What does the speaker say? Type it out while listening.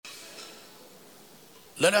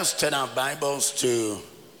Let us turn our Bibles to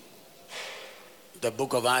the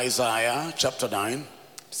book of Isaiah, chapter 9,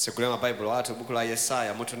 Segurema Bible watu buku la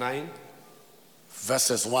Yesaya mutu 9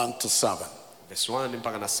 verses 1 to 7. verse 1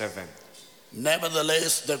 mpaka na 7.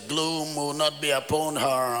 Nevertheless, the gloom will not be upon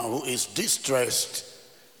her who is distressed,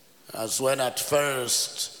 as when at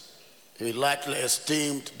first he lightly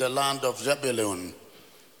esteemed the land of Zebulun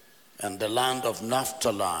and the land of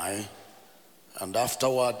Naphtali, and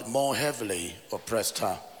afterward more heavily oppressed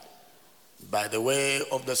her by the way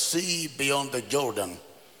of the sea beyond the Jordan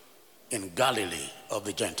in Galilee of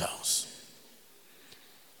the Gentiles.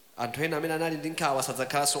 Anthu ena amene anali ndi nkhawa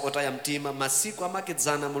sadzakhalanso otaya mtima. Masiku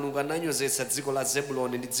amakedzana Mulungu ananyozetsa dziko la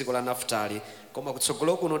Zebuloni ndi dziko la Naftali, koma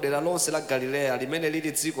kutsogolo kuno dera lonse la Galileya limene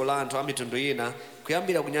lili dziko la anthu a mitundu ina,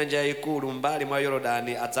 kuyambira ku nyanja yayikulu mbali mwa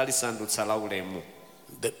Yorodani adzalisandutsa laulemu.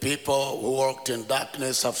 The people who walked in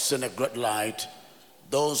darkness have seen a great light.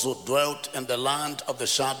 Those who dwelt in the land of the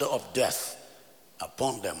shadow of death,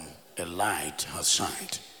 upon them a light has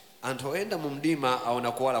shined. Anthu oyenda mu mdima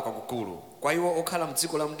aona kuwala kwakukulu. Kwa iwo okhala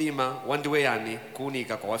mdziko la mdima wandiweyani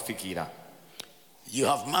kuwunika kwawafikira. You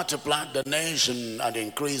have multiplied the nation and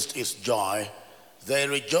increased its joy. They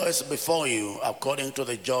rejoice before you according to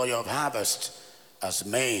the joy of harvest, as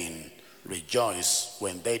men rejoice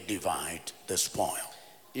when they divide the spoil.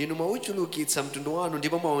 Inu mwauchulukitsa mtundu wanu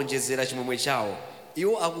ndipo mwaonjezera chimwemwe chawo.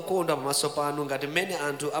 Iwo akukondwa pamaso panu ngati mmene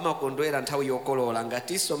anthu amakondwera nthawi yokolola,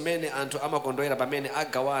 ngatinso mmene anthu amakondwera pamene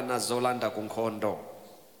agawana zolanda ku nkhondo.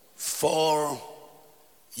 For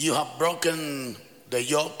you have broken the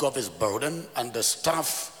yoke of his burden and the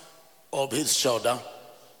staff of his shoulder,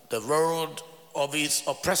 the rod of his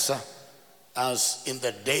oppressor, as in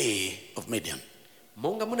the day of Midian.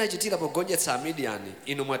 Monga munachitira pogonjetsa Amidiyani,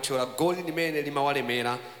 inu mwathyola goli limene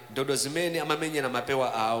limawalemera, ndodo zimene amamenyera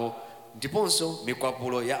mapewa awo, ndiponso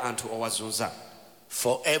mikwapulo ya anthu owazunza.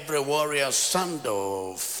 For every warrior's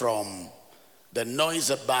sandal from the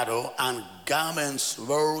noisy battle and garments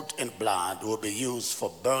rolled in blood will be used for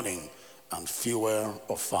burning and fuel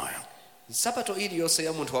of fire. Nsapato iliyonse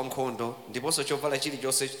ya munthu wankhondo ndiponso chovala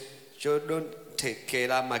chilichonse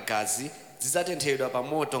chodonthekera magazi zidzatenthedwa pa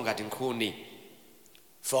moto ngati nkhuni.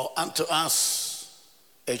 For unto us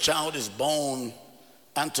a child is born,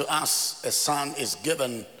 unto us a son is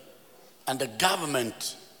given, and the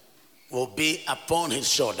government will be upon his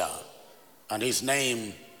shoulder, and his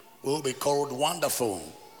name will be called Wonderful,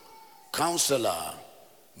 Counselor,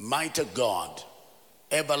 Mighty God,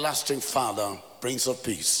 Everlasting Father, Prince of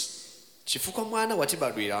Peace. Chifukwa mwana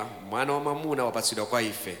watibadwira, mwana wamwamuna wapatsidwa kwa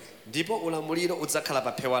ife, ndipo ulamuliro udzakhala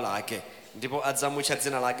pa phewa lake, ndipo adzamutcha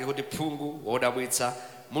dzina lake kuti Phungu Wodabwitsa,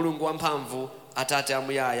 Mulungu Wamphamvu, Atate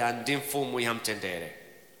Amuyaya ndi Mfumu Yamtendere.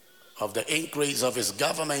 Of the increase of his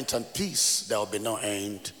government and peace there will be no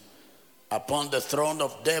end, upon the throne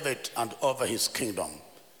of David and over his kingdom,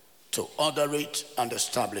 to order it and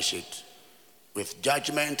establish it with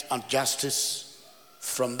judgment and justice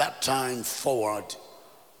from that time forward,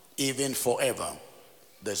 even forever.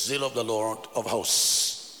 The zeal of the Lord of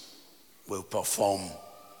hosts will perform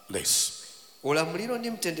this. Ulamuliro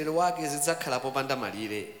ndi mtendere wake zidzakhala popanda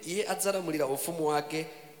malire. Iye adzalamulira ufumu wake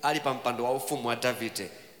ali pa mpando wa ufumu wa Davide,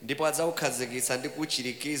 ndipo adzaukhazikitsa ndi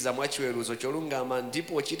kuchirikiza mwa chiweruzo cholungama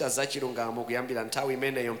ndipo ochita zachilungamo kuyambira nthawi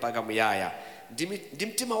imeneyo mpaka muyaya. Ndi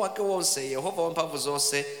mtima wake wonse Yehova Wamphamvu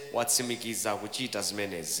zonse watsimikiza kuchita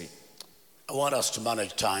zimenezi. I want us to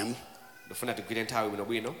manage time. Ndifuna tigwire nthawi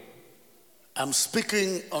bwinobwino. I'm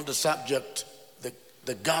speaking on the subject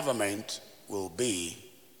the government will be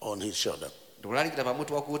on his shoulder. Ndikulalikira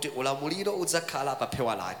pamutu wakuti ulamuliro udzakhala pa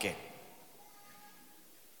phewa lake.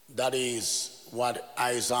 That is what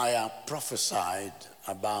Isaiah prophesied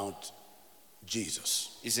about Jesus.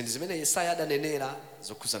 Izi ndi zimene Yesaya adanenera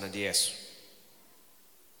zokhuzana ndi Yesu.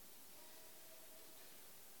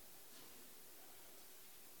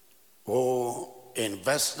 Who in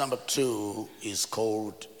verse number 2 is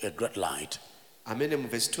called a great light. Amene mu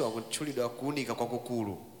verse 2 akutchulidwa kuwunika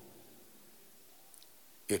kwakukulu.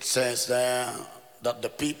 It says there that the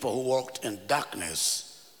people who walked in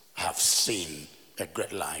darkness have seen a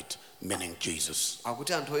great light, meaning Jesus.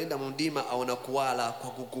 Akuti anthu oyenda mu mdima aona kuwala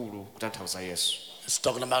kwakukulu kutanthauza Yesu. It's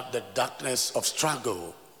talking about the darkness of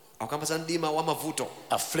struggle, Akukamba mdima wa mavuto,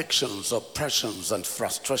 afflictions, oppressions, and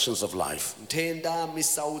frustrations of life. nthenda,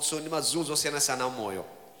 misautso ndi mazunzo osiyanasiyana moyo.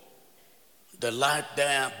 The light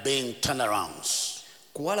there being turnarounds,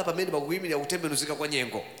 Kuwala pamene pakuyimirira kutembenuzika kwa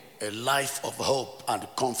nyengo, a life of hope and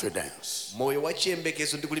confidence. moyo wa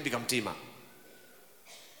chiyembekezo ndi kulimbika mtima.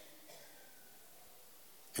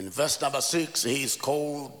 In verse number 6, he is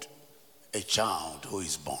called a child who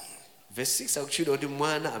is born. Verse 6 akutchulidwa kuti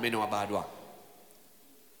mwana amene wabadwa.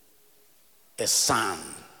 a son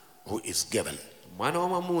who is given. mwana wa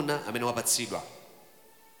mwamuna amene wapatsidwa.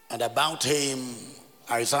 And about him,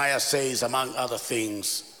 Isaiah says, among other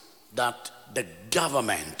things, that the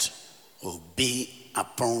government will be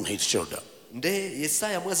upon his shoulder. Nde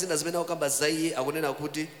Yesaya mwa zina zimene akamba za iye akunena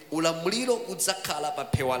kuti ulamuliro udzakhala pa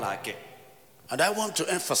phewa lake. And I want to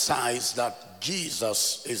emphasize that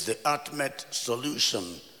Jesus is the ultimate solution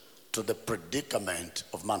to the predicament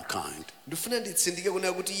of mankind. Ndifuna nditsindike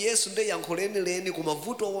kunena kuti Yesu ndiye yankho lenileni ku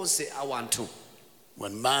mavuto onse a wanthu.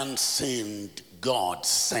 When man sinned, God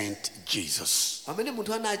sent Jesus. Pamene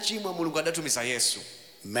munthu anachimwa Mulungu adatumiza Yesu.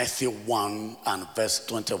 Matthew 1 and verse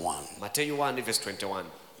 21. Mateyu 1 verse 21.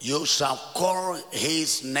 You shall call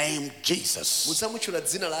his name Jesus, Mudzamutchula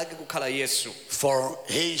dzina lake kukhala Yesu. for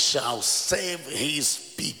he shall save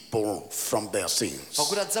his people from their sins.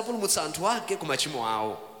 Pakuti adzapulumutsa anthu ake ku machimo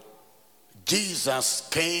awo. Jesus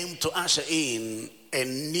came to usher in a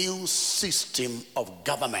new system of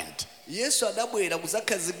government. Yesu adabwera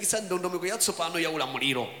kudzakhazikitsa ndondomeko yatsopano ya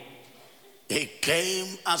ulamuliro. He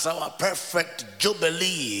came as our perfect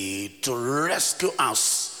jubilee to rescue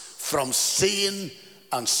us from sin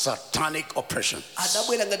and satanic oppression.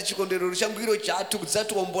 Adabwera ngati chikondwerero changwiro chathu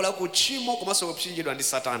kudzatiwombola ku tchimo komanso kupsinjidwa ndi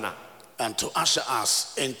Satana. And to usher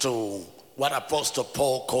us into what Apostle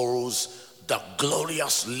Paul calls the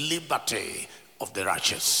glorious liberty of the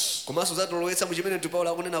righteous. Komanso zatolowetsa mu chimene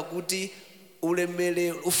Paulo akunena kuti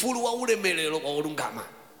ufulu wa ulemerero kwa olungama.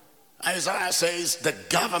 Isaiah says the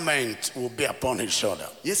government will be upon his shoulder.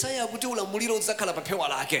 Yesaya akuti ulamuliro udzakhala pa phewa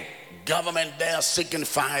lake. Government there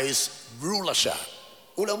signifies rulership,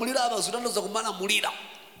 Ulamuliro apa utanthauza kumalamulira,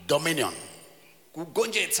 dominion,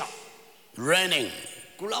 kugonjetsa, reigning,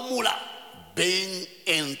 kulamula, being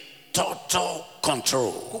in total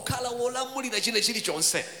control. kukhala wolamulira chine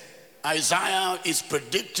chilichonse. Isaiah is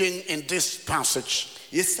predicting in this passage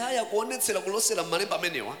Yesaya kuonetsera kulosera m'malemba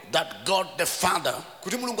amenewa that God the Father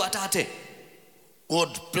kuti Mulungu Atate would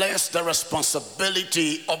place the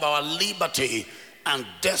responsibility of our liberty and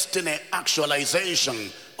destiny actualization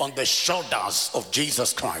on the shoulders of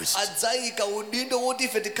Jesus Christ. adzayika udindo woti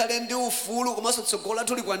ife tikhale ndi ufulu komanso tsogolo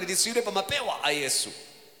lathu likwaniritsidwe pa mapewa a Yesu.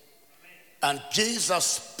 And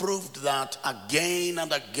Jesus proved that again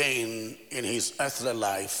and again in his earthly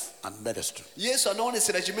life and ministry. Yesu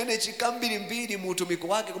anaonetsera chimenechi kambirimbiri mu utumiki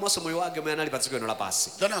wake komanso moyo wake umene anali pa dziko lino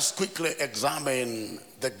lapansi. Let us quickly examine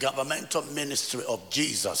the governmental ministry of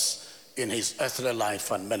Jesus in his earthly life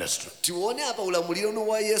and ministry. Tione apa ulamuliro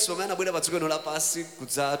wa Yesu amene anabwera pa dziko lino lapansi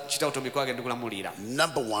kudzachita utumiki wake ndi kulamulira.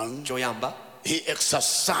 Number one, Choyamba, he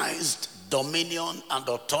exercised dominion and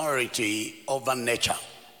authority over nature.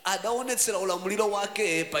 adaonetsera ulamuliro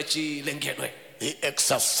wake pa chilengedwe. He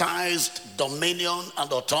exercised dominion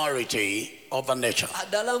and authority over nature.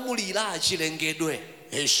 Adalamulira chilengedwe.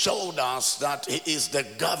 He showed us that he is the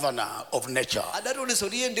governor of nature. Adationetsa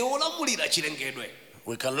kuti iye ndiye wolamulira chilengedwe.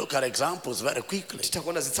 We can look at examples very quickly.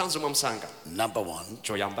 Titakuona zitsanzo mwa msanga. Number one,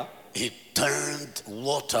 Choyamba, he turned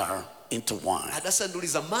water into wine.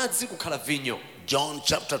 adasanduliza madzi kukhala vinyo. John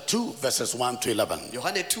chapter 2 verses 1 to 11.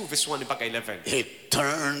 Yohane 2 verse 1 mpaka 11. He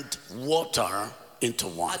turned water into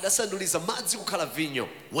wine, Adasanduliza madzi kukhala vinyo.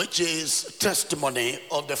 which is testimony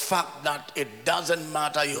of the fact that it doesn't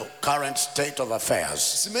matter your current state of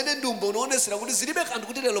affairs. Zimene ndumbo unaonesera kuti zilibe kanthu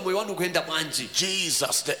kuti lero moyo wanu kuyenda bwanji.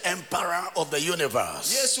 Jesus, the emperor of the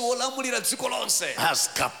universe, Yesu wolamulira dziko lonse has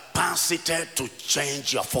capacity to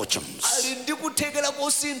change your fortunes. ali ndi kuthekera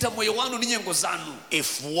posintha moyo wanu ndi nyengo zanu.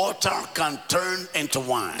 If water can turn into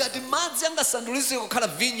wine, Ngati madzi angasandulizike kukhala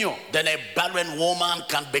vinyo, then a barren woman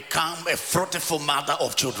can become a fruitful mother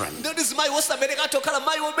of children. ndikuti zimayi wosabereka atokhala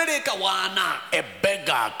mayi wobereka wana. A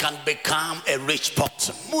beggar can become a rich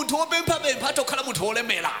person. Munthu wopemphapempha atokhala munthu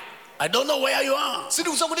wolemera. I don't know where you are.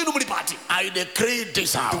 Sindikudziwa kuti inu muli pati. I decree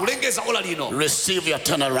this hour. Ndikulengeza ola lino. Receive your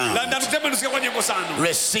turnaround. Landani kutembenuzika kwa nyengo zanu.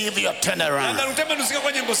 Receive your turnaround. Landani kutembenuzika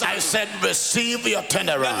kwa nyengo I zanu. said, receive your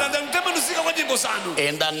turnaround. Landani kutembenuzika kwa nyengo zanu.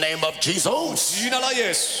 In the name of Jesus. Jina la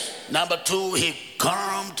Yesu. Number two, he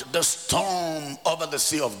calmed the storm over the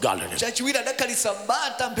Sea of Galilee. Chachiwiri adakhalitsa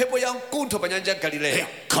bata mphepo ya mkuntho pa nyanja ya He Galileya.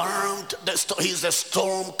 calmed the storm. He's a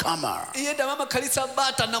storm calmer. Iye ndamakhalitsa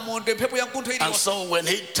bata namondwe mphepo ya mkuntho And iliyonse. so when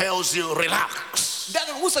he tells you, relax,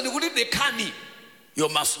 Ndakakuwuzani kuti dekhani, You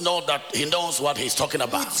must know that he knows what he's talking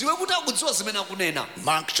about. udziwe kuti akudziwa zimene akunena.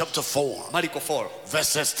 Mark chapter 4, Marko 4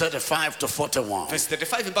 verses 35 to 41. verse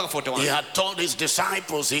 35 mpaka He 41. had told his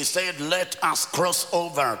disciples, he said, let us cross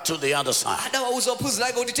over to the other side. Adawauza ophunzira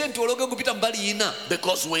ake kuti tiyeni tiwoloke kupita mbali ina.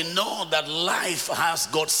 Because we know that life has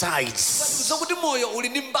got sides. Zokuti moyo uli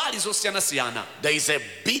ndi mbali zosiyanasiyana. There is a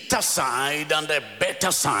bitter side and a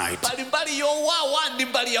better side. Pali mbali yowawa ndi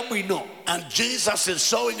mbali yabwino. And Jesus is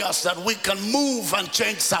showing us that we can move and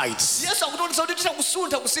change sides. Yesu akutionetsa kuti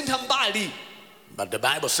titakusuntha kusintha mbali. But the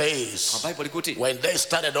Bible says, Bible likuti when they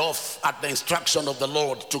started off at the instruction of the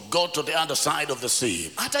Lord to go to the other side of the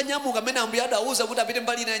sea, atanyamuka amene Ambuye adawuza kuti apite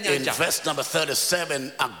mbali ina ya in nyanja. verse number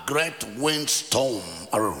 37, a great windstorm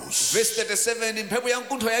arose. Verse 37 mphepo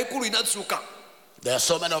yamkuntho yayikulu inadzuka. There are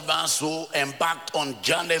so many of us who embarked on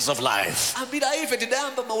journeys of life. Ambiri ife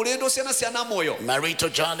tidayamba maulendo osiyanasiyana moyo. Marital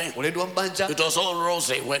journey, Ulendo wa mbanja. it was all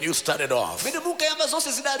rosy when you started off. Mene munkayamba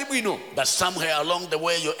zonse zidali bwino. But somewhere along the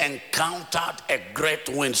way you encountered a great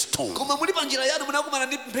windstorm. Koma muli pa njira yanu munakumana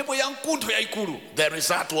ndi mphepo yamkuntho yayikulu. The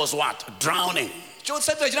result was what? Drowning.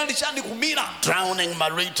 Chotsatira chinali chani? Kumira. Drowning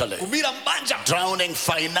maritally. Kumira mbanja. Drowning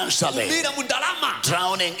financially. Kumira mundalama.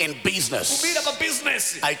 Drowning in business. Kumira pa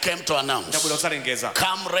business. I came to announce, Ndabwera kusalengeza.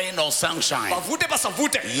 come rain or sunshine, Pavute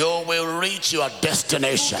pasavute. you will reach your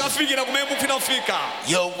destination. Ukafikira kumene mufuna kufika.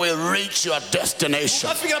 You will reach your destination.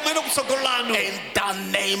 Ukafikira kumene kusogolo lanu. In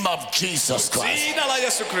the name of Jesus Christ. Dzina la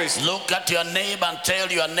Yesu Kristu. Look at your neighbor and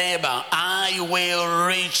tell your neighbor, I will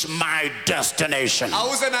reach my destination.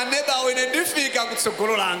 Auze na neighbor wene ndifika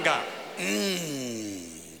kutsogolo langa.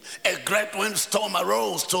 A great windstorm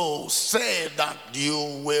arose to say that you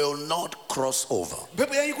will not cross over.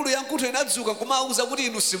 Mphepo yayikulu yamkuntho inadzuka kumauza kuti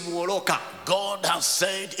inu simuwoloka. God has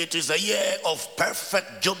said it is a year of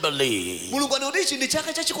perfect jubilee. Mulungu anati ichi ndi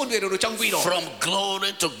chaka cha chikondwerero changwiro. From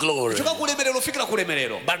glory to glory. Kuchoka kulemerero fikira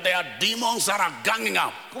kulemerero. But there are demons that are ganging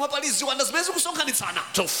up Koma pali ziwanda zimene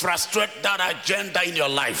zikusonkhanitsana. to frustrate that agenda in your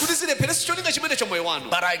life. Kuti zilepheretse cholinga chimene cha moyo wanu.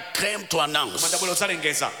 But I came to Koma announce, ndabwera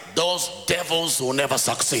kusalengeza. those devils will never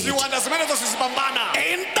succeed. Ziwanda zimene zonse zipambana.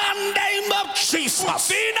 In the name of Jesus.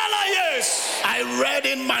 Dzina la Yesu. I read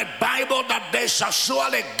in my Bible that they shall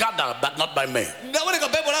surely gather, but not by me. Ndaoneka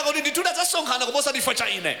Bible lako kuti ndithu adzasonkhana kuposa ndifa cha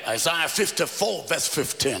ine. Isaiah 54 verse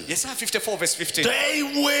 15. Yesaya 54 verse 15. They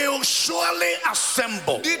will surely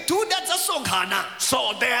assemble. Ndithu adzasonkhana.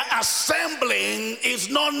 So their assembling is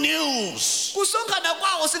no news, Kusonkhana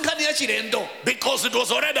kwawo si nkhani ya chilendo. because it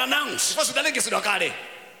was already announced. Chifukwa zidalengezedwa kale.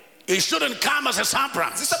 It shouldn't come as a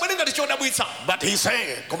surprise. Zisabwere ngati chodabwitsa. But he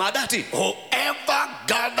said, Koma adati. whoever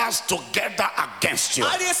gathers together against you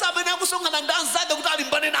Aliyense amene akusonkhana ndi anzake kuti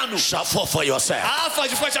alimbane nanu. shall fall for yourself. Afa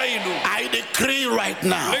chifukwa cha inu. I decree right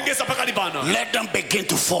now, Lengeza pakali pano. let them begin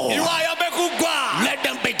to fall. Iwo ayambe kugwa. Let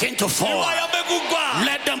them begin to Iwo fall. ayambe kugwa.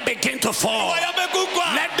 Let them begin to Iwo fall. ayambe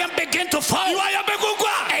kugwa. Let them begin to Iwo fall. ayambe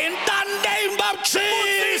kugwa. In the name of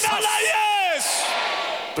Jesus. Dzina la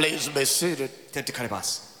Yesu. Please be seated. Tikhale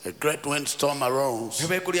pasi. A great windstorm arose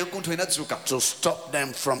Mphepo yayikulu yamkuntho inadzuka. to stop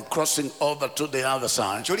them from crossing over to the other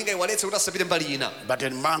side. Cholinga iwaletse kuti asapite mbali ina. But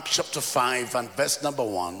in Mark chapter 5 and verse number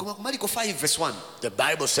 1, Koma ku Marko 5 verse 1. the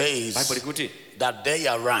Bible says Bible likuti that they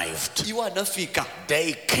arrived. iwo anafika.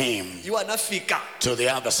 They came Iwo anafika to the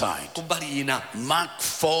other side. ku mbali ina. Mark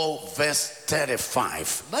 4 verse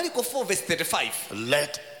 35. Marko 4 verse 35.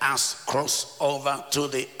 Let us cross over to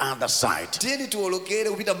the other side. Tiyeni tiwolokere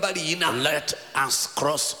kupita mbali ina. Let us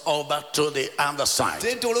cross over to the other side.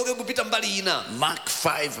 Tiyeni tiwoloke kupita mbali ina. Mark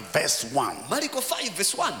 5 verse 1. Marko 5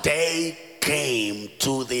 verse 1. They came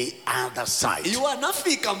to the other side. Iwo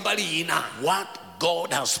anafika mbali ina. What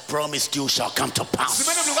God has promised you shall come to pass.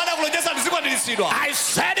 Zimene Mulungu anakulonjeza ndizikwaniritsidwa. I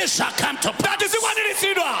said it shall come to pass.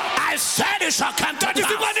 Ndizikwaniritsidwa. I said it shall come to pass.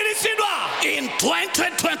 Ndizikwaniritsidwa. In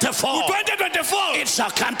 2024, 2024. it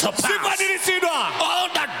shall come to pass. Zikwaniritsidwa. All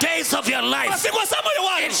the days of your life, Masiku a moyo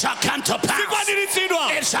wanu. it shall come to pass.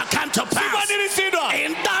 Zikwaniritsidwa. It shall come to pass. Zikwaniritsidwa.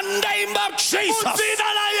 In the name of Jesus. Dzina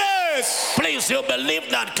la Yesu. Please, you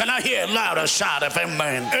believe that? Can I hear a louder shout of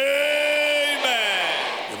amen? Amen.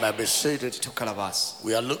 You may be seated. Tikhala pasi.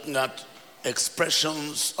 We are looking at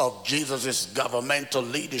expressions of Jesus' governmental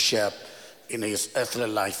leadership in his earthly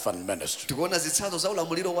life and ministry. Tikuona zitsanzo za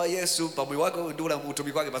ulamuliro wa Yesu pamoyo wake ndi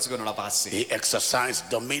utumiki wake pa dziko lapansi. He exercised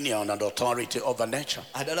dominion and authority over nature.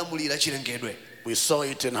 Adalamulira chilengedwe. We saw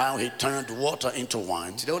it in how he turned water into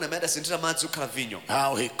wine, tidaona amene adasinthira madzi kukhala vinyo,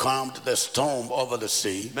 how he calmed the storm over the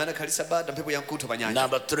sea. amene akhalitsa bata mphepo yamkuntho pa nyanja.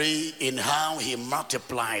 Number 3, in how he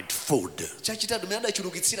multiplied food. Chachitatu amene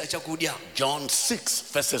adachulukitsira chakudya. John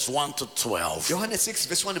 6 verses 1 to 12. Yohane 6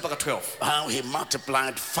 verse 1 mpaka 12. How he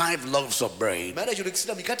multiplied 5 loaves of bread amene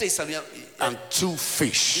adachulukitsira mikate isanu and 2 ndi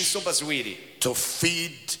fish nsomba ziwiri to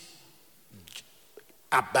feed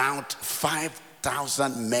about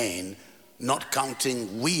 5,000 men, not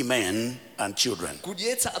counting women and children.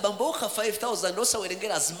 kudyetsa abambo okha 5,000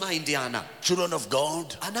 osawerengera azimayi ndi ana. Children of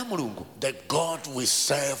God, Ana mulungu, the God we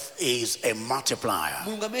serve is a multiplier.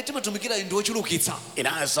 mulungu amene timatumikira ndi wochulukitsa. In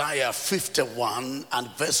Isaiah 51 and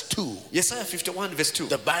verse 2, Yesaya 51 verse 2.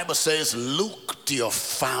 the Bible says, look to your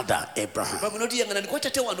father Abraham Baba noti yang'anani kwa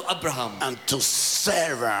tate wanu Abraham and to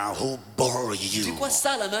Sarah who bore ndi you. kwa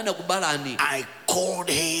Sara amene anakubalani. I called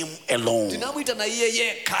him alone Ndinamuyitana iye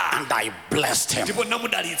yekha and I blessed him ndipo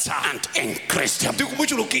ndamudalitsa and increased him. ndi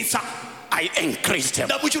kumuchulukitsa. I increased him.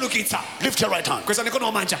 Ndamuchulukitsa. Lift your right hand. Kweza mikono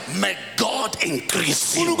wamanja. May God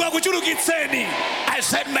increase you. Mulungu akuchulukitseni. I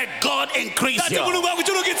said, may God increase Tati you. mulungu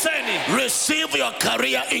akuchulukitseni. Receive your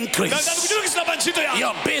career increase, Kuchulukitsira pa ntchito yanu.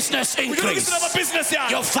 your business increase, Kuchulukitsira pa business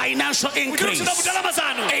yanu. your financial increase. Kuchulukitsira pa ndalama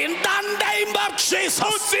zanu. In the name of Jesus.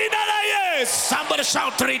 Dzina la Yesu. Somebody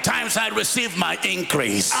shout 3 times, I receive my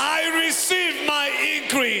increase. I receive my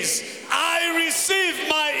increase. I receive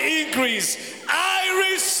my increase.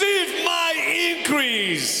 I receive my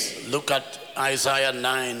increase. Look at Isaiah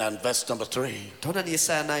 9 and verse number 3. Taona ni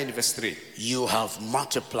Yesaya 9 verse 3. You have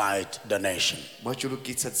multiplied the nation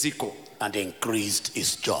Mwachulukitsa dziko and increased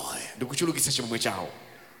its joy. ndi kuchulukitsa chimwemwe chawo.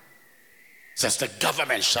 Says the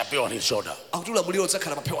government shall be on his shoulder. Akulamulira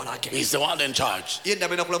udzakhala pa phewa lake. He's the one in charge. Iye ndi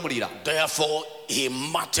amene akulamulira. Therefore, he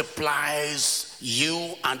multiplies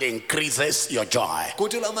you and increases your joy.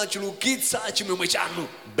 Kotero amachulukitsa chimwemwe chanu.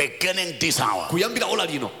 Beginning this hour, Kuyambira ola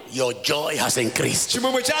lino. your joy has increased.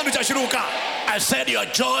 Chimwemwe chanu chachuluka. I said your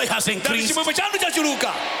joy has increased. Chimwemwe chanu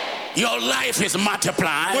chachuluka. Your life is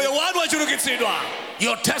multiplied. Moyo wanu wachulukitsidwa.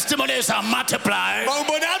 Your testimonies are multiplied.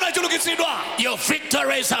 Maumboni anu achulukitsidwa. Your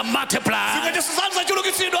victories are multiplied. Zikachisi zanu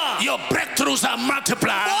zachulukitsidwa. Your breakthroughs are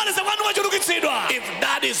multiplied. Kuonesa kwanu wachulukitsidwa. If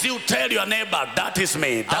that is you, tell your neighbor, that is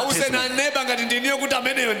me. That is Ause na me. neba ngati ndiniyo kuti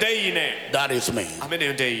ameneyo ndi ine. That is me.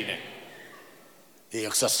 Ameneyo ndi ine. He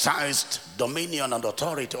exercised dominion and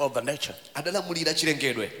authority over nature. Adalamulira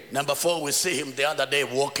chilengedwe. Number 4, we see him the other day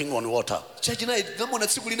walking on water Chachinayi tinamona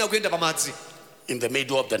tsiku lina akuyenda pamadzi in the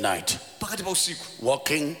middle of the night. pakati pa usiku.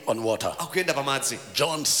 Walking on water. Akuyenda pamadzi.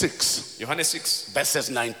 John 6, Yohane 6 verses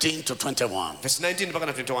 19 to 21. verse 19 mpaka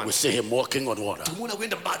na We 21. see him walking on water. Tumuna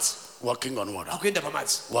akuyenda pamadzi. Walking on water. Akuyenda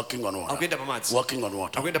pamadzi. Walking on water. Akuyenda pamadzi. Walking on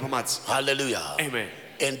water. Akuyenda pamadzi. Hallelujah. Amen.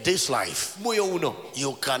 In this life, Moyo uno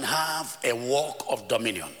you can have a walk of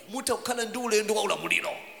dominion. mutakhala ndi ulendo wa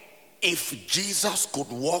ulamuliro. If Jesus could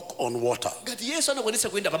walk on water, Ngati Yesu anakwanisa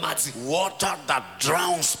kuyenda pamadzi. water that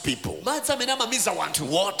drowns people, Madzi amene amamiza wanthu.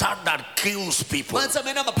 water that kills people, Madzi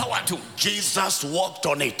amene amapha wanthu. Jesus walked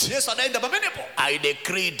on it. Yesu adayenda pamenepo. I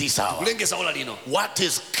decree this hour, Kulengeza ola lino. what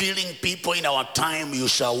is killing people in our time, you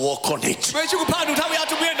shall walk on it. Chimene chikupha nthawi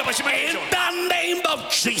yathu kuyenda pa In chimenecho. the name of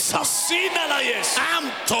Jesus, Dzina la Yesu.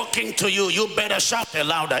 I'm talking to you. You better shout a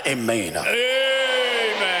louder amen.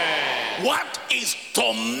 Amen. What is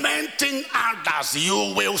tormenting others,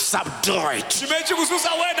 you will subdue it. Chimene chikususa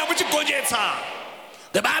wena muchigonjetsa.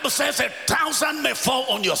 The Bible says 1,000 may fall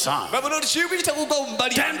on your side, Baba noti chikwi chitakugwa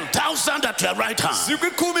umbali yanu. 10,000 at your right hand. Zikwi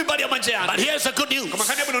khumi mbali ya manja yanu. But here's the good news. Koma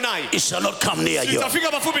khani bwino nayi. It shall not come near you.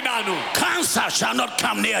 Sitafika pafupi nanu. Cancer shall not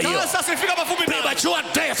come near you. Sasa sifika pafupi nanu. Premature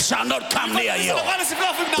death shall not come near you.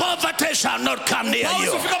 Sitafika pafupi nanu. Poverty shall not come near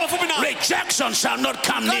you. Sifika pafupi nanu. Rejection shall not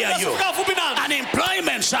come near you. Sifika pafupi nanu.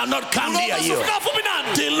 Unemployment shall not come near you. Sifika pafupi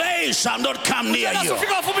nanu. Delay shall not come near you.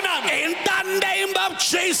 Sifika pafupi nanu. In the name of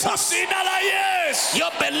Jesus, Dzina la Yesu. you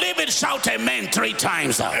believe it, shout amen 3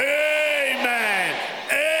 times. Amen.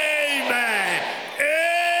 Amen.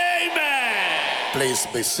 Amen. Please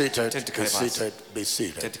be seated. Tenti Be kale basi. seated. Be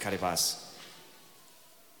seated. Tenti kale basi.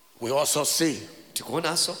 We also see,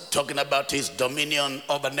 Tikuonanso talking about his dominion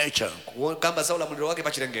over nature. kamba za ulamuliro wake pa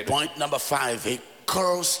chilengedwe. Point number 5, he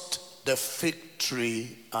cursed the fig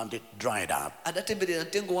tree and it dried up. Adatemberera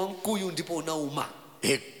mtengo wa mkuyu ndipo unauma.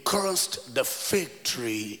 He cursed the fig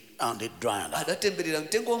tree and it dried up. Adatemberera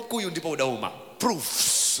mtengo wa mkuyu ndipo unauma.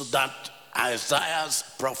 Proofs that Isaiah's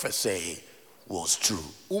prophecy was true.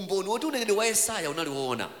 Umboni woti uneneri wa Yesaya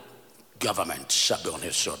unaliwona. Government shall be on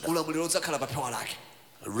his shoulder. Ulamuliro udzakhala pa phewa lake.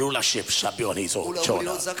 Rulership shall be on his own Ulamuliro shoulder.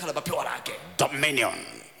 udzakhala pa phewa lake. Dominion.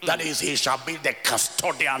 That is, he shall be the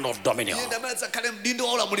custodian of dominion. Iye ndamene adzakhale mdindo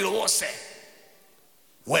wa ulamuliro wonse.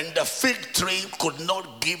 When the fig tree could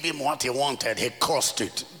not give him what he wanted, he cursed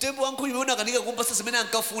it. mtengo wa nkhuyu umene akanika kumpasa zimene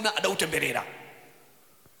ankafuna adautemberera.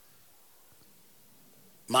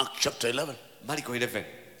 Mark chapter 11. Marko 11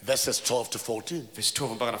 verses 12 to 14. verse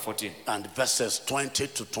 12 mpaka na 14 and verses 20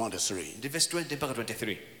 to 23. ndi verse 20 mpaka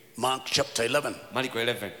 23. Mark chapter 11. Marko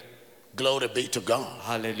 11. Glory be to God.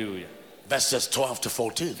 Hallelujah. Verses 12 to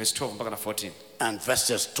 14. Verse 12 mpaka na 14 and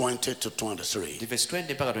verses 20 to 23. ndi verse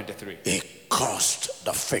 20 mpaka 23. He cursed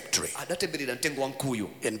the fig tree. Adatemberera mtengo wa nkhuyu.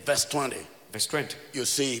 In verse 20. Verse 20. You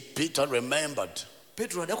see, Peter remembered.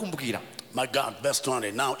 Petro adakumbukira. My God, verse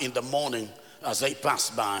 20. Now in the morning, as they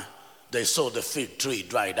passed by, they saw the fig tree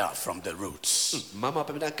dried up from the roots. Mama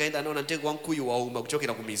pamene ankaenda anaona mtengo wa nkhuyu wauma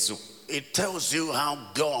kuchokera ku mizu. It tells you how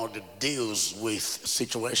God deals with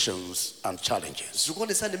situations and challenges.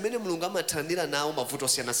 Zikuonesa mmene Mulungu amathanira nawo mavuto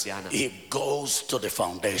osiyanasiyana. He goes to the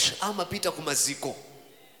foundation. Amapita ku maziko.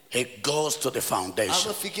 He goes to the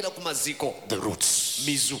foundation. Amafikira ku maziko. The roots.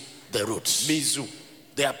 Mizu. The roots. Mizu.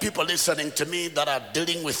 There are people listening to me that are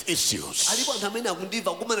dealing with issues. Alipo anthu amene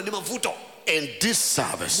akundiva kumana ndi mavuto. In this Mu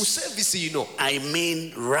service, service ino. I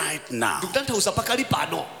mean right now, Ndikutanthauza pakali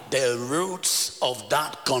pano. the roots of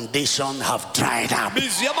that condition have dried up.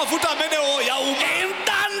 Mizu ya mavuto amenewo yauma. In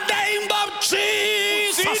the name of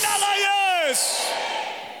Jesus. Dzina la Yesu.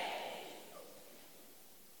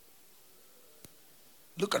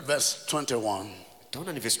 Look at verse 21.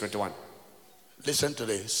 Taona ni verse 21. Listen to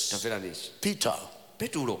this. Tamvera nichi. Peter,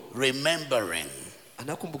 Petro remembering,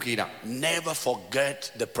 anakumbukira. never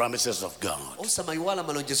forget the promises of God. Osamayiwala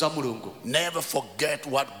malonjezo a Mulungu. Never forget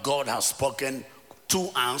what God has spoken to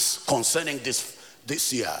us concerning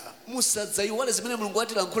this year. Musadzayiwale zimene Mulungu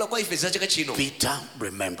atilankhula kwa ife za chaka chino. Peter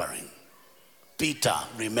remembering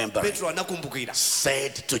Petro anakumbukira.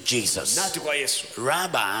 said to Jesus, Nati kwa Yesu.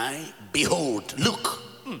 Rabbi, behold, look.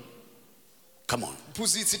 Come on.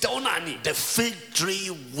 Mphunzitsi taonani. The fig tree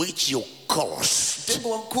which you cursed Mtengo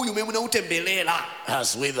wa nkhuyu umene munautembelela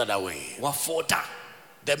has withered away. wafota.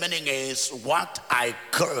 The meaning is, what I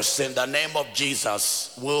curse in the name of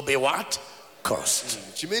Jesus will be what? Cursed.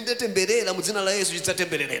 Chimene ndatemberera mu dzina la Yesu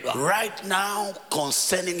chidzatembereredwa. Right now,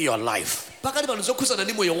 concerning your life, Pakali pano zokhuzana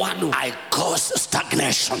ndi moyo wanu. I curse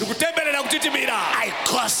stagnation. Ndikutemberera kutitimira. I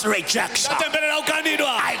curse rejection. Ndatemberera kukanidwa.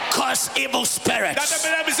 I curse evil spirits.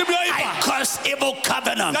 Ndatemberera mizimu I yoipa. curse evil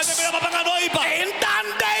covenants. Ndatemberera mapangano oipa. In the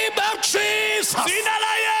name of Jesus. Dzina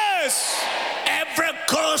la Yesu. Every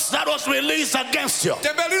curse that was released against you,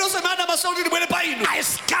 Temberero semana masauti libwere pa inu. I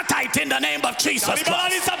scatter it in the name of Jesus Christ.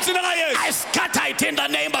 Ndalibalalitsa mdzina la Yesu. I scatter it in the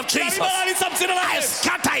name of Jesus. Ndalibalalitsa mdzina la I Yesu.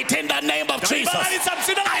 scatter it in the name of Jesus. Ndalibalalitsa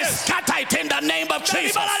mdzina la I Yesu. scatter it in the name of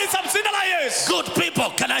Jesus. Ndalibalalitsa mdzina la Yesu. Good people,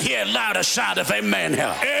 can I hear a louder shout of amen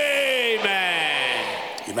here? Amen.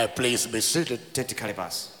 You may please be seated. Tikhale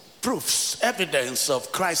pasi. Proofs, evidence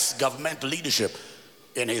of Christ's government leadership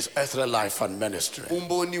in his earthly life and ministry.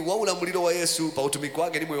 Umboni wa ulamuliro wa Yesu pa utumiki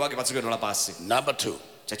wake ndi moyo wake pa dziko lino lapansi. Number 2,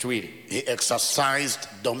 Chachiwiri. he exercised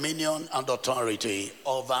dominion and authority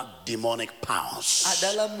over demonic powers.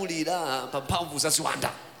 Adalamulira pa mphamvu za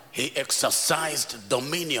ziwanda. He exercised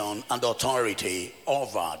dominion and authority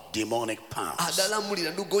over demonic powers.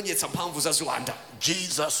 Adalamulira ndi kugonjetsa mphamvu za ziwanda.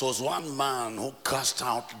 Jesus was one man who cast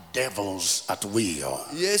out devils at will.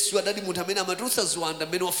 Yesu adali munthu amene amatulutsa ziwanda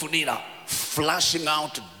mmene wafunira. Flashing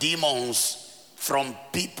out demons from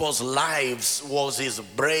people's lives was his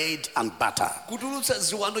bread and butter. Kutulutsa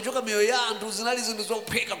ziwanda choka miyoyo ya anthu zinali zinthu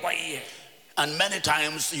zophweka kwa iye. And many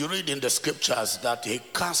times you read in the scriptures that he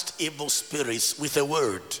cast evil spirits with a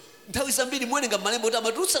word. Nthawi zambiri muwerenga m'malemba kuti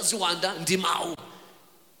amatulutsa ziwanda ndi mawu.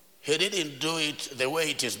 He didn't do it the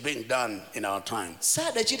way it is being done in our time.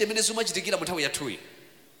 Sadachite mmene zimachitikira mu nthawi yathuyi.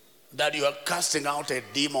 That you are casting out a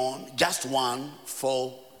demon, just one,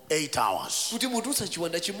 for 8 hours. Kuti mutulutsa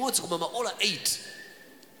chiwanda chimodzi koma maola 8.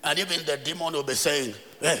 And even the demon will be saying,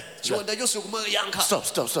 hey, Chiwanda chonse kumayankha.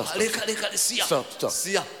 stop. Leka siya. Stop.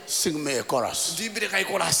 Siya. Sing me a chorus. Ndimbire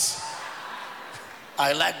kaikolasi.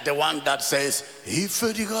 I like the one that says,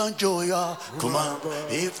 Ifediganjoya, Kuma,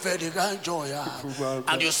 Ifediganjoya.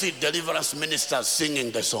 And you see deliverance ministers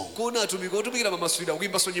singing the song. Kuna atumiki otumikira mamasulira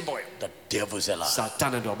kuimba so nyimboyo. The devil is a liar.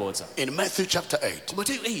 Satana ndi wabodza. In Matthew chapter 8,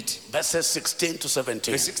 Matthew 8 verses 16 to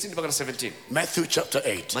 17. verse 16 mpaka 17. Matthew chapter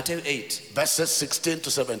 8, Matthew 8 verses 16 to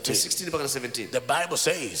 17. verse 16 mpaka 17. The Bible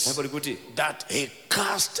says Bible likuti that he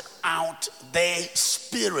cast out the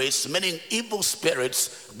spirits, meaning evil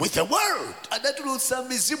spirits, with a word. adatulutsa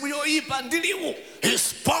mizimu yoipa ndi liwu. He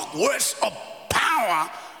spoke words of power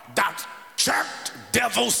that jerked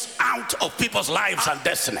devils out of people's lives and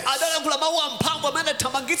destinies. Adalankhula mawu amphamvu amene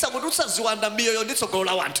athamangitsa kutulutsa ziwanda miyoyo ndi tsogolo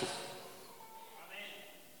la wanthu.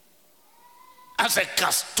 as a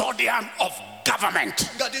custodian of government,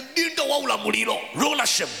 ngati mdindo wa ulamuliro,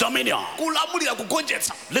 rulership, dominion. kulamulira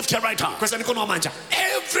kugonjetsa. Lift your right hand. Kweza mikono wamanja.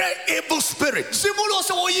 Every evil spirit Mzimu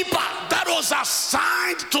uliwonse woyipa that was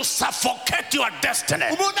assigned to suffocate your destiny,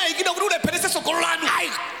 umona ikida kuti ulepherese sogolo lanu. I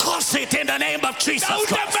curse it in the name of Jesus Christ.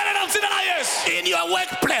 Dautemberera mzina la Yesu. In your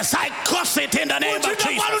workplace, I curse it in the name of Mzina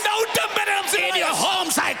Jesus. wanu dautemberera mzina In la your Yesu.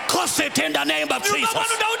 homes, I curse it in the name of Nyumba Jesus.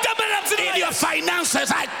 wanu dautemberera mzina la In your Yesu.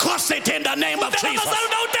 finances, I curse it in the name of Mzina Jesus. wanu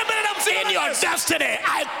dautemberera mzina In la your Yesu. destiny,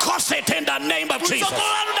 I curse it in the name of Jesus.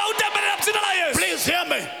 Sogolo lanu dautemberera mzina la Yesu. Please hear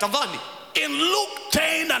me. Tamvani. In Luke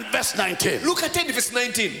 10 and verse 19, Luka 10 verse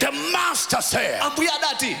 19. the master said, Ambuye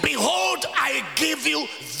adati. behold, I give you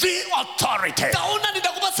the authority. Taona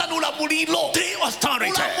nitakupatsani ulamuliro. The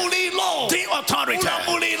authority. Ulamuliro. The authority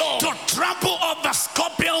Ulamuliro. to trample over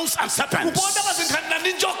scorpions and serpents Kuponda mazinthani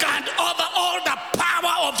ndi njoka. and over all the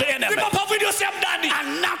power of the enemy. Mapafu iliyonse ya mdani.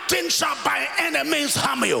 And nothing shall by any means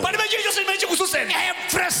harm you. Palibe chilichonse chimene chikususeni.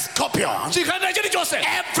 Every scorpion, Chikhanda chilichonse.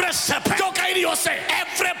 every serpent, Njoka iliyonse.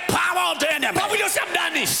 every power of the enemy Mapafu iliyonse ya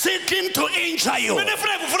mdani. seeking to injure you Mene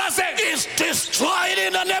funa kufulase. is destroyed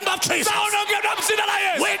in the name of Jesus. Taonongedwa mzina la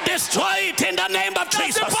Yesu. We destroy it in the name of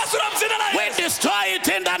Jesus. Tasipasula mzina la We Yesu. destroy it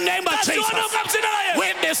in the name of Jesus. Tasiononga mzina la Yesu.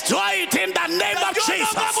 We destroy it in the name of Tasiononga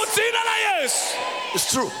Jesus. mzina la Yesu.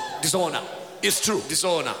 It's true. Disoona. It's true.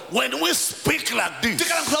 Disoona. When we speak like this,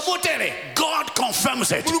 Tikalankhula motere. God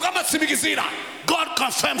confirms it. Mulungu amatsimikizira. God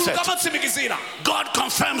confirms it. Mulungu amatsimikizira. God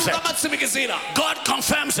confirms Mulungu it. amatsimikizira. God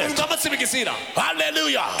confirms it. Mulungu amatsimikizira.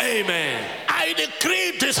 Hallelujah. Amen. I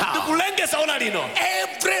decree this house. Kulengeza ona lino.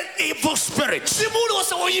 Every evil spirit Mzimu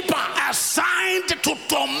uliwonse woyipa. assigned to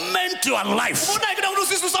torment your life, Umona ikida kuti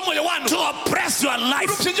usisusa moyo wanu. to oppress your life,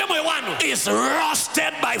 Kupsinja moyo wanu. is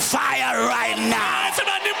roasted by fire right now.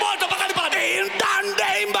 Aletsedwa ndi moto pakali pano. In the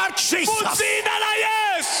name of Jesus. Muzina la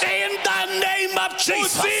Yesu. In the name of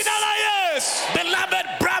Jesus. Muzina la Yesu. Beloved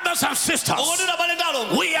brothers and sisters, Okondedwa abale ndi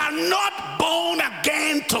alongo. we are not born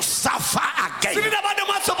again to suffer again. Sitinabadwa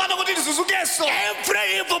mwatsopano kuti tisuzukenso.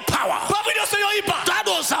 Every evil power Mphamvu iliyonse yoyipa. that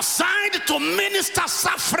was assigned to minister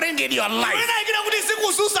suffering in your life, Mwina ikida kuti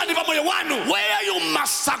zikususani pa moyo wanu. where you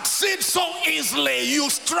must succeed so easily, you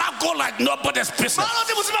struggle like nobody's business. Malo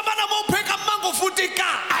kuti muzipambana mopheka mmangovutika.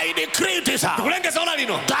 I decree this out. Kulengeza ona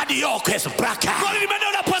lino. That yoke is broken. Kodi limene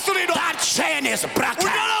unapasulidwa. That chain is broken.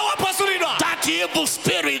 Udala wapasulidwa. That evil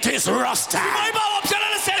spirit is roasted. Moyipa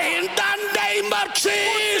wapserelesere. In the name of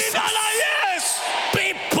Jesus. Muzina la Yesu.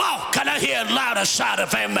 People, can I hear a louder shout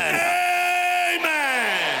of amen?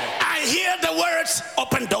 Amen. I hear the words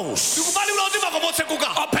open doors. Tikubali uloti makomotsekuka.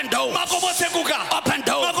 Open doors. Makomotsekuka. Open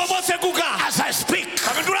doors. Makomotsekuka. As I speak,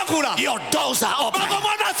 Kapindulakula. your doors are open.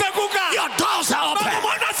 Makomotsekuka. Your doors are open.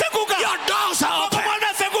 Makomotsekuka. Your doors are open.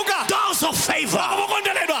 Makomotsekuka. Doors of favor.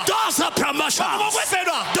 Makomokondeledwa. Doors of promotion.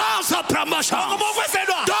 Makomokwesedwa. Doors of promotion.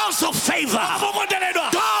 Makomokwesedwa. Doors of favor.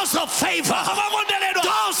 Makomokondeledwa. Doors of favor. Makomokondeledwa.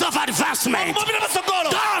 Doors of advancement. Makomopita pasogolo.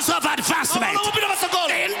 Doors of advancement. Makomopita pasogolo.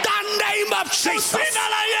 In the name of Jesus. Muzina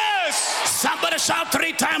la Yesu. Somebody shout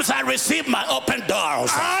 3 times, I receive my open doors.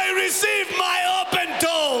 I receive my open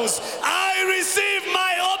doors. I receive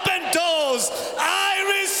my open doors. I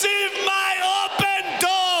receive my open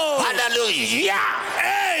doors. Hallelujah.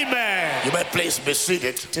 Amen. You may please be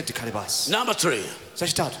seated. Titikale basi. Number 3.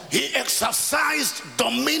 Sachitatu. He exercised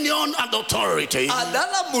dominion and authority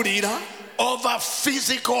Adalamulira over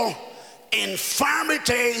physical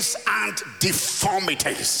infirmities and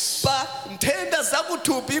deformities. pa nthenda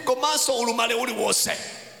zakuthupi komanso ulumale uliwonse.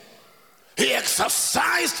 He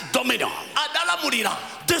exercised dominion. Adalamulira.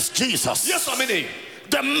 This Jesus, Yesu ameneyi.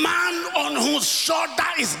 the man on whose shoulder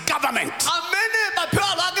is government, Amene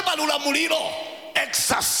mapero ake pali ulamuliro.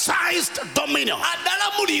 exercised dominion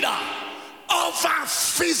Adalamulira. over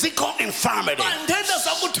physical infirmity Pa nthenda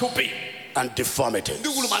zakuthupi and deformity. ndi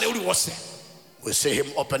ulumale uliwonse. We see him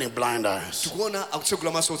opening blind eyes. Tikuona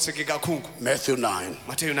akutsegula maso otsekeka akhungu. Matthew 9,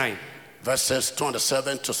 Mateyu 9 verses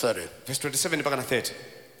 27 to 30. verse 27 mpaka na 30.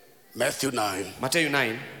 Matthew 9, Mateyu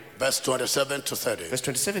 9 verse 27 to 30. verse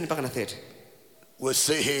 27 mpaka na 30. We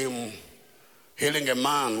see him healing a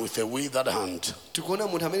man with a withered hand. Tikuona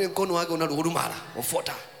munthu amene mkono wake unali wolumala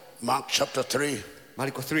wofota. Mark chapter 3,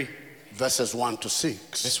 Marko 3 verses 1 to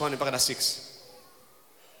 6. verse 1 mpaka na 6.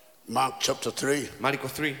 Mark chapter 3, Marko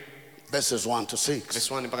 3 verses 1 to 6. verse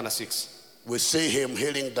 1 mpaka na 6. We see him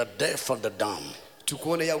healing the deaf and the dumb.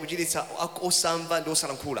 Tikuona yakuchiritsa osamva ndi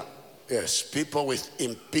osalankhula. Yes, people with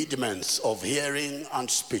impediments of hearing and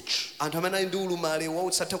speech. Anthu amene ali ndi ulumale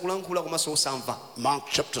wausatha kulankhula komanso osamva. Mark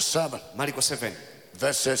chapter 7, Marko 7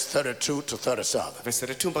 verses 32 to 37. verse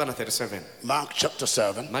 32 mpaka na 37. Mark chapter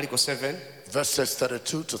 7, Marko 7 verses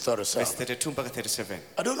 32 to verse 37. 32 mpaka 37.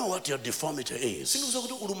 I don't know what your deformity is. Sindikuza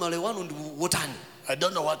kuti ulumale wanu ndi wotani. I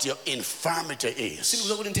don't know what your infirmity is.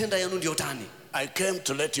 Sindikuza kuti nthenda yanu ndi yotani. I came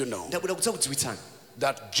to let you know Ndabwera kudzakudziwitsani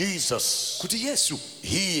that Jesus kuti Yesu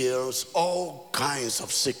heals all kinds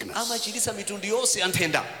of sickness amachilitsa mitundu yonse ya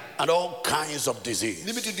nthenda and all kinds of disease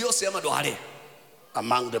ndi mitundu yonse ya madwale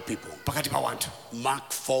among the people. pakati pa wanthu. Mark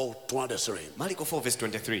 4:23, Marko 4 verse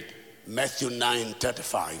 23, Matthew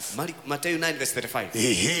 9:35. Mateyu 9 verse 35.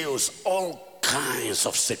 He heals all kinds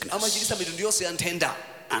of sickness Amachilitsa mitundu yonse ya nthenda.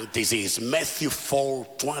 and disease. Matthew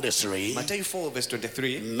 4:23, Mateyu 4 verse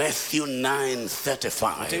 23, Matthew Mateyu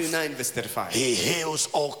 9:35. 9 verse 35. He heals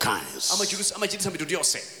all kinds, Amachilitsa mitundu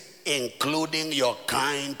yonse including your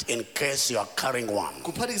kind, in case you are carrying one.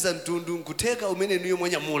 kuphatikiza mtundu nkutheka umene niyo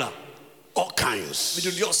mwanyamula All kinds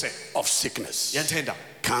mitundu yonse of sickness: ya nthenda,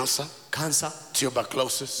 cancer, cancer,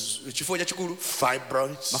 tuberculosis, chifuwa chachikulu,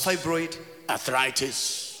 fibroids, mafibroid,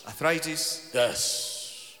 arthritis, arthritis,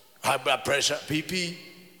 yes, high blood pressure, BP,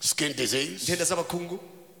 skin disease. nthenda za makhungu.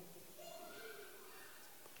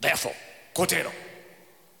 Therefore, Kotero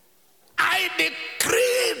I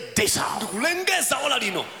decree this out. kulengeza ola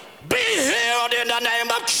lino Be healed in the name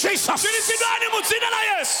of Jesus. chiritsidwani mu dzina la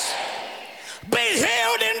Yesu. Be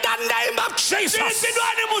healed in the name of Jesus.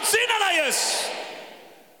 Chiritsidwani mu dzina la Yesu.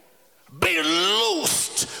 Be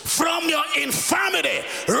loosed from your infirmity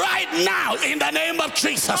right now in the name of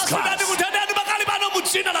Jesus Asidani Christ. mutendani bakali bano mu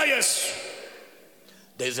dzina la Yesu.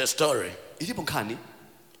 There's a story Ilipo nkhani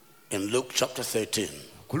in Luke chapter 13,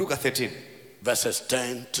 ku Luka 13 verses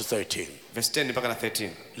 10 to 13. verse 10 mpaka na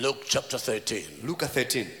 13. Luke chapter 13, Luka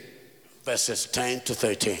 13 verses 10 to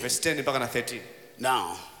 13. verse 10 mpaka na 13.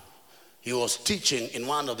 Now, he was teaching in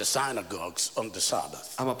one of the synagogues on the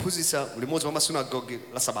Sabbath. Amaphunzitsa limodzi mwa masunagoge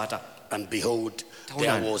la Sabata. And behold,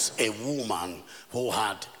 there was a woman who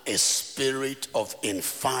had a spirit of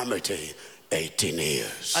infirmity 18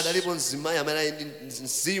 years. Adalipo mzimayi amene ali ndi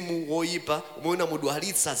mzimu woyipa umene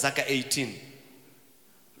unamudwalitsa zaka 18.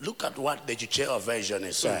 Look at what the Chichewa version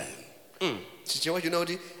is saying. Chichewa china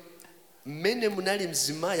kuti mmene munali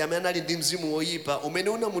mzimayi amene anali ndi mzimu woyipa umene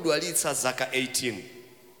unamudwalitsa zaka 18.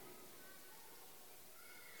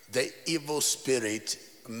 The evil spirit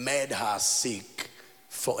made her sick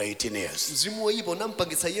for 18 years. Mzimu woyipa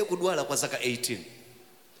unampangitsa iye kudwala kwa zaka 18.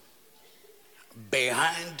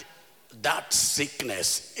 Behind that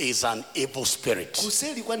sickness is an evil spirit.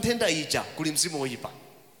 Kuseli kwa nthenda ija kuli mzimu woyipa.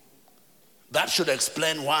 That should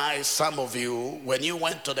explain why some of you, when you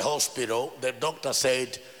went to the hospital, the doctor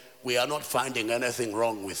said, "We are not finding anything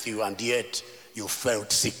wrong with you," and yet you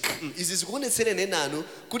felt sick. Izi zikuonetsereni nanu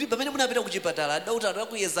kuti pamene munapita ku chipatala adauta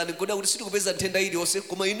akuyezani kuda kuti sitikupeza nthenda iliyonse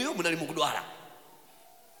koma inuyo munali mukudwala.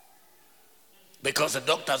 Because the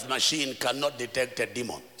doctor's machine cannot detect a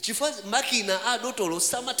demon. Chifukwa makina a dotolo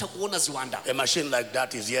samatha kuona ziwanda. A machine like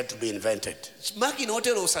that is yet to be invented. Makina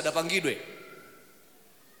otero sadapangidwe.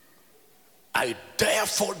 I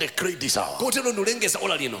therefore decree this hour Kotero ndulengeza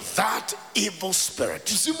ola lino. that evil spirit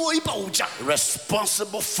Mzimu woyipa uja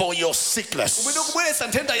responsible for your sickness umene ukubweretsa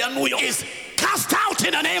nthenda yanuyo is cast out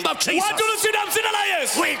in the name of Jesus. watulutsidwa mdzina la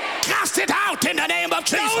Yesu. We cast it out in the name of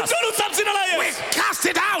Jesus. Utulutsa mdzina la We Yesu. cast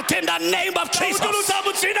it out in the name of Jesus. Utulutsa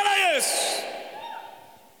mdzina la Yesu.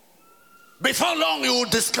 Before long, you will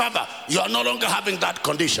discover you are no longer having that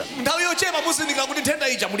condition. Nthawi yochepa muzindikira kuti nthenda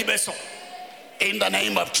ija mulibenso. In the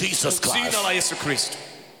name of Jesus Dzina Christ. la Yesu Kristu.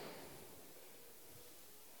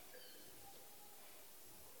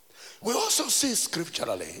 We also see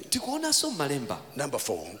scripturally, Tikuonanso m'malemba number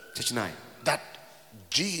 4, chachinayi that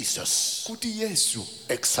Jesus kuti Yesu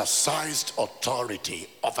exercised authority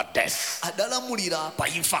over death. adalamulira pa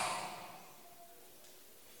imfa.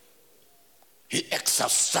 He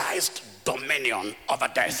exercised dominion over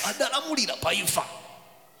death. Adalamulira pa imfa.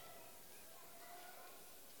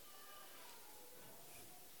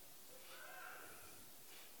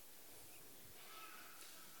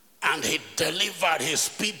 And he delivered his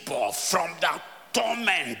people from the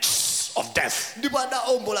torments of death. Ndipo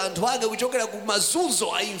adaombola anthu ake kuchokera ku mazunzo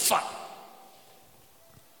a imfa.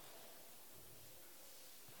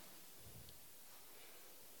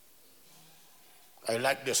 I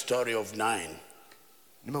like the story of 9.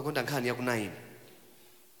 Ndimakonda nkhani ya ku 9.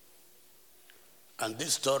 And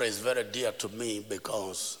this story is very dear to me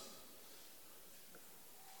because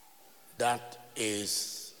that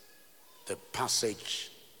is the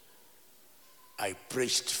passage I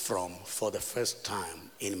preached from for the first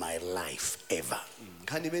time in my life ever.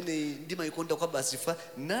 Nkhani imene ndimayikonda kwa basi fa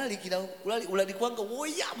nalikira ulali kwanga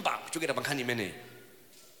woyamba kuchokera pa nkhani imeneyi.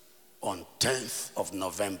 On 10th of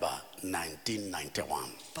November 1991.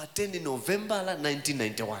 Pa 10 November la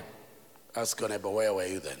 1991. Ask your neighbor, where were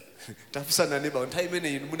you then? Tafusana neighbor, nthawi imene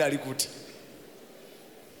inu munali kuti?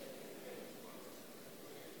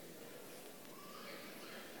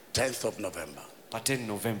 10th of November. Pa 10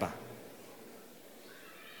 November.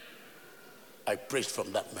 I preached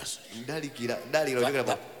from that message.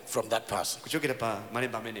 From that passage. Kuchokera pa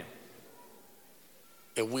malemba ameneyo.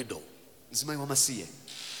 A widow Mzimayi wamasiye.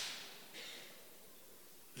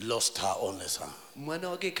 Lost her only son. Mwana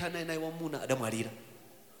wake khana naye wamuna adamwalira.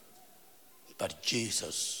 But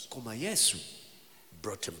Jesus Koma Yesu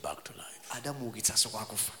brought him back to life. adamuukitsanso kwa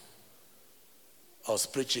akufa. I was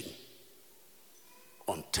preaching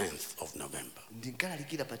on 10th of November.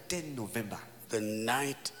 Ndinkalalikira pa 10 November. The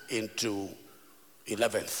night into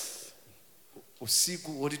 11th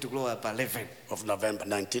Usiku woti tikulowa pa 11 of November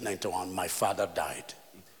 1991, my father died.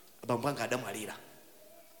 abambo anga adamwalira.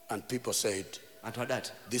 And people said, Anthu adati,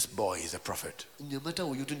 this boy is a prophet. mnyamata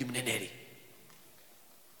uyu ndi mneneri.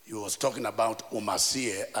 He was talking about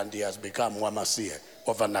Umasie and he has become Wamasie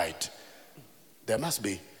overnight.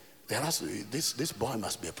 This boy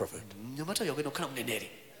must be a prophet. Mnyamata uyu akuyenda kukhala mneneri.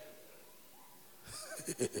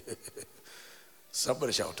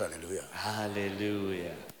 Somebody shout hallelujah.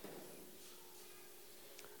 Hallelujah.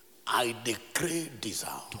 I decree this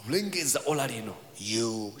out. Kulengeza ola lino.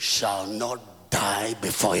 You shall not die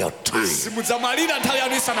before your time. Simudzamwalira nthawi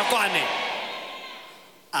yanu isanakwane.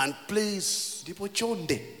 And please, Ndipo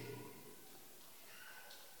chonde.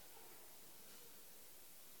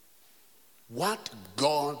 what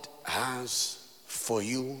God has for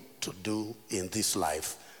you to do in this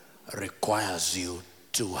life requires you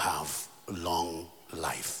to have long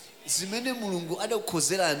life. Zimene Mulungu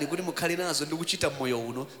adakukhozerani kuti mukhale nazo ndi kuchita moyo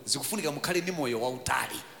uno zikufunika mukhale ndi moyo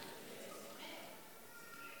wautali.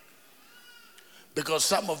 Because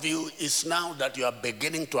some of you, it's now that you are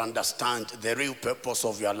beginning to understand the real purpose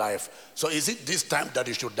of your life. So is it this time that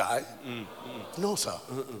you should die? No, sir.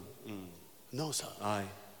 No, sir. Aye.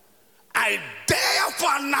 I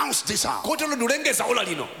therefore announce this out. Kotero ndulengeza ola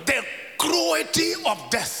lino. The cruelty of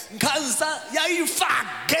death Nkhanza ya imfa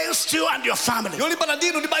against you and your family yolimbana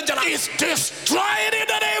ndinu ndi banja lanu. is destroyed in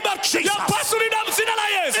the name of Jesus. Yapasulidwa m'dzina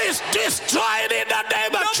la Yesu. Is destroyed in the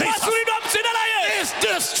name of Jesus. Yapasulidwa m'dzina la Yesu. Is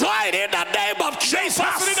destroyed in the name of Jesus.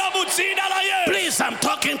 Yapasulidwa m'dzina la Yesu. Please, I'm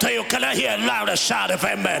talking to you. Can I hear a louder shout of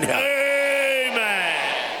amen here? Amen.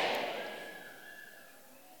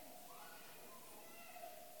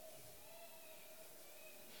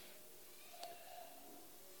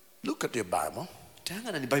 Look at your Bible.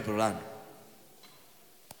 Tayang'ana ni Bible lanu.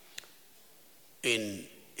 In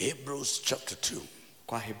Hebrews chapter 2,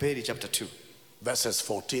 Kwa Hebrew chapter 2 verses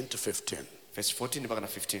 14 to 15. verse 14 mpaka na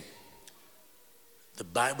 15. The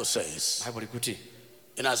Bible says, Bible likuti,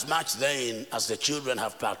 inasmuch then as the children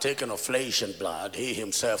have partaken of flesh and blood, he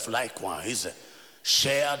himself likewise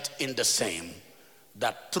shared in the same,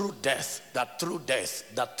 that through death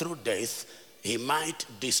he might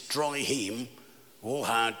destroy him who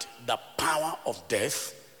had the power of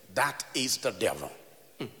death, that is the devil.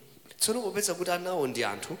 tsono popeza kuti anawo ndi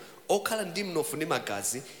anthu okhala ndi mnofu ndi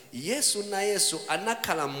magazi, Yesu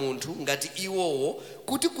anakhala munthu ngati iwowo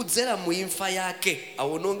kuti kudzera mu imfa yake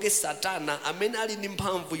awononge Satana amene ali ndi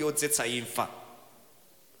mphamvu yodzetsa imfa.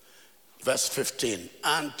 Verse 15,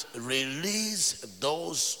 and release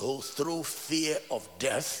those who through fear of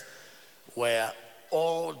death were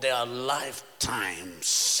all their lifetime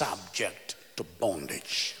subject to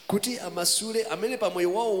bondage. Kuti amasule amene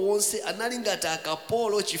pamoyo wawo wonse anali ngati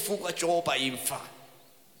akapolo chifukwa choopa imfa.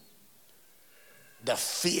 The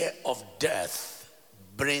fear of death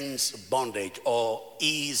brings bondage or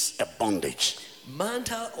is a bondage.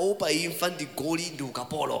 Mantha oopa imfa ndi goli ndi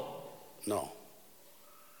ukapolo. No.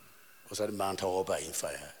 Was that mantha oba in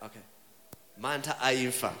fire? Okay. Mantha a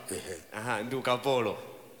imfa. Aha, ndi ukapolo.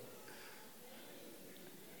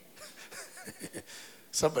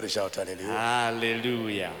 Somebody shout hallelujah.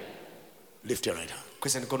 Hallelujah. Lift your right hand.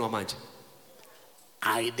 Kweza mkono wa manja.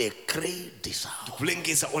 I decree this out.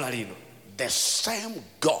 Kulengeza ola lino. The same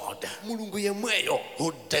God Mulungu yemweyo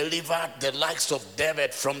who delivered the likes of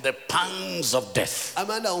David from the pangs of death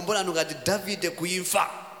amanda ombola ngati Davide kuimfa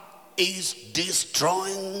is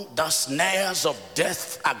destroying the snares of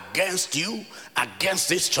death against you, against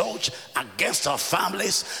this church, against our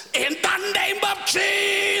families, in the name of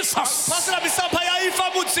Jesus.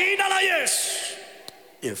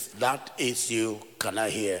 If that is you, can I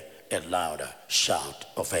hear a louder shout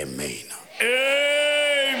of amen?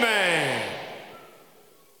 Amen.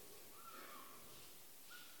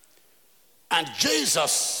 And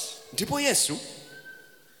Jesus ndipo Yesu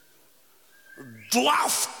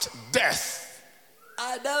dwarfed death.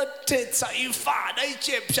 adatetsa imfa,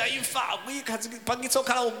 adaichepsa imfa, kuyipangitsa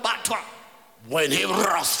kukhala ubatwa. when he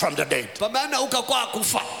rose from the dead. pamene anauka kwa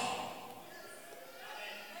akufa.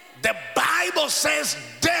 The Bible says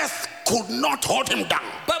death could not hold him down.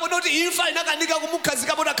 Bible noti imfa inakanika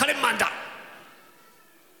kumukhazika bona khale m'manda.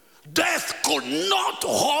 Death could not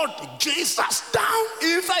hold Jesus down.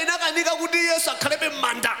 Imfa inakanika kuti Yesu akhalebe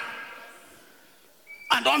m'manda.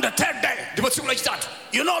 And on the third day, Ndipo tsiku lachitatu.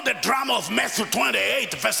 you know the drama of Matthew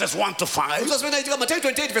 28 verses 1 to 5. Uzazimene itika Matthew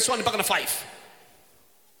 28 verse 1 mpaka na 5.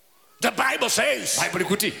 The Bible says Bible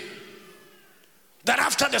ikuti that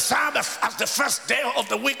after the Sabbath, as the first day of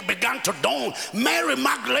the week began to dawn, Mary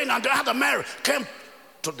Magdalene and the other Mary came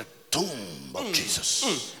to the tomb of Jesus.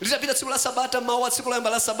 litapita tsiku la Sabata, mawa tsiku la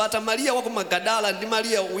yamba la Sabata, Maria wa ku Magadala ndi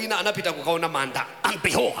Maria wina anapita kukaona manda. And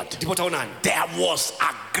behold, Ndipo taonani, there was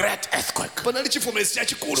a great earthquake. panali chivomerezi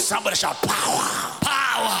chachikulu. Somebody shout power.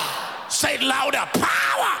 Power. Say it louder,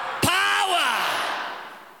 power. Power.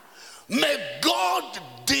 May God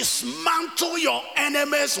dismantle your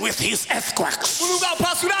enemies with his earthquakes. Mulungu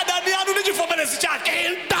apasule adani anu ndi chivomerezi chake.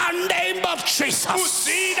 In the name of Jesus.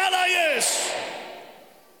 Dzina la Yesu.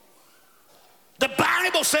 The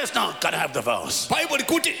Bible says, now, can I have the verse? Bible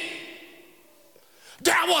ikuti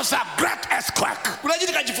There was a great earthquake.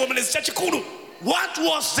 kunachitika chivomerezi chachikulu. What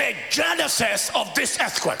was the genesis of this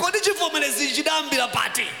earthquake? Kodi chivomerezi chidambira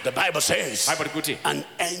pati? The Bible says, Bible ikuti an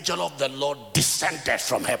angel of the Lord descended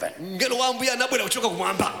from heaven. ngelo wa Ambuye anabwera kuchoka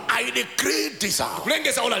kumwamba. I decree this out,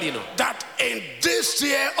 Kulengeza ola lino. that in this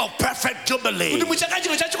year of perfect jubilee, Kuti muchaka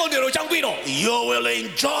chino cha chikondwerero changwiro. you will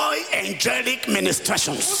enjoy angelic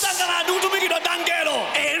ministrations. Usangala ndi kutumikidwa ndangelo.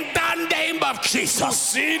 In the name of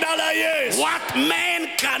Jesus. Dzina la Yesu. What man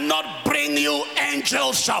cannot bring you,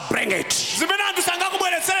 angels shall bring it. Zimene anthu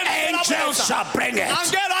sangakubweretsere. Angels shall bring it.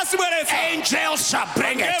 Angelo asibweretsa. Angels shall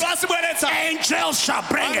bring it. Angelo asibweretsa. Angels shall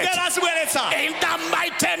bring it. Angelo asibweretsa. In the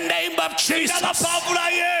mighty name of Jesus. Dzina la mphamvu la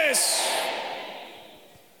Yesu.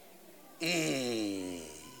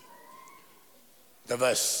 The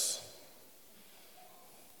verse.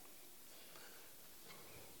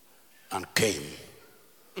 And came.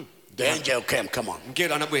 The angel came, come on,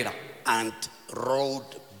 Ngelo anabwera. and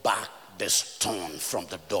rolled back the stone from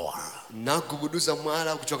the door Nagubuduza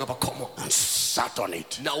mwala kuchoka pa khomo. and sat on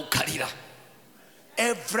it. Na ukhalira.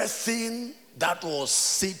 Everything that was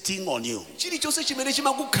sitting on you, Chilichonse chimene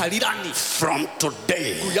chimakukhalirani. from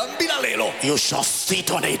today, Kuyambira lero. you shall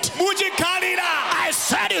sit on it. Muchikhalira. I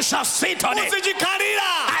said you shall sit on it.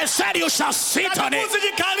 Muzichikhalira. I said you shall sit on it.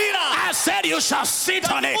 Muzichikhalira. I said you shall sit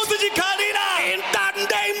on it. Muzichikhalira. In the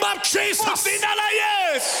name of Jesus. Dzina la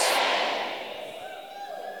Yesu.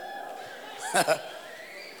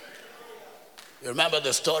 You remember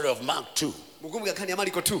the story of Mark 2, Mukumbuka nkhani ya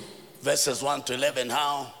Marko 2. verses 1 to 11,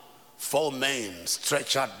 how 4 men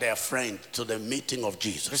stretched out their friend to the meeting of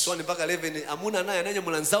Jesus. Verse 1 mpaka 11 amuna anayi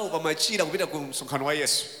ananyamula nzawo pa machira kupita ku msonkhano wa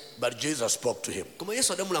Yesu. But Jesus spoke to him Koma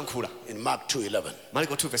Yesu adamulankhula. in Mark 2:11.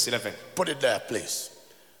 Marko 2 verse 11. Put it there, please.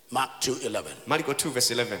 Mark 2:11. Marko 2 verse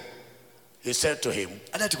 11. He said to him,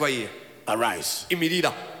 Adati kwa iye, arise,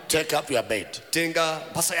 imirira, take up your bed. tenga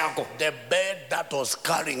mphasa yako. The bed that was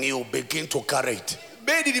carrying you, begin to carry it.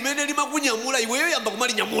 Bedi limene limakunyamula iweyo yamba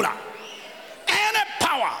kumalinyamula. Any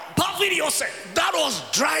power Mphamvu iliyonse that was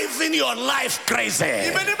driving your life crazy,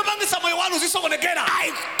 imene imapangisa moyo wanu uzisokonekera.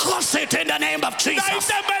 I curse it in the name of Jesus.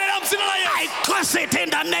 Ndaitemberera mdzina la I Yesu. curse it in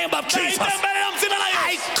the name of Jesus. Ndaitemberera mdzina la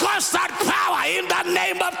I Yesu. curse that power in the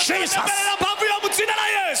name of Jesus. Ndaitemberera mphamvu ya mdzina la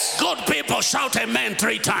Yesu. Good people, shout amen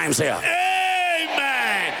 3 times here.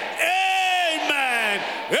 Amen. Amen.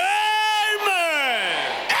 Amen.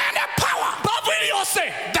 Any power Mphamvu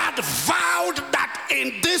iliyonse that vowed that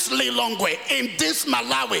in this Lilongwe, in this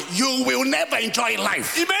Malawi, you will never enjoy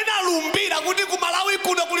life. imene alumbira kuti ku Malawi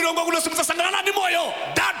kuno kulilongwe kuno simusasangalana ndi moyo.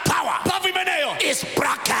 That power Mphamvu imeneyo is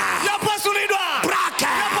broken. yapasulidwa. Broken.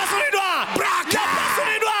 Yapasulidwa. Broken.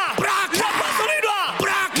 Yapasulidwa. Broken. Yapasulidwa.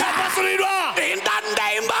 Broken. Yapasulidwa. In the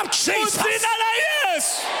name of Jesus. Mdzina la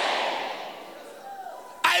Yesu.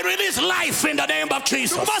 I release life in the name of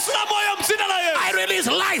Jesus. Kupasula moyo mdzina la Yesu. I release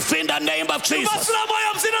life in the name of Jesus. Kupasula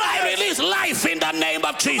moyo mdzina la I Yesu. release life in the name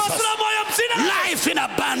of Jesus. Kupasula moyo mdzina la Yesu. Life in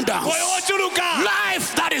abundance. Moyo wochuluka.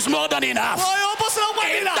 Life that is more than enough. Moyo wopasula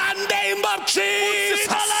In kwanira. the name of Jesus.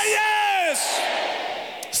 Mdzina la Yesu.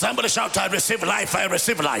 Somebody shout, I receive life, I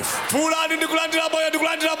receive life. Fulani ndikulandira moyo,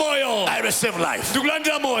 ndikulandira moyo. I receive life.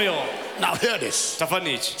 Ndikulandira moyo. Now hear this.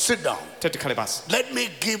 Tafanichi. Sit down. Tetikhale basi. Let me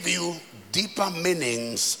give you deeper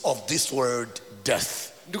meanings of this word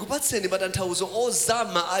death. Ndikupatseni matanthauzo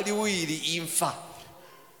ozama aliwiri imfa.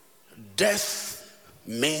 Death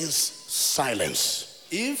means silence.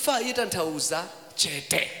 Imfa itanthauza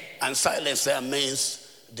chete. And silence there means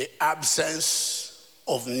the absence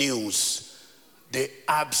of news, the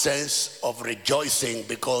absence of rejoicing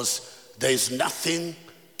because there is nothing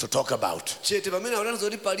to talk about. chete pamene akutanthauza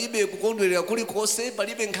kuti palibe kukondwerera kulikonse,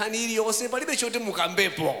 palibe nkhani iliyonse, palibe choti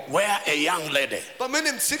mukambepo. Where a young lady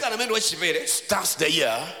Pamene mtsikana amene wachipere starts the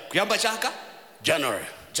year, kuyamba chaka January,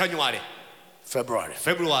 January, February,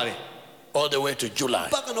 February, all the way to July,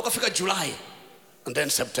 mpaka nokafika July, and then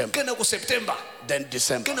September, kena ku September, then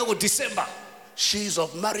December. kena ku December. She's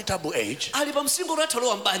of marriageable age, Ali pa msingo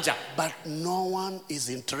unathalowa mbanja. but no one is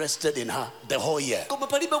interested in her the whole year. Koma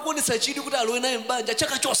palibe kuonesa chidi kuti alowe naye mbanja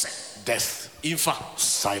chaka chose. Death, Imfa.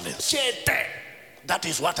 silence. Chete. That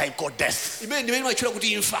is what I call death. Imene ndimene machula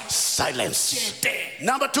kuti imfa. Silence. Chete.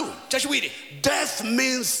 Number two, Chachiwiri. death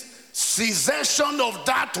means cessation of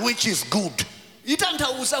that which is good.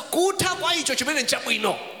 Itanthauza kutha kwa icho chimene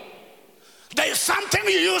nchabwino. There is something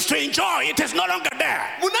you used to enjoy, it is no longer there.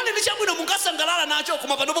 Munali ndi chabwino munkasangalala nacho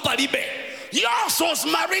koma panopo palibe. Yours was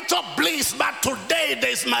marital bliss, but today there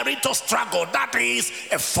is marital struggle. That is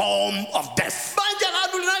a form of death. Banja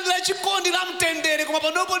lanu linali la chikondi la mtendere koma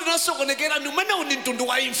panopo linasokonekera ndi umene uli mtundu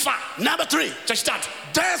wa imfa. Number three, Chachitatu.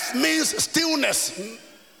 death means stillness,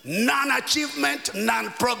 non-achievement,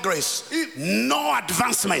 non-progress, no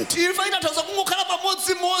advancement. Imfa inatanthauza kungokhala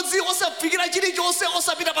pamodzimodzi osafikira chilichonse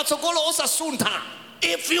osapita patsogolo osasuntha.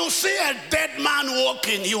 If you see a dead man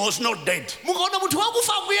walking, he was not dead. Mukaona munthu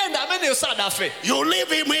wakufa akuyenda ameneyo sadafe. You leave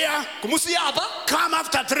him here, Kumusiya apa. come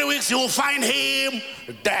after 3 weeks, you will find him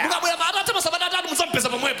there. Mukabwera patatha masabata atatu musampeza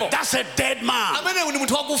pomwepo. That's a dead man. Ameneyo ndi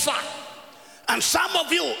munthu wakufa. And some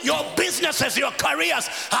of you, your businesses, your careers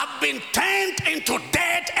have been turned into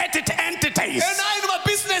dead entities. Ena inu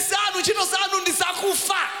mabusiness anu ntchito zanu ndi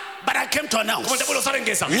zakufa. But I came to announce, Koma ndabwera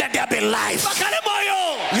kusalengeza. let there be life. Pakhale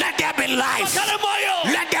moyo. Let there be life. Pakhale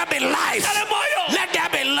moyo. Let there be life. Pakhale moyo. Let there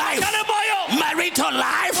be life. Pakhale moyo. Marital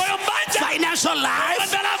life, Moyo mbanja. financial life,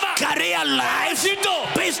 Ndalama. career life,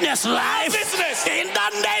 Ntchito. business life, Business. in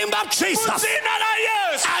the name of Jesus. Dzina la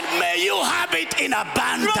Yesu. And may you have it in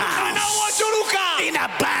abundance. Wachuluka. In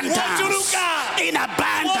abundance. Wachuluka. In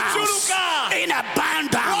abundance. Wachuluka. In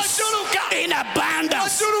abundance. Wachuluka. In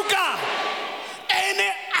abundance. Wachuluka. Any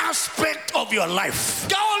aspect of your life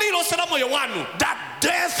Gawo lilosera moyo wanu. that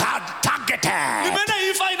death had targeted,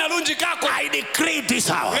 Limene imfa inalunjikako. I decree this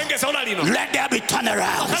hour, Lengeza ola lino. let there be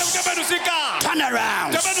turnaround. Pakhale kutembenuzika.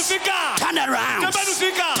 Turnaround. Tembenuzika. Turnaround.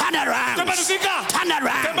 Tembenuzika. Turnaround. Tembenuzika.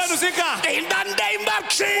 Turnaround. Tembenuzika. In the name of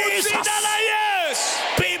Jesus. Dzina la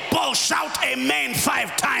Yesu. People shout amen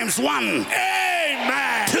 5 times. 1,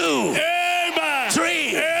 Amen. 2, Amen.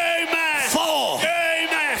 3, Amen. 4,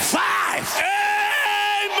 Amen. 5.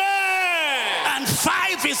 Amen. And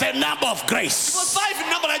 5 is a number of grace. 5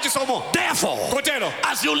 namba la chisomo. Therefore, Kotero.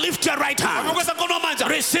 as you lift your right hand, Amekweza mkono wa manja.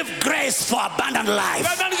 receive grace for abundant life.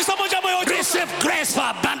 Ngani chisomo cha moyo ochuluka. Receive grace for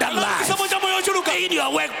abundant life. Chisomo cha moyo ochuluka. In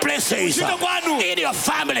your workplaces, Kuchita kwanu. in your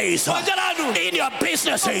families, Banja lanu. in your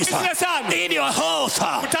businesses, Business yanu. in your health,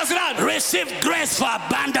 Kutazi lanu. receive grace for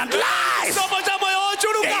abundant life. Chisomo cha moyo In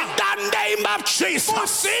ochuluka. the name of Jesus.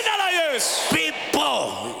 Dzina la Yesu.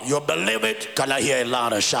 People, you believe it? Can I hear a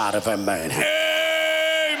louder shout of amen? Amen.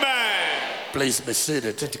 Please be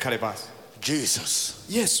seated. Tikhale pasi. Jesus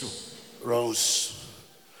Yesu rose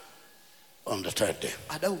on the third day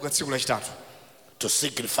adauka tsiku lachitatu to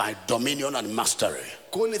signify dominion and mastery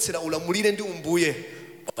kuonetsera ulamulire ndi umbuye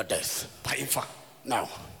over death. pa imfa. Now,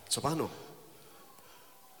 Tsopano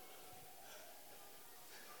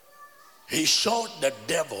he showed the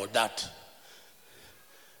devil that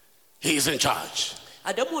he is in charge.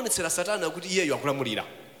 adamuonetsera satana kuti iyeyo akulamulira.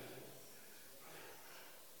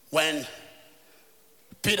 When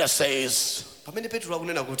Peter says, Pamene Petro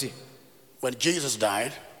akunena kuti when Jesus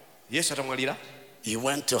died, Yesu atamwalira he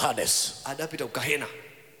went to Hades, adapita ku Gehena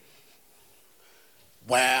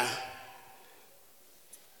where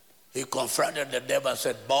he confronted the devil and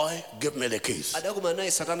said, boy, give me the keys. adakumana naye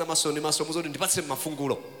satana maso ndi maso muzoti ndipatse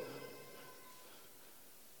mafungulo.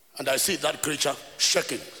 And I see that creature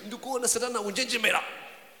shaking. Ndikuona satana unjenjemera.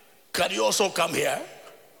 Can you also come here?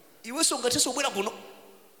 Iwenso ungathenso kubwera kuno.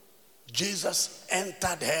 Jesus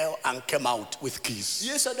entered hell and came out with keys.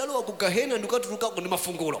 Yesu adalowa ku Gehena ndikatulukako ndi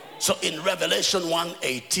mafungulo. So in Revelation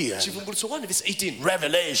 1:18, Chivumbulutso 1 verse 18.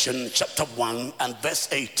 Revelation chapter 1 and verse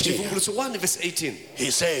 18, Chivumbulutso 1 verse 18.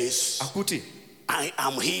 he says, Akuti I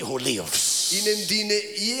am he who lives ine ndine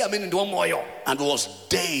iye amene ndi wamoyo. and was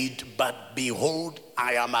dead, but behold,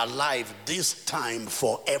 I am alive this time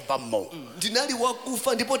forevermore. Ndinali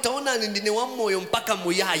wakufa ndipo taonani ndine wamoyo mpaka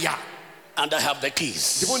muyaya. And I have the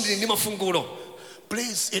keys. Ndipo ndine ndi mafungulo.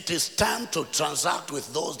 Please, it is time to transact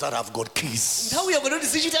with those that have got keys. Nthawi yako ndoti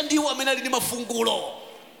zichita ndiwo amene ali ndi mafungulo.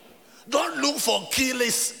 Don't look for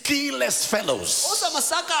keyless fellows.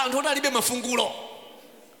 osamasaka anthu oti alibe mafungulo.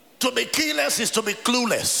 To be keyless is to be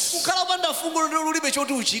clueless. kukhala upanda fungulo ndi ulibe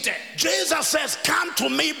choti uchite. Jesus says, come to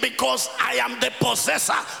me because I am the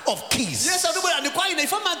possessor of keys. yesu atibwera kwa ine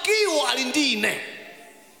ifa makiwo ali ndi ine.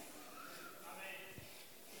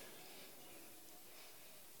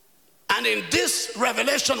 And in this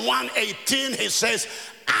Revelation 1:18, he says,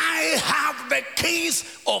 I have the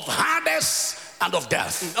keys of Hades and of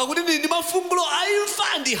death. akuti ndi mafungulo a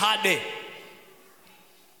imfa ndi Hade.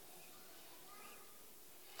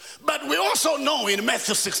 But we also know in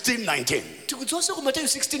Matthew 16:19. tikudziwanso ku Matthew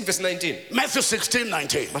 16 verse 19. Matthew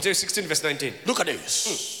 16:19. Matthew 16 verse 19. Look at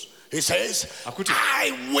this. He says, Akuti.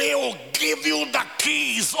 I will give you the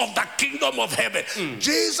keys of the kingdom of heaven.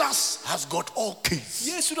 Jesus has got all keys.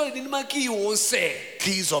 yesu ali ndi makiwo onse.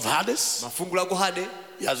 Keys of Hades, mafungulo aku Hade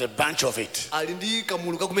he has a bunch of it. ali ndi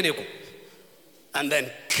kamulu kakumeneko. And then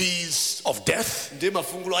keys of death, ndi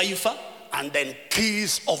mafungulo a imfa. and then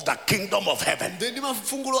keys of the kingdom of heaven. ndi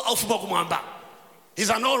mafungulo a ufumu kumwamba. He's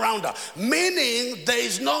an all-rounder, meaning there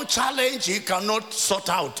is no challenge he cannot sort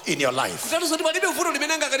out in your life. kutatu zoti palibe vuto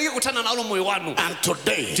limene angakanike kuthana nalo moyo wanu. And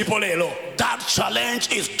today, ndipo lero that challenge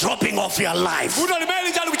is dropping off your life. vuto limene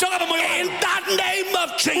lichali kuchoka pa moyo In wanu. that name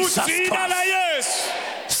of Jesus Dzina la Christ. Yesu.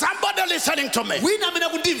 Somebody listening to me. wina amene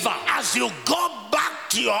akundimva. As you go back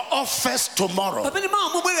to your office tomorrow, pamene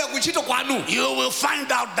mawa mubwerera kuntchito kwanu. you will find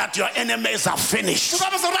out that your enemies are finished.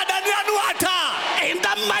 mukapeza kuti adani anu atha. In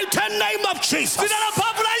the mighty name of Jesus. dzina la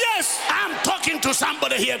mphamvu la Yesu. I'm talking to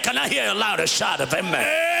somebody here. Can I hear a louder shout of amen?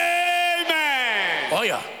 Amen. Oh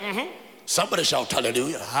yeah. Somebody shout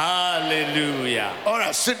hallelujah. Hallelujah. All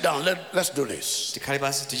right, sit down. Let's do this. tikhale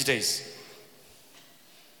pansi tichite izi.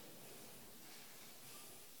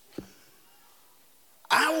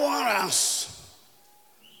 I want us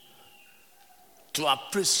to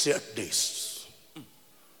appreciate this.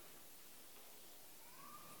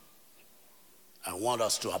 I want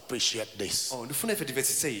us to appreciate this. ndifuna ife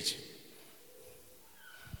timvetsetse ichi.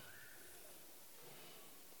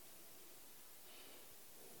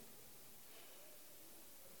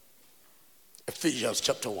 Ephesians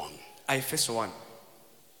chapter 1, Aefeso 1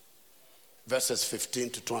 verses 15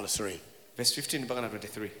 to 23. verse 15 mpaka na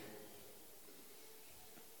 23.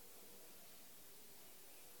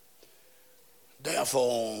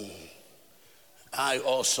 Therefore, I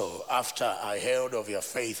also, after I heard of your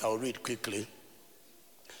faith, I'll read quickly,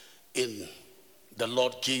 in the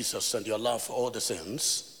Lord Jesus and your love for all the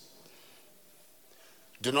saints,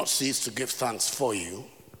 do not cease to give thanks for you,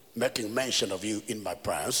 making mention of you in my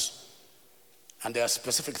prayers. And there are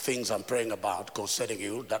specific things I'm praying about concerning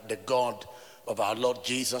you, that the God of our Lord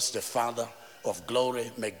Jesus, the Father of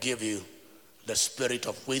glory, may give you the spirit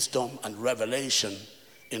of wisdom and revelation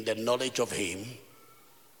in the knowledge of him,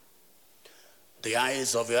 the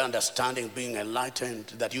eyes of your understanding being enlightened,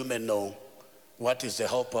 that you may know what is the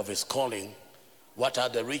hope of his calling, what are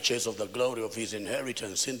the riches of the glory of his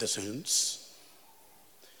inheritance in the saints,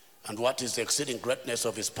 and what is the exceeding greatness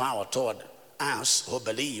of his power toward us who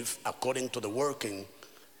believe, according to the working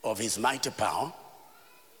of his mighty power,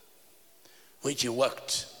 which he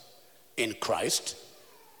worked in Christ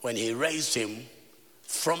when he raised him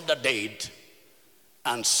from the dead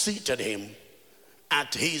and seated him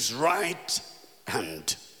at his right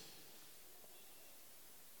hand,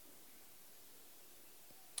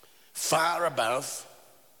 far above,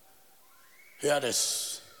 here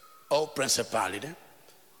is all principality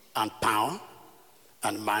and power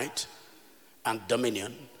and might and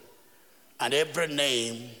dominion and every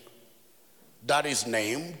name that is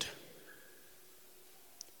named,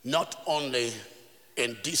 not only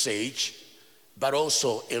in this age, but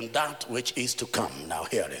also in that which is to come. Now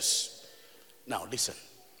here it is. Now listen.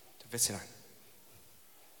 Timvetserani.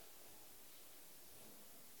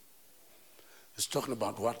 It's talking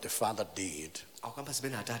about what the Father did akukamba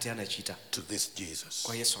zimene atate anachita to this Jesus.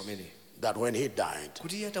 kwa Yesu amene. That when he died,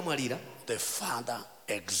 kuti iye atamwalira, the Father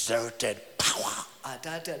exerted power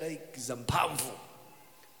atate adayikiza mphamvu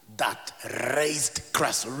that raised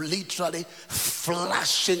Christ, literally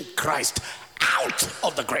flashing Christ out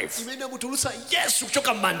of the grave. imene amutulutsa Yesu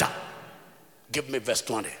kuchoka m'manda. Give me verse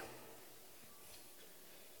 20.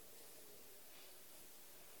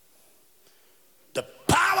 The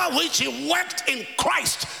power which he worked in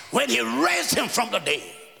Christ when he raised him from the dead.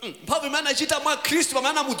 mphamvu imene anachita mwa Khristu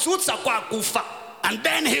pamene anamudzutsa kwa akufa. And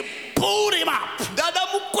then he pulled him up.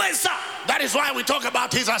 Adamukweza. That is why we talk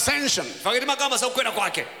about his ascension. Fakati makamba za kukwera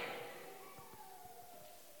kwake.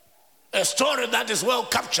 A story that is well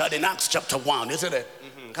captured in Acts chapter 1, isn't it?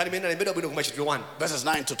 nkhani imene alembedwa bwino ku Machitidwe 1 Verses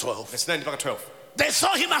 9 to 12. verse 9 mpaka 12. They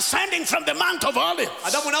saw him ascending from the Mount of Olives.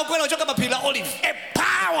 adamuona akukwera kuchoka pa phiri la Olive. A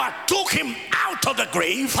power took him out of the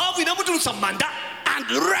grave mphamvu inamutulutsa m'manda and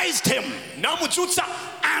raised him namudzutsa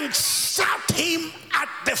and sat him at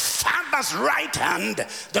the Father's right hand.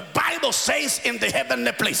 The Bible says in the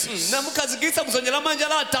heavenly places. namukhazikitsa kudzanja lamanja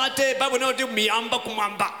la Atate. Bible inati miyamba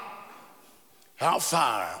kumwamba. How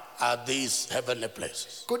far are these heavenly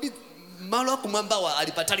places? Kodi malo akumwambawa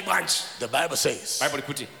ali patali bwanji? The Bible says Bible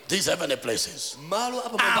ikuti these heavenly places malo are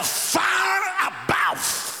apamwamba far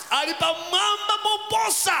above, ali pamwamba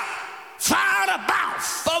moposa. far above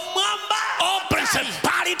Pamwamba all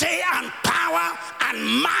principality and power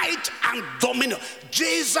and might and dominion.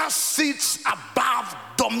 Jesus sits above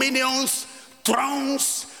dominions,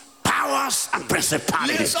 thrones, powers and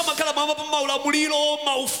principalities. Yesu amakhala pamwamba pa maulamuliro,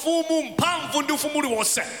 maufumu, mphamvu ndi ufumu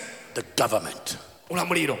uliwonse. The government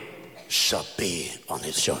Ulamuliro shall be on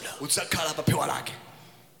his shoulder. udzakhala pa phewa lake.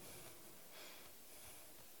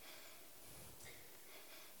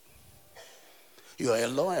 You are a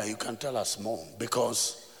lawyer, you can tell us more,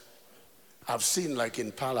 because I've seen, like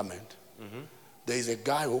in Parliament, there is a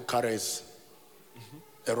guy who carries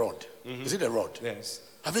a rod. Is it a rod? Yes.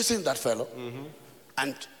 Have you seen that fellow?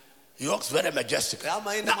 And he walks very majestic. Yeah,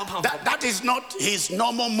 my- Now, that is not his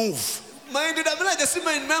normal move. Mayendera amene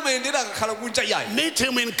ajasimayendera mayendera akakhala kunja yayi. Meet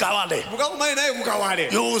him in Kawale. Mukakumane naye kukawale.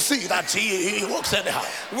 You will see that he walks anyhow.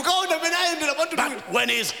 Mukaona amene ayendera But pantu. when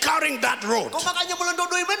he's carrying that rod, Koma kanyamula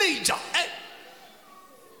ndodo imene ija.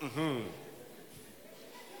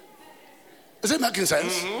 is it making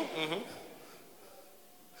sense?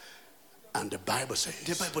 And the Bible says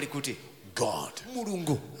Ndiye Bible ikuti God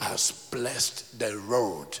Mulungu has blessed the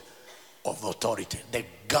road of authority, the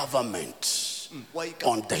government, waika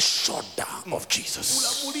on the shoulder of Jesus.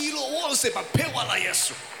 ulamuliro wonse pa phewa la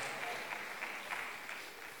Yesu.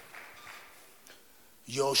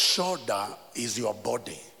 Your shoulder is your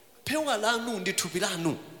body. Phewa lanu ndi thupi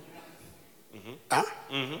lanu. Huh?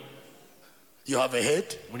 You have a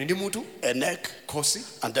head, Muli ndi mutu, a neck,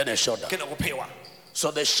 khosi, and then a shoulder. kena kuphewa.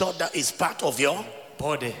 So the shoulder is part of your.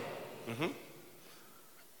 Bode.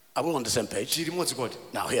 Are we on the same page? Chili modzi kodi.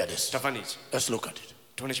 Now hear this. Tafanichi. Let's look at it.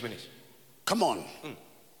 Tione chimenechi. Come on.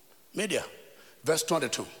 Media. Verse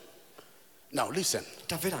 22. Now listen.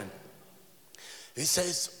 Tamverani. He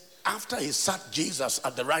says, after he sat Jesus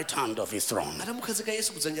at the right hand of his throne, Anamukhazika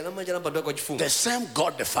Yesu kudzanja lamanja la mpando wake wachifumu. the same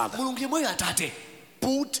God the Father Mulungu yemweyo Atate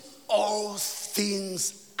put all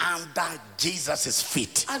things under Jesus'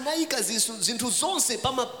 feet. anayika zinthu zonse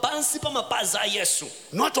pansi pa mapazi a Yesu.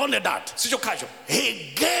 Not only that, Sichokhacho.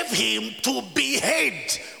 he gave him to be head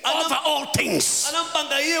over all things.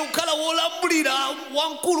 Anampanga iye kukhala wolamulira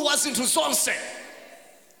wamkulu wa zinthu zonse.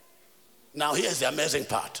 Now here's the amazing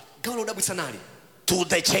part. Gawo lodabwitsa nali. To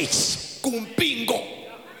the church. Kumpingo.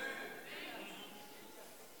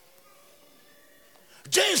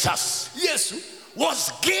 Jesus Yesu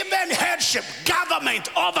was given headship, government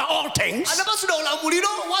over all things anapasula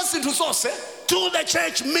ulamuliro wa zinthu zonse. to the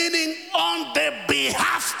church, meaning on the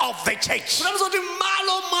behalf of the church, Kunamza kuti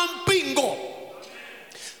malo mwa mpingo.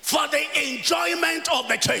 for the enjoyment of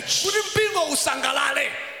the church. Kuti mpingo usangalale.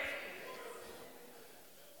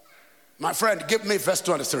 My friend, give me verse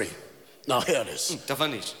 23. Now hear this.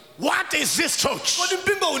 Tafanichi. What is this church? Kodi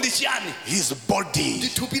mpingo ndi chiyani? His body. Ndi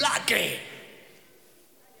thupi lake.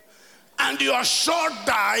 And your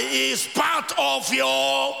shoulder is part of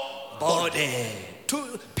your Body.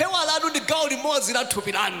 Phewa lanu ndi gawo limodzi la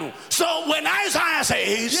thupi lanu. So when Isaiah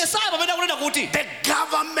says Yesaya pamene akunena kuti the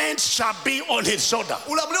government shall be on his shoulder,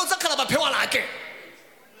 ulamuliro udzakhala pa phewa lake.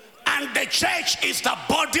 and the church is the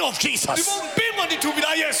body of Jesus, Ndipo mpingo ndi thupi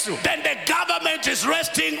la Yesu. then the government is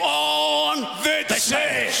resting on the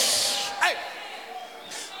church. Hey,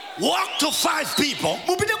 Walk to 5 people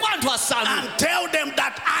mupite kwa anthu asanu. and tell them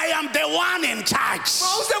that I am the one in charge.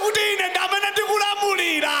 Mwauze kuti ine ndi amene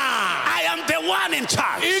ndikulamulira. I am the one in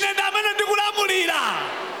charge. Ine ndi amene ndikulamulira.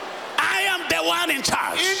 I am the one in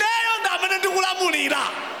charge. Ineyo ndi amene ndikulamulira.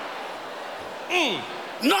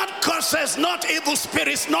 Not curses, not evil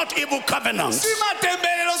spirits, not evil covenants. Si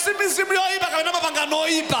matemberero, si mizimu yoyipa kapena mapangano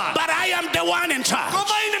oyipa. But I am the one in charge.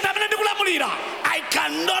 Koma ine ndi amene ndikulamulira. I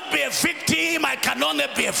cannot be a victim. I can only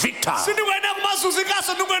be a victor. Sindikuyenera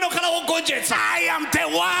kumazunzikaso, ndikuyenera kukhala wogonjetsa. I am the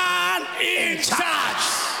one in charge.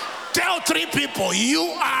 Tell 3 people, you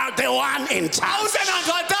are the one in charge. Auze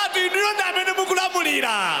anthu atatu, inuyo ndi amene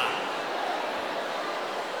mukulamulira.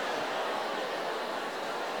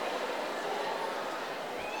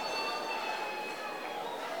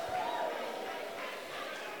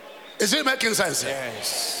 Is it making sense?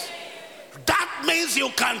 Yes. That means you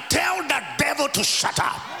can tell the devil to shut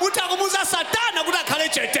up. Mutakumuza Satana kuti akhale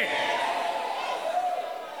chete.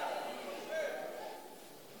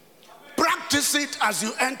 visit as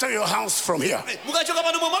you enter your house from here. mukachoka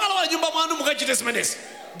pano mwamakalowa nyumba mwanu mukachite zimenezi.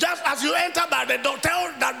 Just as you enter by the door, tell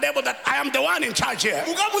that devil that I am the one in charge here.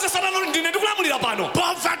 mukamuza satana kuti ndine ndikulamulira pano.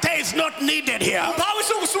 Poverty is not needed here. mphawi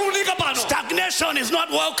sikusululika pano. Stagnation is not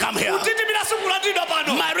welcome here. kutindimira sikulandidwa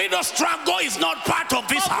pano. Marital struggle is not part of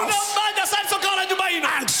this Mafuta house. mbanja salisokhala nyumba ino.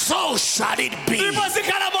 And so shall it be. ndipo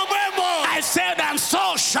zikhala momwemo. I said, and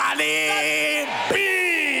so shall it be.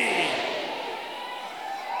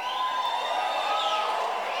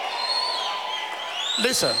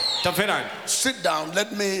 Listen, tamverani. sit down.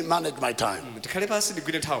 Let me manage my time. tikhale pansi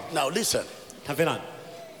ndigwire nthawi. Now listen. tamverani.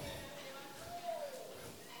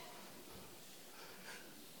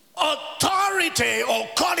 Authority, or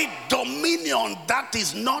call it dominion, that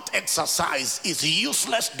is not exercised is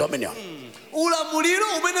useless dominion. ulamuliro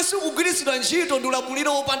umene sikugwiritsidwa ntchito ndi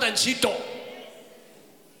ulamuliro wopanda ntchito.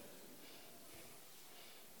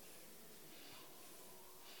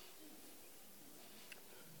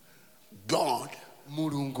 God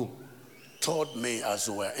mulungu told me as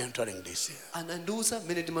we were entering this year anandiuza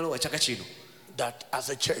mmene timalowa chaka chino that as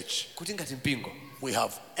a church kuti ngati mpingo we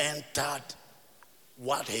have entered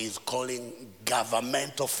what he is calling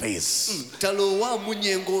governmental phase. talowa mu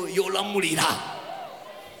nyengo yolamulira.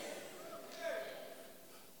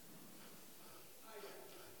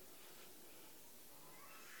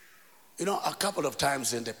 You know, a couple of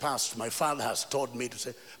times in the past, my father has told me to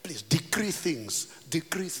say, please decree things,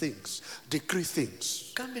 decree things, decree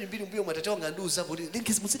things. kambiri mbiri mbuyo mwatete wanga andiuza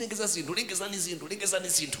kuti musilengeza zinthu, lengezani zinthu, lengezani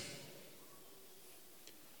zinthu.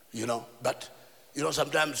 You know, but, you know,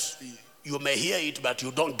 sometimes you may hear it, but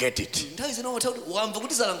you don't get it. nthawi zina wamva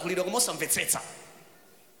kuti zalankhulidwa koma osamvetsetsa.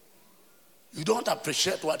 You don't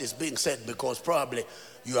appreciate what is being said because probably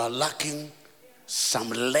you are lacking some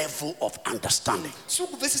level of understanding.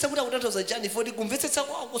 sikumvetsetsa kuti akutanthauza chani foti kumvetsetsa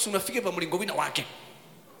kwako sunafike pa mlingo wina wake.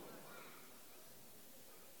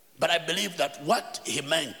 But I believe that what he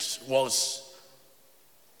meant was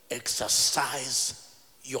exercise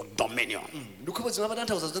your dominion. ndikhopa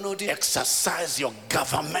matanthauza zona kuti Exercise your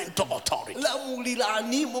governmental authority.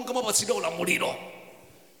 lamulirani monga mwapatsidwa ulamuliro.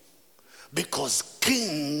 Because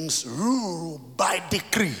kings rule by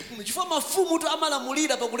decree, chifukwa mafumu tu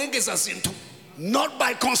amalamulira pakulengeza zinthu. not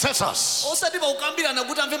by consensus. osati paukambirana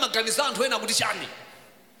kuti amve maganizo anthu ena kuti chani.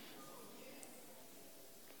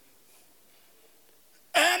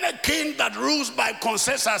 Any king that rules by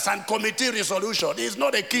consensus and committee resolution is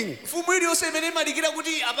not a king. mfumu iliyonse imene imalikira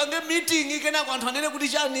kuti apange meeting kenako anthu anene kuti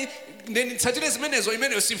chani nditsatire zimenezo,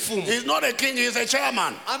 imeneyo si mfumu. He's not a king, he's a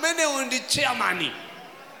chairman. ameneyo ndi chairman.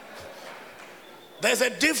 There's a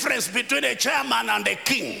difference between a chairman and a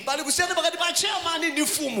king. pali kusiyana pakati pa chairman ndi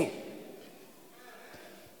mfumu.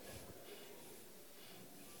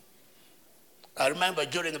 I remember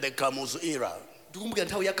during the Kamuzu era, ndikumbukira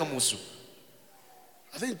nthawi ya kamuzu.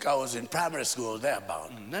 I think I was in primary school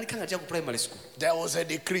thereabout. nalikhala tiya ku primary school. There was a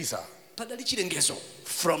decree, sir, padali chilengezo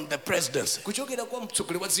from the presidency kuchokera kwa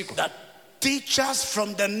mtsogoleri wa dziko that teachers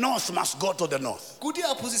from the north must go to the north. kuti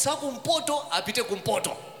aphunzitsi kumpoto apite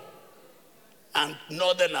kumpoto. And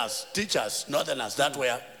northerners, teachers, northerners that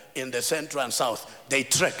were in the central and south, they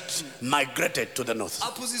trekked, migrated to the north.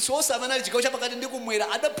 aphunzitsi onse amene ali chigawo chapakati ndi kumwera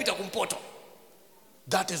adapita kumpoto.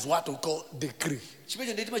 That is what we call decree.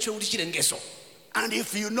 chimenecho ndi timatchula kuti chilengezo. And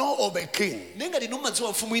if you know of a king nengati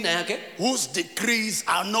numadziwa mfumu ina yake whose decrees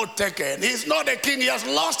are not taken, he's not a king, he has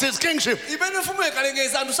lost his kingship. imene mfumu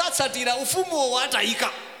ikalengeza anthu satsatira ufumuwo watayika.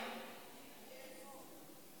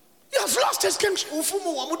 He has lost his kingship.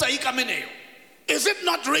 ufumu wamutayika ameneyo. Is it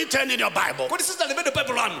not written in your Bible kuti sizalembedwe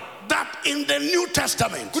baibulo lanu that in the New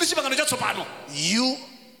Testament, kuti chipangano chatsopano you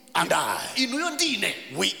and I, inuyo ndine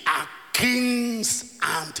we are kings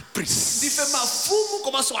and priests? ndife mafumu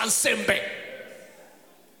komanso ansembe.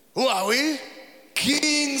 Who are we?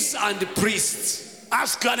 Kings and priests.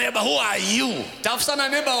 Ask your neighbor, who are you? tafusana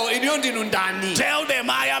nebawo inuyo ndinu ndani. Tell them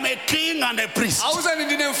I am a king and a priest. awuzani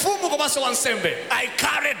ndine mfumu komanso wansembe. I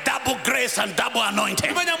carry double grace and double anointing.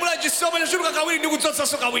 imanyamula chisomo chachuluka kawiri ndi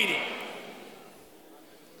kudzozanso kawiri.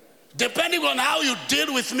 Depending on how you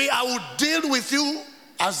deal with me, I will deal with you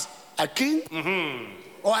as a king,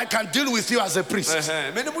 or I can deal with you as a priest.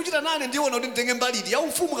 mene muchita nane ndiona kuti nditenge mbalidi ya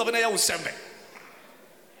ufumu kapena ya unsembe.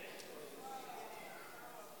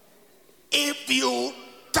 If you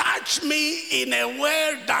touch me in a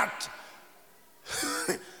way that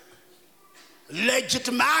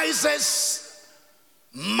legitimizes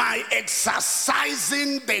my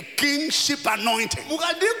exercising the kingship anointing,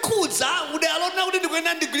 mukandikhudza udalona kuti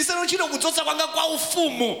ndikuyenda ndigwirisana ntchito kudzodza kwanga kwa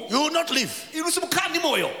ufumu, you will not live. inu simukhala ndi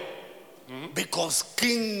moyo. Because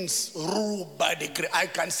kings rule by decree. I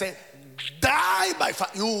can say, die by fire,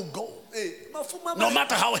 you go. mafumu No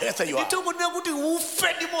matter how healthy you are. nditongonena kuti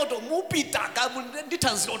ufe ndi moto mupita ndi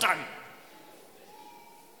thanzi lotani.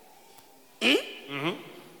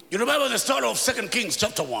 You remember the story of 2 Kings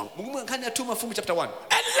chapter 1? mukumwe 2 Mafumu chapter 1.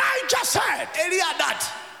 Elijah said Eliya adati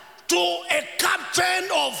to a captain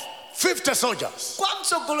of 50 soldiers. kwa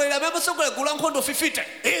mtsogoleri amene amatsogolera gulu la nkhondo 50.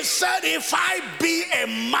 He said, if I be a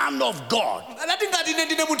man of God, adati ngati ine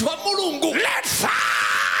ndine munthu wa mulungu, let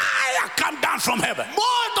fire come down from heaven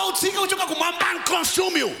moto utsike kuchoka kumwamba and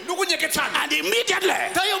consume you. ndikunyeketsani. And immediately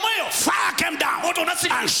nthawi yomweyo fire came down moto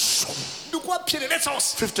unatsika and ndikuwapsereretsa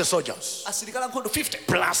onse 50 soldiers asilikali ankhondo 50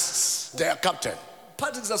 plus their captain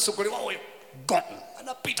phatikiza mtsogoleri wawoyo gone.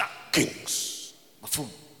 anapita. Kings, mafumu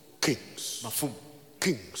kings, mafumu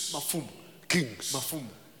kings, mafumu kings. mafumu.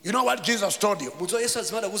 You know what Jesus told you? mudziwa Yesu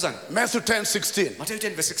azimada kuzani Matthew 10:16. Matthew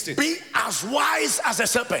 10:16. Be as wise as a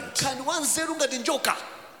serpent kani wanzeru ngati njoka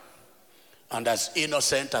and as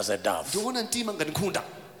innocent as a dove. ndiona mtima ngati nkhunda.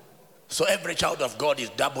 So every child of God is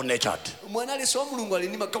double natured. mwana aliyense wa mulungu ali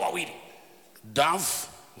ndi magawo awiri: Dove,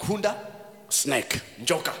 nkhunda, snake.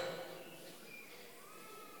 njoka.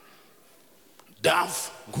 Dove,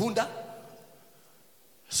 nkhunda,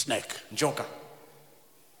 snake. njoka.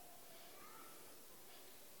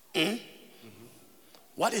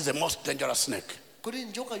 What is the most dangerous snake? kodi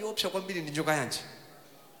njoka yoopsa kwambiri ndi njoka yanji?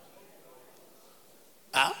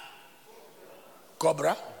 Huh?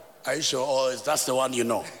 Cobra? Are you sure? Or is that the one you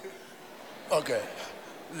know? Okay.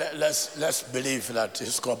 Let's believe that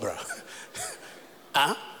it's cobra.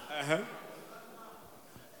 Huh?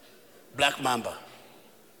 Black mamba.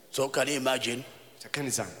 So can you imagine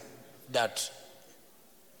chakanizana that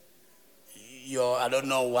I don't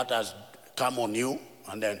know what has come on you,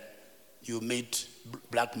 and then you meet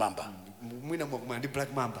black mamba mwina mwakumana ndi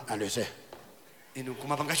black mamba and you say, inu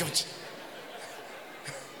kumapanga chonchi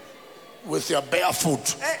with your bare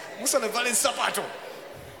foot, musanavale nsapato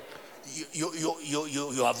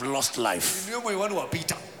you have lost life. niyo moyo wanu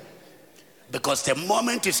wapita. Because the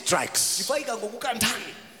moment it strikes, chifukwa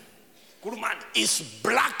ikangokukanthani kulumani, its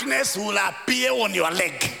blackness will appear on your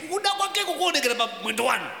leg. kuda kwake kukuonekera pa mwendo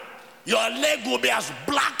wanu. Your leg will be as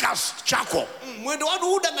black as charcoal. mwendo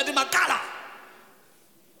wanu uda ngati makala,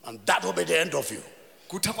 And that will be the end of you.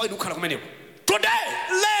 kutha kwa inu kukhala kumeneko. Today,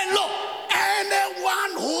 lelo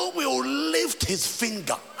anyone who will lift his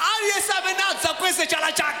finger aliyense amene adzakweze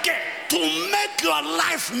chala chake to make your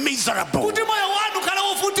life miserable kuti moyo wanu ukhala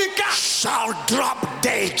wovutika shall drop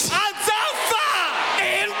dead. adzafa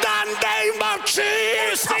In the name of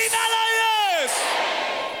Jesus. dzina la Yesu.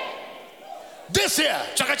 This year,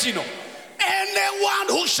 chaka chino anyone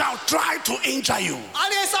who shall try to injure you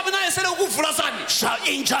aliyense amene ayesere kukuvulazani shall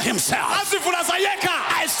injure himself. azivulaza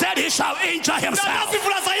yekha. I said he shall injure himself.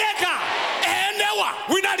 azivulaza yekha. Anyone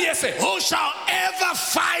wina aliyense who shall ever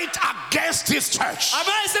fight against his church,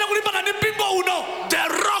 amene ayesere kulimbana ndi mpingo uno, the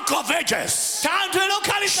rock of ages thanthwe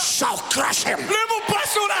lokhalisa shall crush him.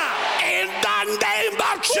 limupasula. In the name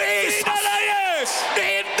of Jesus. dzina la Yesu.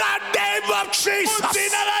 In the name of Jesus.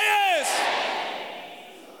 dzina la Yesu.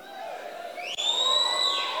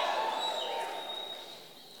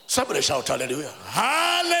 Somebody shout hallelujah.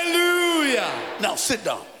 Hallelujah. Now sit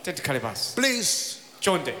down. Tikhale pasi. Please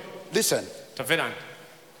Chonde. listen. Tamverani.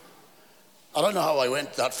 I don't know how I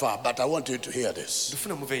went that far, but I want you to hear this.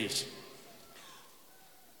 ndifuna muve ichi.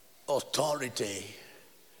 Authority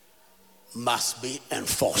must be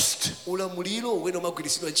enforced. ulamuliro uwene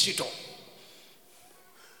umagwiritsidwa ntchito.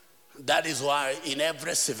 That is why in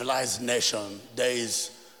every civilized nation there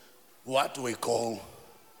is what we call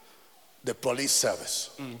the police service.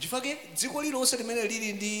 chifukwa dziko lilonse limene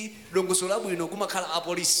lili ndi dongosolo labwino kumakhala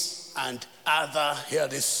apolisi And other, hear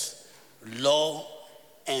this, law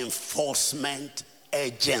enforcement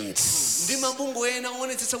agents. ndi mabungwe ena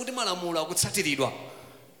oonetsetsa kuti malamulo akutsatiridwa.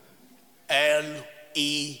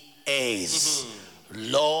 LEAs,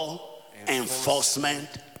 law enforcement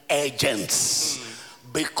agents.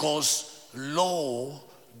 Because law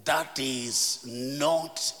that is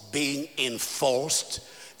not being enforced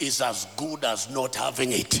is as good as not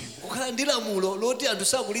having it. kukhala ndi lamulo loti anthu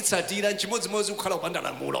sakulitsatira nchimodzimodzi kukhala kupanda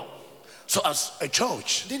lamulo. So as a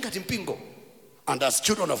church ndi ngati mpingo and as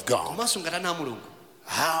children of God, komanso ngati ana a mulungu,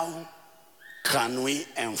 how can we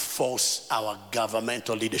enforce our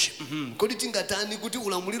governmental leadership? kodi tingatani kuti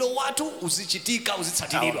ulamuliro wathu uzichitika Our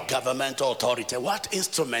uzitsatiridwa? governmental authority. What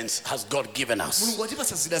instruments has God given us? mulungu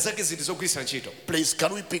atipatsa zida zake ziti zogwiritsa ntchito. Please,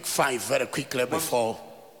 can we pick 5 very quickly before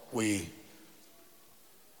we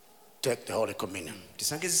take the Holy Communion?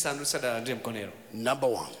 tisankhe zisanu tisadalandire mkonero. Number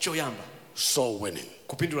 1, choyamba soul winning.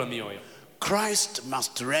 kupindula miyoyo. Christ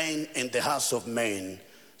must reign in the hearts of men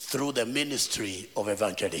through the ministry of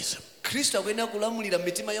evangelism. khristu akuyenera kulamulira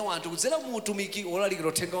mitima ya anthu kudzera mu utumiki wolalikira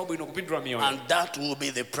uthenga wabwino kupindula miyoyo. And that will be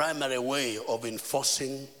the primary way of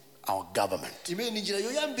enforcing our government. Imene ni njira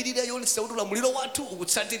yoyambirira yonetsa kuti ulamuliro wathu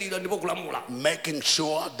ukutsatiridwa ndipo kulamula. Making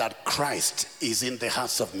sure that Christ is in the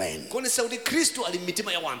hearts of men. Kuonetsa kuti khristu ali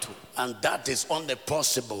m'mitima ya anthu. And that is only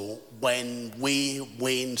possible when we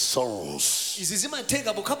win souls. Izi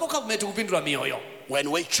zimatheka pokhapokha pamene tikupindula miyoyo. When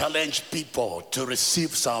we challenge people to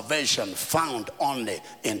receive salvation found only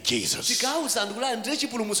in Jesus. Tikauza anthu kuti alandire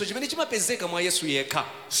chipulumutso chimene chimapezeka mwa Yesu yekha.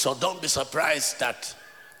 So don't be surprised that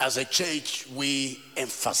as a church we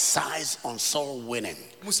emphasize on soul winning.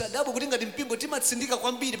 Musadabu kuti ngati mpingo timatsindika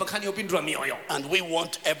kwambiri pa nkhani yopindula miyoyo. And we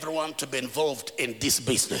want everyone to be involved in this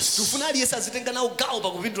business. Tufuna aliyense azitenga nawo gawo pa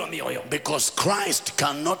kupindula miyoyo. Because Christ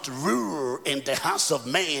cannot rule in the hearts of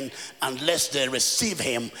men unless they receive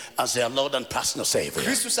him as their Lord and personal Savior.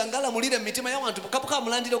 Khristu sangalamulire m'mitima ya anthu pokhapokha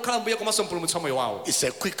mulandire kukhala mbuye komanso mpulumutsi wa moyo wawo. It's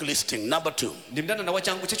a quick listing. Number 2. Ndi mndandanda wa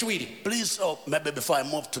changu chachiwiri. Please, maybe before I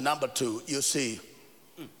move to number 2, you see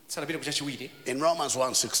Sanapita ku chachiwiri. in Romans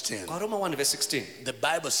 1:16, Kwa Roma 1:16. the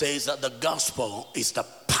Bible says that the gospel is the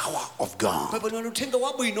power of God Baibulo ni uthenga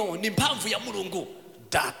wabwino ni mphamvu ya Mulungu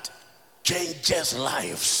that changes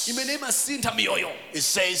lives. imene imasintha miyoyo. It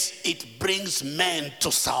says it brings men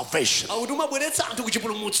to salvation. Akuti umabweretsa anthu ku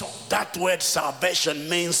chipulumutso. That word salvation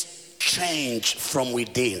means change from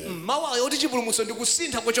within. Mawu ayo kuti chipulumutso ndi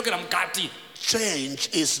kusintha kochokera mkati. Change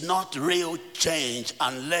is not real change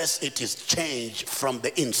unless it is change from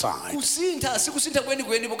the inside. Kusintha sikusintha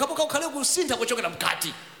kwenikweni pokhapokha ukhale kusintha kochokera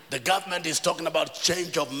mkati. The government is talking about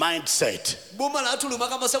change of mindset, Boma lathu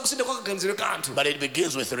lumakamasa kusintha kwa kaganiziro ka anthu. but it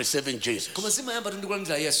begins with receiving Jesus. Koma zimayamba ndi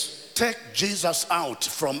kulandira Yesu. Take Jesus out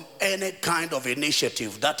from any kind of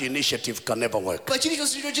initiative. That initiative can never work. Pa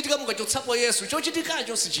chilichonse chochitika mukachotsapo Yesu,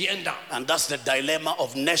 chochitikacho sichiyenda. And that's the dilemma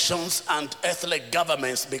of nations and ethnic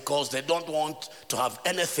governments, because they don't want to have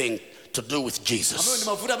anything to do with Amene Jesus. ndi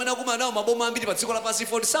mavuto amene akumana nawo maboma ambiri pa dziko lapansi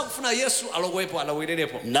foti sakufuna Yesu alowepo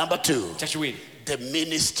alawererepo. Number 2, Chachiwiri. the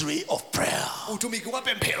ministry of prayer. Utumiki wa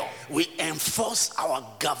pemphero. We enforce our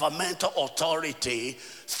governmental authority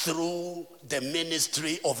through the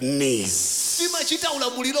ministry of needs. Timachita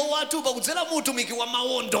ulamuliro wathu pakudzera mu utumiki wa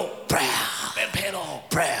mawondo. Prayer. Pemphero.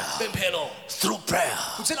 Prayer. Pemphero. Through prayer,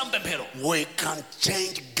 Kudzera mpemphero. we can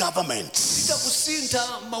change governments.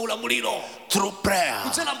 Titakusintha maulamuliro. Through prayer,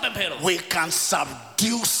 Kudzera mpemphero. we can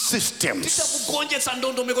subdue systems. Titakugonjetsa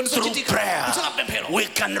ndondomeko Through ndizochitika. prayer, Kudzera mpemphero. we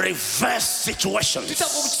can reverse situations.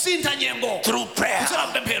 Titakusintha nyengo. Through prayer, Kudzera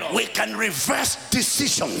mpemphero. we can reverse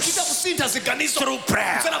decisions. Titakusintha ziganizo. Through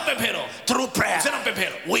prayer, Kudzera mpemphero. through prayer, Kudzera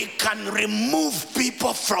mpemphero. we can remove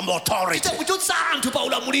people from authority Titakuchotsa anthu pa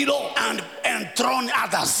ulamuliro. and enthrone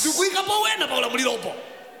others. Tikuyikapo wena pa ulamuliropo.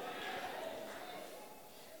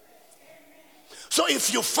 So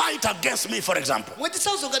if you fight against me, for example,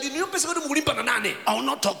 Mwetisazo ngati niyopesa kuti mukulimbana nane. I will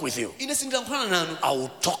not talk with you. Ine sindilankhulana nanu. I will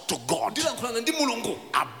talk to God Ndilankhulana ndi Mulungu.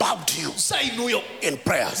 about you Sa inuyo. in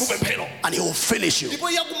prayers, Mupemphero. and he will finish you. Ndipo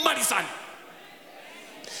yakumalizani.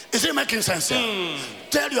 Is it making sense here?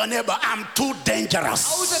 Tell your neighbor, I'm too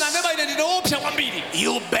dangerous. Auze na neba ine ndinoopsa kwambiri.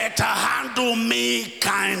 You better handle me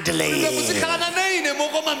kindly. Ndikuzikhalana neine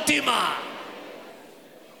mokoma mtima.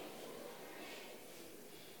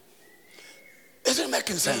 Is it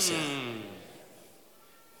making sense here?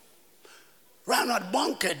 Reinhard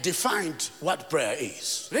Bonnke defined what prayer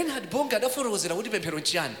is. Reinhard Bonnke adafotokozera kuti pemphero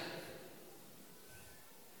nchiyani.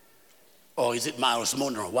 Or is it Miles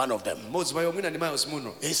Monroe, one of them? Mmodzi wa yomwina ndi Miles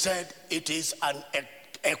Monroe. He said it is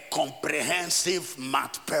a comprehensive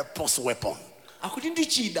multi-purpose weapon Akuti ndi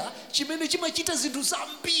chida chimene chimachita zinthu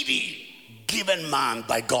zambiri. given man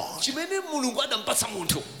by God Chimene Mulungu adampatsa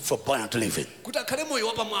munthu for buoyant living. kuti akhale moyo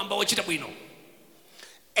wapamwamba wochita bwino.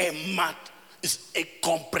 Is a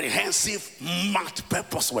comprehensive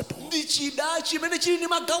multi-purpose weapon. Ndi chida chimene chili ndi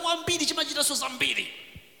magawo ambiri chimachitanso zambiri.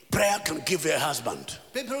 Prayer can give you a husband.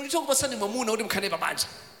 Pemphero litokupasani mwamuna kuti mukhale pabanja.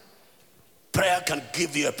 Prayer can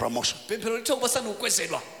give you a promotion. Pemphero litokupasani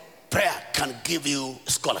kukwezedwa. Prayer can give you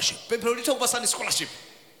scholarship. Pemphero litokupasani scholarship.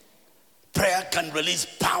 Prayer can release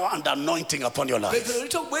power and anointing upon your life. Pemphero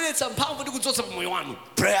litokubweretsa mphamvu ndi kudzotsa pa moyo wanu.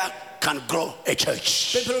 Prayer can grow a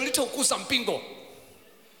church. Pemphero litokuza mpingo.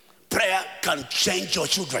 Prayer can change your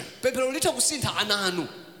children. Pemphero litokusintha ana anu.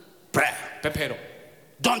 Prayer. Pemphero.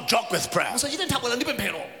 Don't joke with prayer. Musachite nthabwala ndi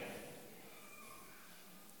pemphero.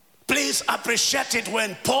 Please appreciate it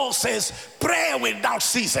when Paul says, pray without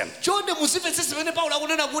ceasing. Chonde muzimvetsese pamene Paulo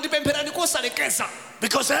akunena kuti pempherani kosalekeza.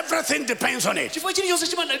 Because everything depends on it. Chifukwa chilichonse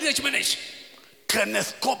chimadalira chimenechi.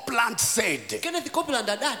 Kenneth Copeland said, Kenneth Copeland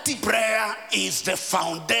adati prayer is the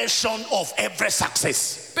foundation of every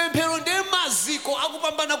success. pemphero pemphero ndiye maziko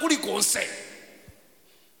akupambana kulikonse.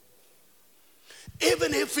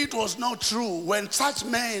 Even if it was not true, when such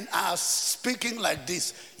men are speaking like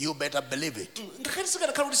this, you better believe it.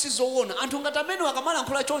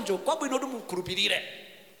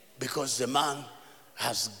 Because the man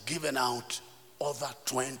has given out over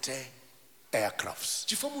 20 aircrafts.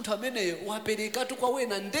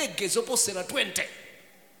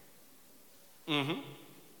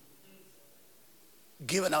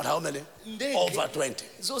 Given out how many? Over 20.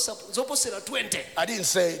 I didn't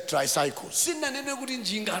say tricycles.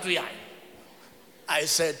 I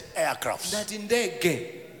said aircrafts.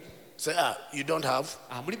 Say, you don't have?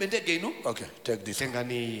 Okay, take this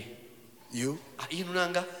one. You?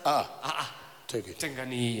 Take it.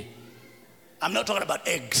 I'm not talking about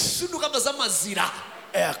eggs.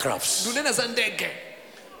 Aircrafts.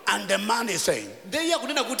 And the man is saying,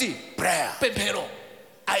 prayer.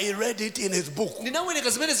 I read it in his book. It's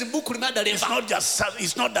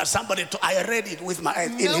not that somebody I read it with my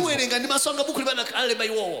eyes in his book.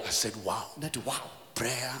 I said, wow.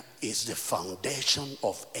 Prayer is the foundation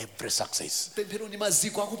of every success.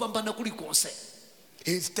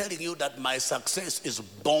 He's telling you that my success is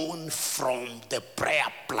born from the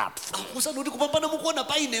prayer platform. So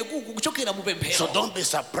don't be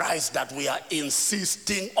surprised that we are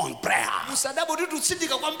insisting on prayer.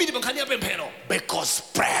 Because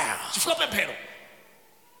prayer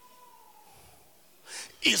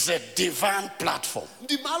is a divine platform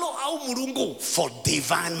for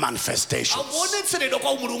divine manifestations.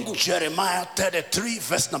 Jeremiah 33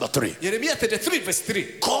 verse number 3.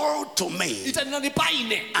 Call to me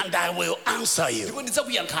and I will answer you.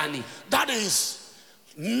 That is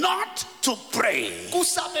not to pray,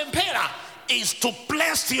 is to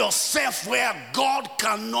place yourself where God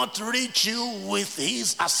cannot reach you with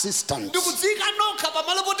his assistance.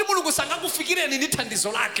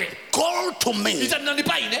 Call to me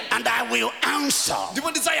and I will answer,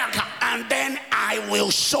 and then I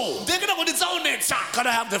will show. Can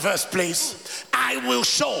I have the verse please? I will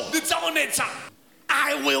show.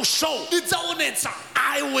 I will show.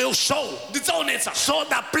 I will show. So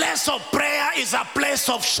the place of prayer is a place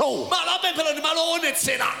of show.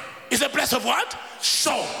 It's a place of what?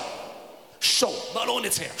 Show. Show.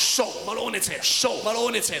 Show.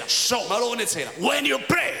 Show. When you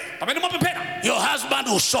pray, your husband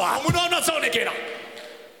will show up.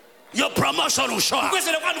 Your promotion will show up.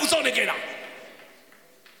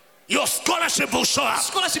 Your scholarship will show up.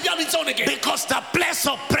 Because the place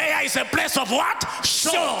of prayer is a place of what?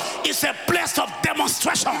 Show. It's a place of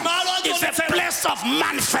demonstration. It's a place of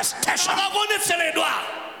manifestation.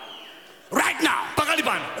 Right now,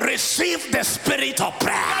 receive the spirit of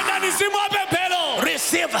prayer.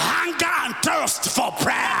 Receive hunger and thirst for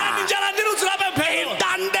prayer. In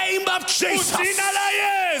the name of Jesus.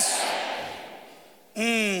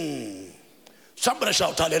 Somebody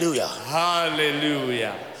shout hallelujah.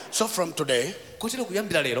 Hallelujah. So from today,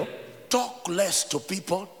 talk less to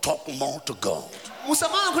people, talk more to God.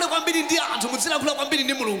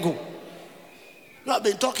 You have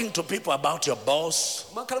been talking to people about your boss.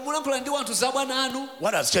 What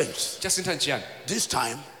has changed? This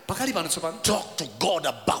time, talk to God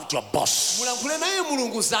about your boss.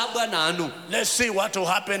 Let's see what will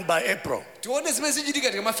happen by April.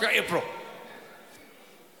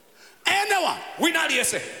 Anyone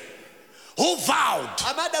who vowed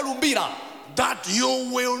that you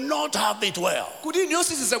will not have it well,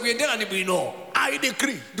 I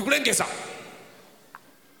decree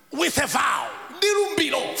with a vow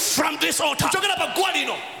from this altar,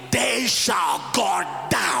 they shall go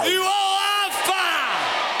down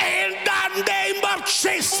in the name of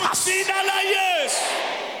Jesus.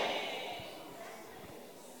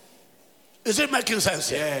 Is it making sense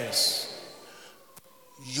here? Yes.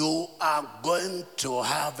 You are going to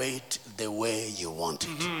have it the way you want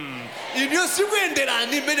it.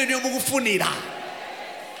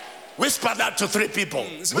 Whisper that to 3 people.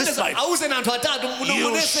 Whisper it. You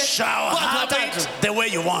shall have it the way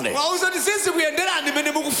you want it.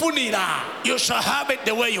 You shall have it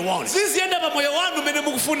the way you want it.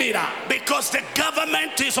 Because the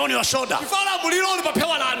government is on your shoulder.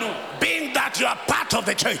 Being that you are part of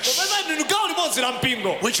the church,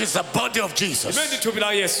 which is the body of Jesus,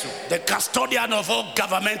 the custodian of all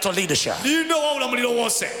governmental leadership.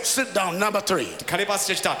 Sit down. Number 3.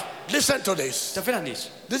 Listen to this.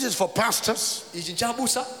 This is for pastors,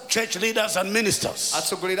 church leaders, and ministers.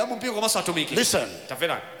 Listen.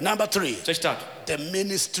 Number 3. The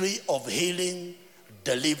ministry of healing,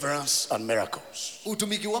 deliverance, and miracles.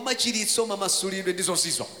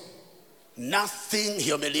 Nothing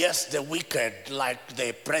humiliates the wicked like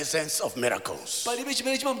the presence of miracles. palibe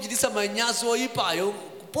chimene chimamuchititsa manyazi oyipayo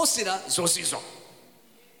kuposera zozizwa.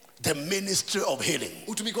 The ministry of healing,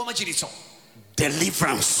 utumiki wa machiritso,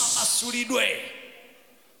 deliverance. masulidwe.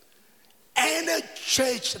 Any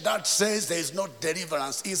church that says there is no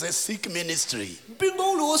deliverance is a sick ministry.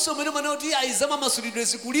 mpingo uliwonse umene umene kuti aizama masulidwe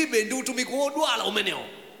zikulibe ndi utumiki wodwala umenewo.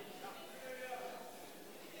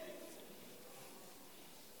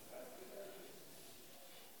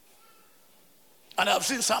 And I've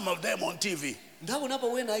seen some of them on TV.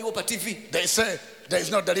 ndaponapo wena iwo pa TV. They say there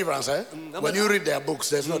is no deliverance. When you read their books,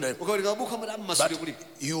 there's no deliverance. ukawerenga buku amati But masulidwe kulibe.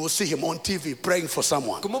 you will see him on TV praying for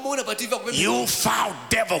someone. koma muona pa TV akupempha. You foul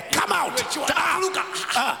devil, come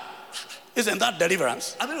out. Isn't that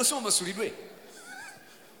deliverance? amene usoma masulidwe.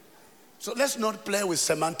 So let's not play with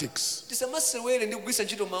semantics. tisamasewere ndi kugwisa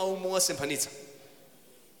ntchito mawu mowasemphanitsa.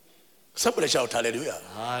 Somebody shout hallelujah.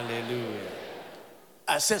 Hallelujah.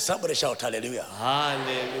 I said somebody shout hallelujah.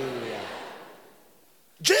 Hallelujah.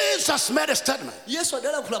 Jesus made a statement. yesu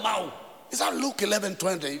adalankhula mawu. Is that Luke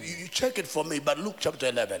 11:20? You check it for me, but Luke chapter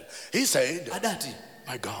 11. He said, adati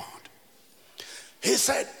my God. He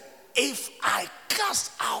said, if I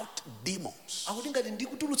cast out demons, akuti ngati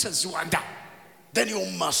ndikutulutsa ziwanda then you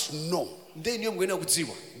must know ndiye niyo mukuyenera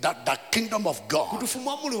kudziwa that the kingdom of God kuti ufumu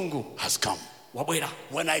wa mulungu has come. wabwera.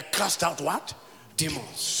 When I cast out what?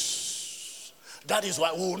 demons. That is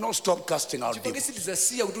why we will not stop casting out chifukwa demons.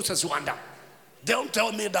 sitizasiya kutulutsa ziwanda. Don't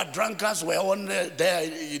tell me that drunkards were only there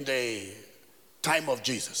in the time of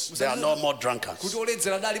Jesus. There are no more kuti drunkards.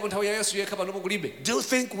 oledzera adalipo nthawi ya yesu yekha panopo kulibe. Do you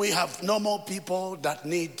think we have no more people that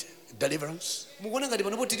need deliverance? mukuona ngati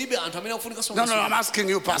panopo tilibe anthu amene akufunika No, I'm asking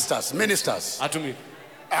you, pastors, ministers. atumiki.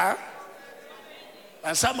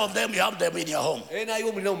 And some of them, you have them in your home. ena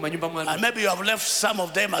iwo mulinawo mumanyumba mwanu. And maybe you have left some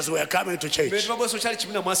of them as we are coming to church. mabweso chali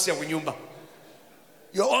chimina mwasiya ku nyumba.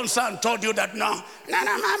 Your own son told you that, no, mommy,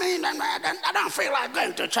 I don't feel like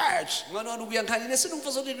going to church. mwana wanu kuyankhani ine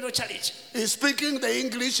sindimva zoti ndipita chalichi. He's speaking the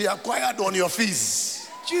English he acquired on your fees.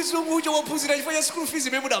 chizungu chowophunzira chifukwa cha school fees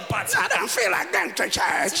imene mudampatsa. I don't feel like going to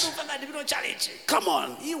church. sindimva ngati ndipita chalichi. Come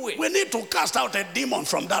on. Iwe. We need to cast out a demon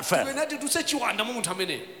from that fellow. ena titulutse chiwanda mu munthu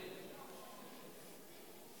amene.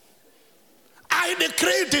 I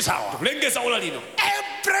decree this hour. kulengeza ola lino.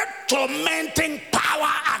 Every tormenting power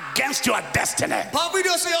against your destiny mphamvu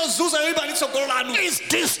iliyonse yozuza yoyipa ndi tsogolo lanu. is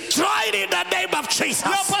destroyed in the name of Jesus.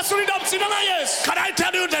 yapasulidwa mdzina la yesu. Can I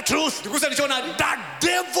tell you the truth? ndikuwuzani choonadi. The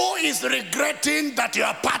devil is regretting that you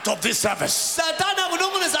are part of this service. satana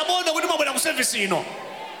akunong'oneza bondo kuti mwabwera ku sevisi ino.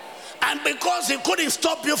 And because he couldn't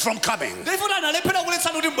stop you from coming, ndifuna analephera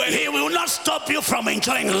kuletsani kuti mbwere. he will not stop you from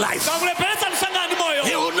enjoying life. kakulepheretsa kusangana ndi moyo.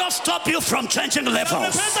 He will not stop you from changing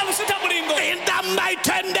levels. kakulepheretsa kusintha mulingo. In the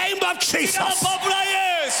mighty name of Jesus. mphamvu la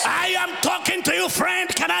yesu. I am talking to you, friend.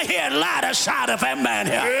 Can I hear a louder shout of amen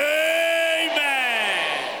here?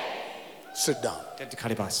 amen. Sit down.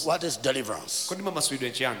 tikhale pasi. What is deliverance? kodi mamasulidwe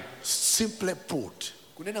nchiyani? Simply put,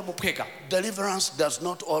 kunena mophweka. deliverance does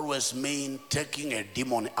not always mean taking a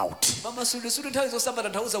demon out. mamasulidwe suti nthawi zonse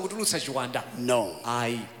amatanthauza kutulutsa chiwanda. No.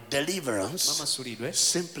 ayi. Deliverance mamasulidwe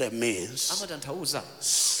simply means amatanthauza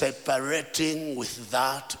separating with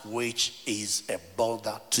that which is a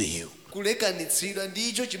bother to you. kulekanitsidwa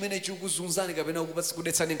ndicho chimene chikuzunzani kapena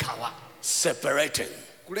kudetsani nkhawa. Separating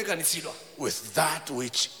kulekanitsidwa with that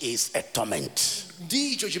which is a torment.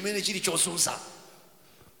 ndicho chimene chili chozunza.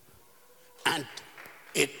 And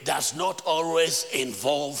it does not always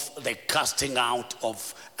involve the casting out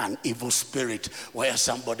of an evil spirit where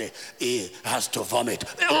somebody has to vomit.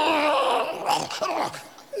 No.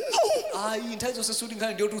 ayi nthawi zonse suti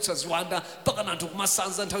nkhani ndiyotulutsa ziwanda mpaka anthu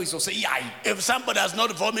kumasanza nthawi zonse iyayi. If somebody has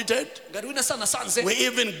not vomited, ngati wina sanasanze we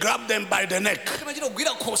even grab them by the neck. timachita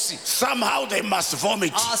kugwira khosi. Somehow they must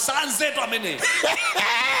vomit. asanzetu amene.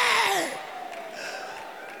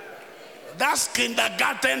 That's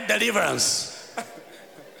kindergarten deliverance.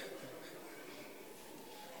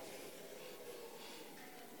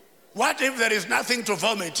 What if there is nothing to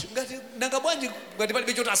vomit? ngati nanga bwanji ngati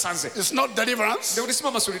palibe choti asanze. It's not deliverance. ndikuti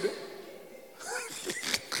simamasulidwe.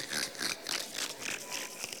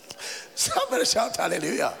 Somebody shout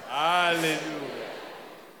hallelujah. haleluya.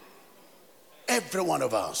 Every one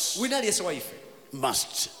of us wina aliyense wa ife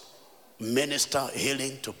must minister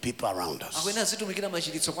healing to people around us. akwena azitumikira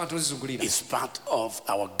machiritso kwa anthu ozizungulira. It's part of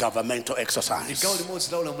our governmental gawo exercise.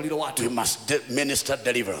 limodzi la ulamuliro We wathu. must minister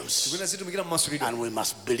deliverance akwena azitumikira mmasulidwe. and we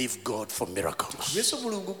must believe God for miracles. yesu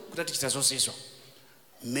mulungu kuti atichita zonsezo.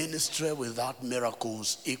 Ministry without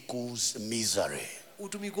miracles equals misery.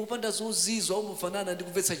 utumiki wopanda zozizwa umafanana ndi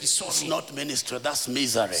kumvetsa It's chisoni. not ministry, that's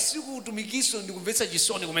misery. siku utumikiso ndi kumvetsa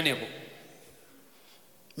chisoni kumeneko.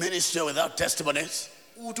 Ministry without testimonies.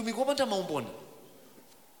 utumiki wopanda maumboni.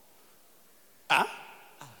 Huh?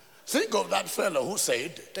 Think of that fellow who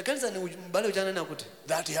said Takanza ni mbale ujanena kuti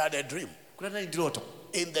that he had a dream. kuna nani ndiloto.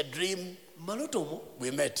 In the dream, Malotomo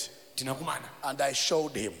we met tinakumana. and I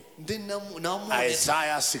showed him Then na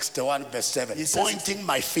Isaiah 61 verse 7, Yes, pointing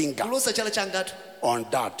my finger kulosa chala changatu on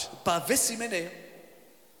that. pa vesi imeneyo.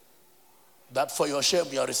 That for your shame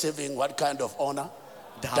you are receiving what kind of honor?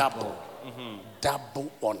 Double.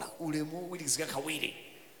 Double honor. Ulemu wilikizika kawiri.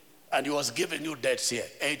 And he was giving you dates here.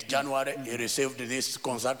 8 January, he received this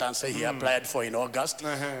consultancy he applied for in August.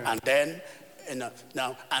 And then,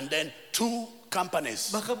 and then 2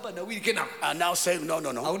 companies Makamba na wili kena. are now saying, no.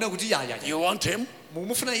 Hauna kuti ya. You want him?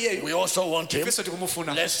 Mumufuna yeyo. We also want him. Feso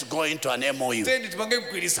tikumufuna. Let's go into an MOU. Tendi tipange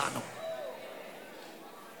mkwilisano.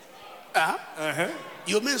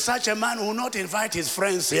 You mean such a man will not invite his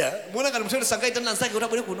friends here? Mwana kana mtendo sangaita nanzake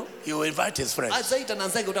utabwere kuno? He will invite his friends. Azaita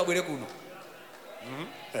nanzake utabwere kuno.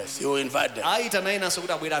 Yes, he will invite them. Aita naye naso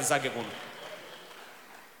utabwere anzake kuno.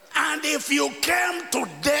 And if you came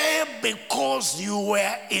today because you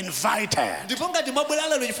were invited, Ndipo ngati mwabwera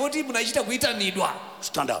lero chifoti munachita kuitanidwa.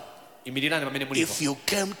 stand up. Imirirani pamene mulipo. If you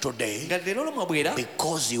came today Ngati lero mwabwera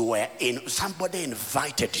because you were in, somebody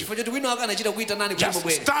invited you, chifo choti wina wake anachita kuitanani kuti just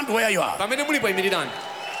mubwere. stand where you are. Pamene mulipo imirirani.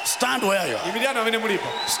 Stand where you are. Imirirani pamene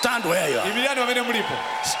mulipo. Stand where you are. Imirirani pamene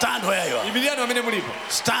mulipo. Stand where you are. Imirirani pamene mulipo.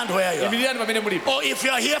 Stand where you are. Imirirani pamene mulipo. Or if you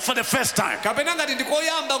are here for the first time, Kapena ngati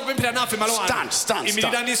ndikoyamba kupemphera nafe malo ano. stand.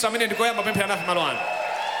 Imiriraniso amene ndikoyamba kupemphera nafe malo ano.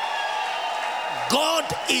 God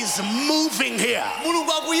is moving here.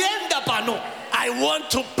 Mulungu akuyenda pano. I want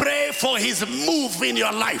to pray for his move in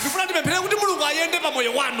your life. Ndifuna ndipemphere kuti Mulungu ayende pa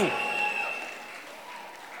moyo wanu.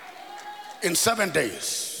 In 7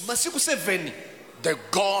 days, Masiku 7 the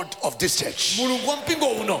God of this church Mulungu wa mpingo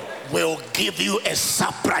uno will give you a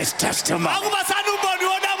surprise testimony. akupasani umboni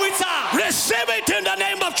wodabwitsa. Receive it in the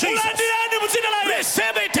name of Jesus. Ulandirani mu dzina la Yesu.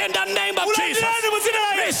 Receive it in the name of Jesus. Ulandirani mu dzina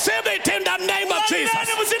la Yesu. Receive it in the name of Jesus.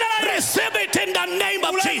 Ulandirani mu dzina la Yesu. Receive it in the name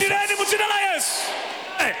of Jesus. Ulandirani mu dzina la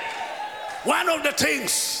Yesu. One of the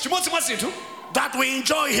things Chimodzi mwa zinthu that we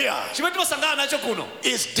enjoy here chimene timasangana nacho kuno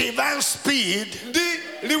is divine speed ndi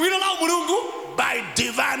liwiro la Mulungu by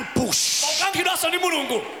divine push. kukankhidwanso ndi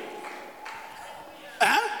Mulungu.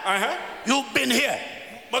 You've been here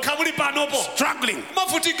Mwakhala muli panopo struggling.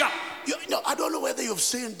 mavutika. I don't know whether you've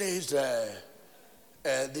seen these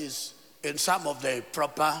in some of the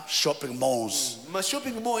proper shopping malls. Ma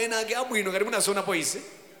shopping mall ena ake abwino ngati munazionapo izi.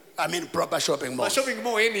 I mean proper shopping Ma malls. shopping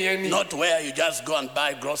mall eni. Not where you just go and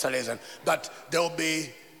buy groceries, but there will be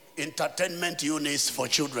entertainment units for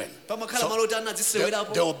children. Pamakhala maloti ana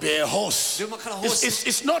azisewerapo. There will be a host. Pamakhala host.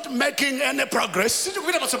 It's not making any progress,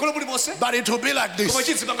 Sichikupita patsogolo muli monse. but it will be like Koma this.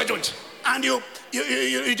 chizipanga chonchi. And you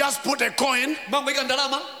just put a coin, Mango ika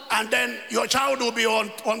ndalama. and then your child will be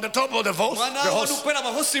on the top of the host, Mwana the wanu host, kwera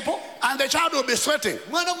mahosipo. and the child will be sweating.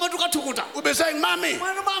 Mwana kumatuka tukuta. Will be saying, "Mommy,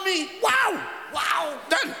 Mwana mami. wow!" Wow.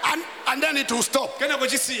 Then and then it will stop Kena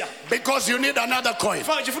kuchisiya. because you need another coin.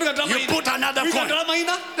 Chifunika ndalama You ina. put another Kuika coin. ndalama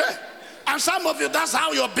ina. Yeah. And some of you, that's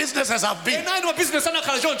how your businesses have been. Ena ino business ana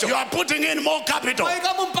khala choncho. You are putting in more capital,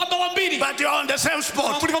 Maika mu mpamba wambiri. but you are on the same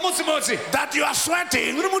spot. Muli pamodzi. That you are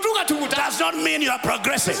sweating Muli mutuka tukuta. does not mean you are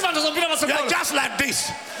progressing. Sifanta zompira You are patsogolo. just like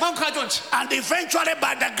this. Mango khala chonchi. And eventually,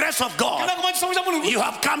 by the grace of God, Kena kumachisa cha Mulungu. you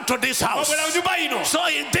have come to this house. Wabwera kunyumba ino. So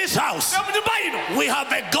in this house, Nyumba ino. we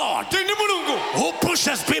have a God Tindi Mulungu. who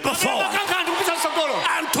pushes people forward. Makankhani kupita patsogolo.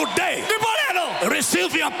 And today, Ndipo lero.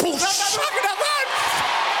 receive your push.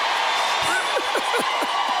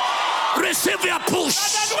 Receive your push.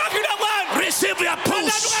 Receive your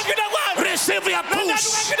push. Receive your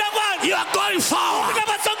push. You are going forward.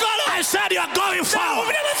 I said you are going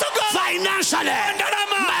forward. Financially,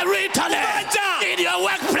 maritally, in your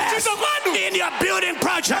workplace, in your building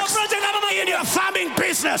projects, in your farming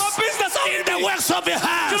business, in the works of your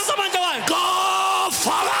hands. Go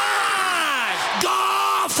forward.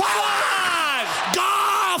 Go forward. Go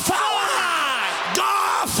forward. Go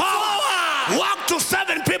forward. Walk to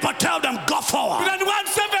 7 people. Tell them go forward. Go.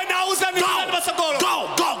 Go.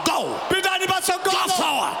 Go. Go. Go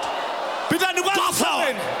forward. Go forward.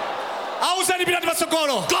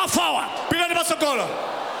 Go forward.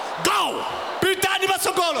 Go.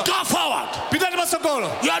 Go forward.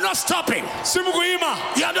 You are not stopping.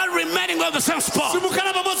 You are not remaining on the same spot. Go. Go.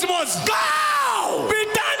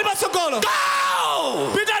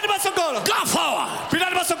 Go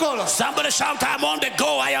forward. Somebody shout, I am on the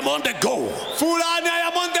go. I am on the go. Fulani, I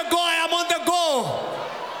am on the go. I am on the go.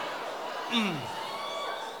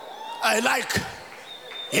 I like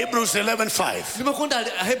Hebrews 11:5. ndimakonda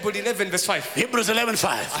Ahebrew 11 verse 5. Hebrews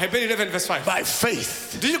 11:5. Ahebrew 11 verse 5. By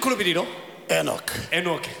faith, ndi chikhulupiriro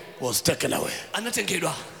Enoch was taken away,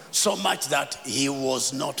 anatengedwa so much that he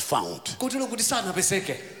was not found. kotero kuti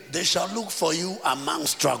sanapezeke. They shall look for you among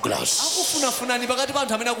strugglers, akufunafunani pakati pa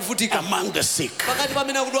anthu amene akuvutika, among the sick, pakati pa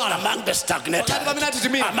amene akudwala, among the stagnated, pakati pa amene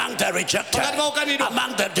atitimira, among the rejected, pakati pa okanidwa,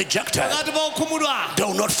 among the dejected. pakati pa okhumudwa. They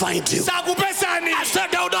will not find you. sakupezani I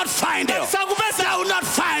said they will not find you. They sakupezani will not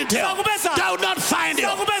find you. Sakupezani. They will not find you.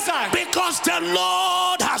 sakupezani Because the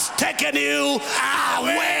Lord has taken you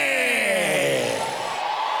away.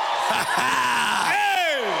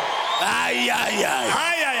 Ay, ay, ay.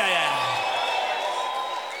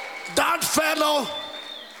 That fellow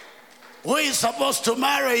who is supposed to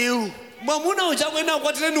marry you mwamuna uja kwena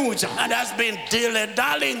ukwatireni uja and has been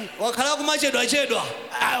dilly-dallying, wakhala kumachedwachedwa,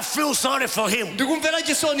 I feel sorry for him, ndikumvera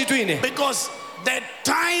chisoni twine, because the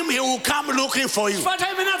time he will come looking for you, pa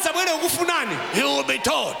time imene adzabwere kukufunani he will be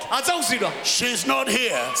told, adzauzidwa she's not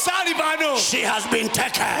here, sali pano, she has been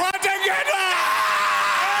taken. watengedwa.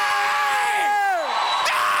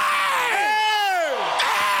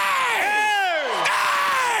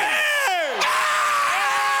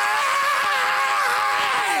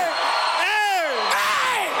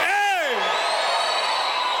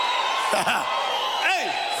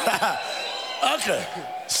 Okay,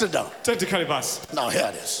 sit down. Tikhale basi Now here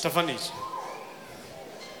it is. tafanichi.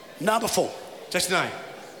 Number 4. Chachinayi,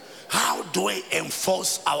 How do we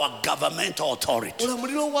enforce our governmental authority?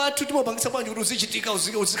 ulamuliro wathu timapangisa bwanji kuti uzichitika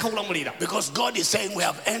uzikha kulamulira. Because God is saying we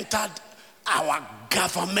have entered our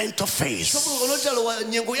governmental phase. Chalowa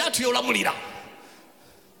nyengo yathu yolamulira.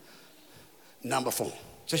 Number 4.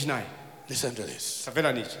 Chachinayi, Listen to this.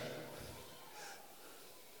 samveranichi.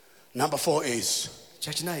 Number 4 is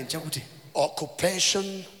Chachinayi chakuti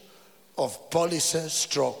occupation of policy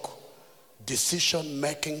stroke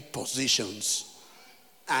decision-making positions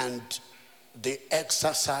and the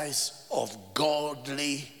exercise of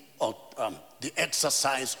godliness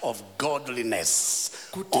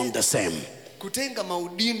on the same. kutenga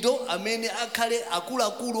maudindo amene akhale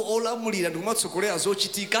akuluakulu olamulira ndikumatsogolera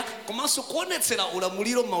zochitika komanso kuonetsera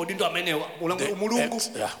ulamuliro maudindo amenewa umulungu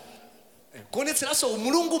kuonetseranso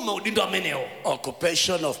umulungu maudindo amenewo.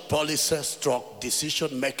 Occupation of policy stroke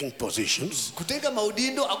decision-making positions kutenga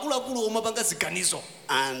maudindo akuluakulu omapanga ziganizo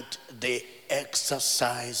and the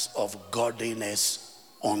exercise of godliness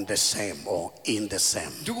on the same or in the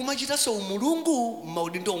same. ndikumachitanso umulungu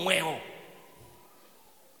maudindo omwewo.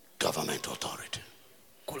 Government authority.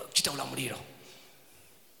 kuchita ulamuliro.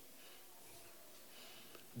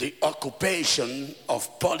 The occupation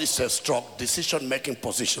of policy stroke decision-making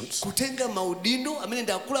positions. kutenga maudindo amene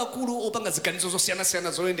ndi akuluakulu opanga ziganizo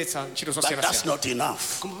zosiyanasiyana zoyendetsa ntchito But that's zosiyanasiyana. not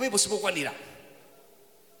enough. koma pamenepo sipokwanira.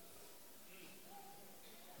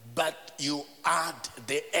 But you add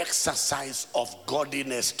the exercise of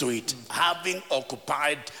godliness to it, having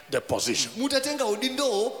occupied the position. mutatenga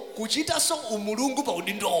udindowo kuchitanso umulungu pa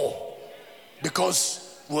udindowo.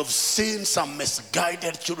 Because we've seen some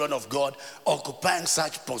misguided children of God occupying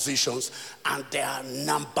such positions, and they are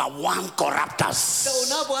number one corruptors.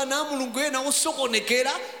 taonapo ana a mulungu ena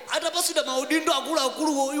osokonekera atapatsidwa maudindo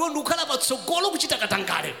akuluakuluwo iwo ndikukhala patsogolo kuchita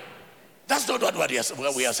katangale. That's not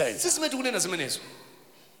what we are saying. sizimene tikunena zimenezo.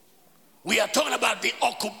 We are talking about the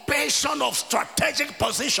occupation of strategic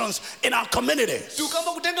positions in our communities.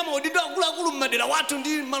 tikamba kutenga maudindo akuluakulu mmadera wathu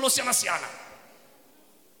ndi malo osiyanasiyana.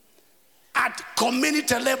 At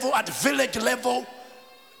community level, at village level,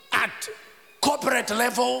 at corporate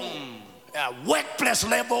level, workplace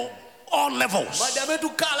level, all levels. madame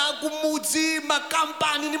tukhala kumudzi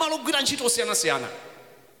makampani ndi malo ogwira ntchito osiyanasiyana.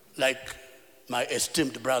 Like my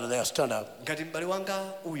esteemed brother there, stand up. ngati m'bale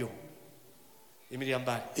wanga uyo imirira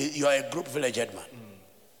mbali. You are a group village headman.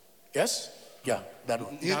 Yes? Yeah. That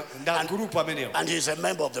one. nda gurupu amenewo. And he's a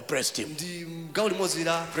member of the press team. ndi gawo limodzi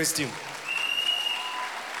la press team.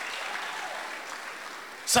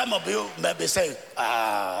 Some of you may be saying,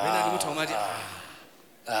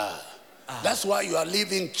 that's why you are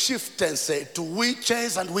leaving chieftaincy to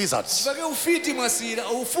witches and wizards. pake ufiti mwasira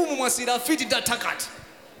ufumu mwasira afiti ndatakati.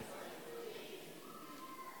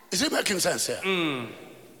 Is it making sense here?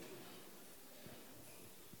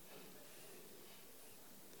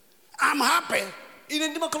 I'm happy ine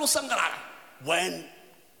ndimakhala osangalala when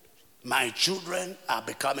my children are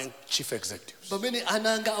becoming chief executives, pamene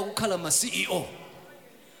ana anga akukhala ma CEO,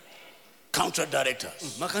 country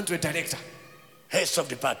directors, ma country director, heads of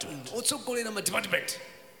department. otsogolera ma department.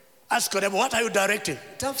 Ask them, what are you directing?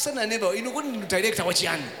 tafusana neba ino kuti ndi director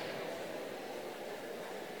wachiyani.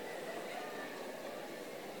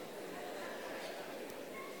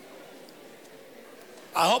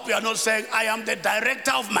 I hope you are not saying, I am the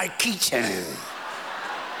director of my kitchen.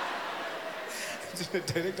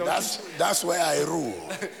 That's where I rule.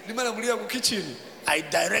 I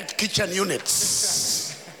direct kitchen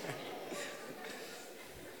units.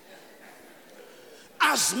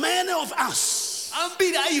 As many of us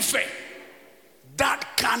that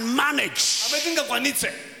can manage,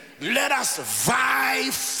 let us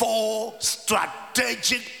vie for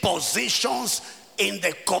strategic positions in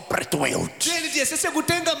the corporate world.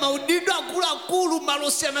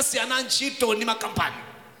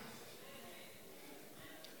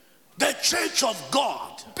 The church of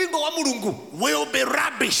God will be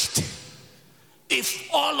rubbished if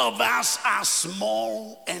all of us are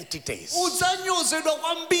small entities.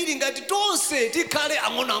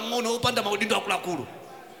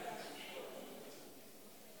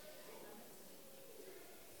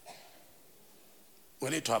 We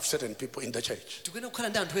need to have certain people in the church,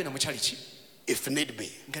 if need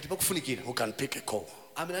be, who can pick a call.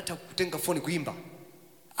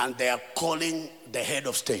 And they are calling the head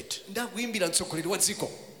of state.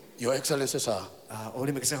 Your Excellency, sir.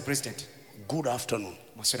 Good afternoon.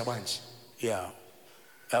 Yeah.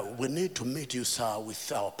 We need to meet you, sir, with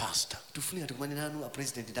our pastor.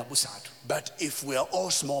 But if we are all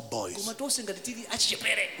small boys,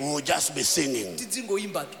 we will just be singing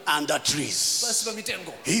under trees.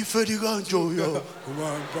 Ifediganjoya.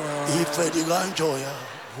 Ifediganjoya.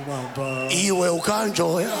 Iwe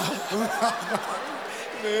ukanjoya.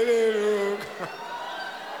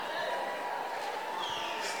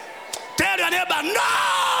 Tell your neighbor,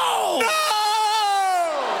 no! No!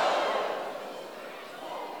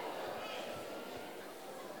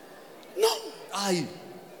 No. Aye.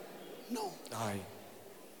 No. Aye.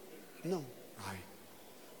 No. Aye.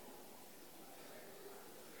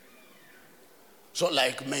 So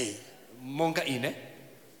like me, Monga ine.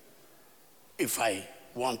 if I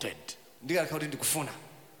wanted, there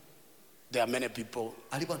are many people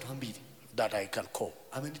that I can call.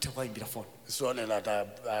 It's only that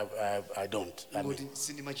I don't. I mean,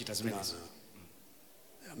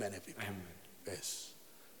 there are many people. Yes.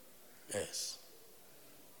 Yes.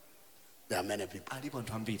 There are many people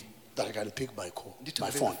that I can pick by call.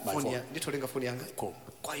 My phone. Call.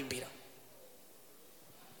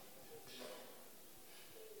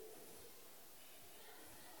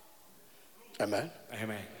 Amen.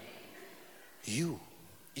 Amen. You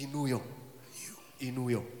Inuyo.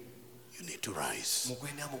 you need to rise.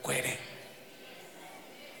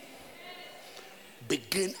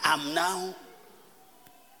 Begin. I'm now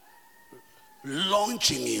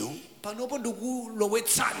launching you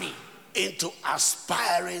into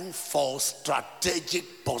aspiring for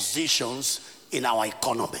strategic positions in our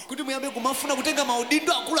economy.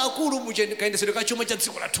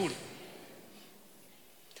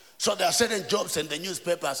 So there are certain jobs in the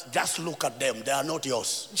newspapers, just look at them, they are not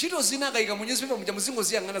yours.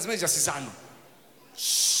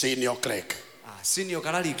 Senior clerk,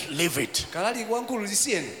 leave it.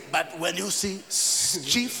 But when you see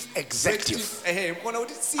chief executive,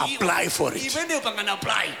 apply for it.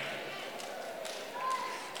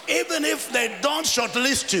 Even if they don't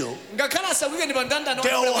shortlist you, they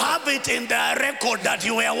will have it in their record that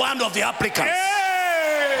you were one of the applicants.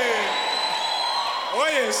 Oh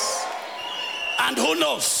yes. And who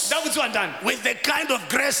knows, with the kind of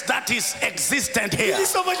grace that is existent here,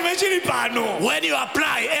 when you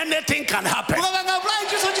apply, anything can happen.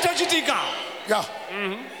 Yeah.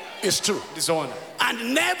 It's true.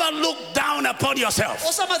 And never look down upon yourself.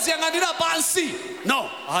 No.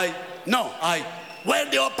 No. When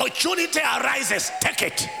the opportunity arises, take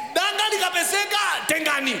it.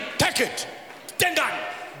 Take it.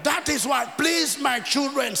 That is why, please, my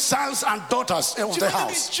children, sons and daughters of the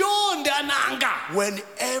house,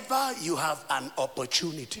 whenever you have an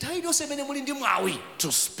opportunity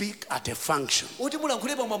to speak at a function,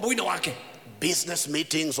 business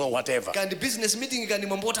meetings or whatever,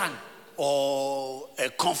 or a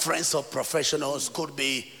conference of professionals, could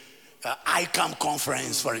be ICAM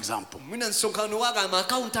conference, for example,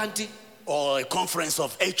 or a conference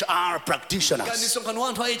of HR practitioners.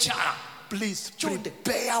 Please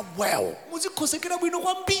prepare well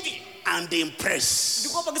and impress.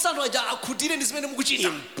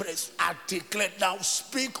 Impress, articulate. Now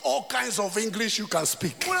speak all kinds of English you can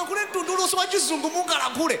speak.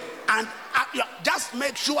 And just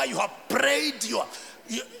make sure you have prayed.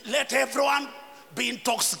 Let everyone be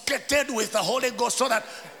intoxicated with the Holy Ghost, so that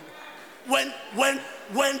when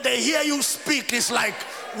they hear you speak, it's like,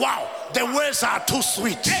 wow, the words are too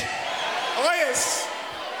sweet. Hey. Oh yes.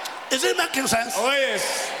 Is it making sense? Oh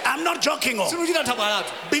yes. I'm not joking. Sinuchita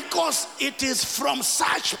nthabwalatu. Because it is from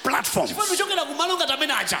such platforms Chifukwa kuchokera kumalo ngati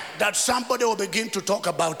amene aja. that somebody will begin to talk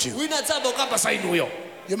about you. Wina adzamba kukamba za inuyo.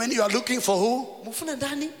 You mean you are looking for who? Mufuna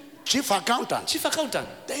ndani? Chief accountant. Chief accountant.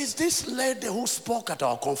 There is this lady who spoke at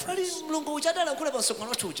our conference. Ali mlongo uja adala kule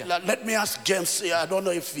pasokolo tuja. Let me ask James. I don't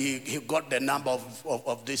know if he got the number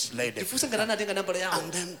of this lady. Ndifusa ngati anatenga nambala yawo.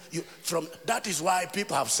 And then that is why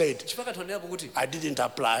people have said, Chifukwa tonera kuti I didn't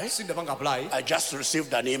apply. sindapanga apply. I just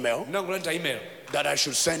received an email Ndangolanda email. that I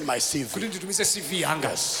should send my CV. Kuti nditumise CV yanga.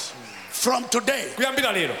 Yes. From today,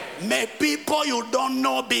 Kuyambira lero. may people you don't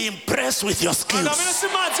know be impressed with your skills. Amene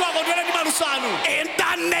simadzi wako ndwele ndi malusanu. In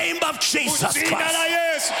the name of Jesus Dzina la Christ.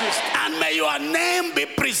 Yesu Kristu. And may your name be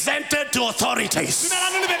presented to authorities Dzina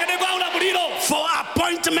lanu lipekedwe kwa ulamuliro. for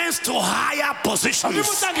appointments to higher positions.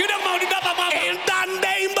 Ndimusankhidwe kumaudindo apamwamba. In the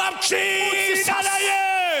name of Jesus. Dzina la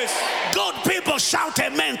Yesu. Good people shout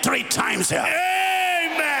amen 3 times here.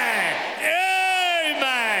 Amen.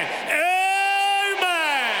 Amen.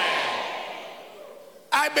 Amen.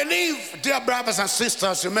 I believe, dear brothers and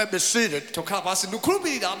sisters, you may be seated, Tokhala pasi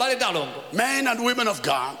ndikukhulupirira abale ndi alongo. men and women of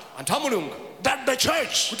God, Anthu a Mulungu. that the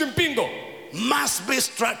church Kuti mpingo must be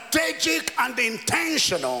strategic and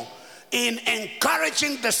intentional in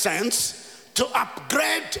encouraging the saints to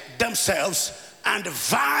upgrade themselves and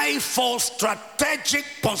vie for strategic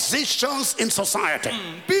positions in society.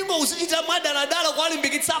 mpingo uzichita mwadaladala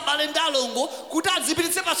kuwalimbikitsa abale ndi alongo kuti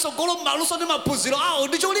adzipititse patsogolo m'maluso ndi maphunziro awo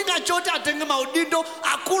ndi cholinga choti atenge maudindo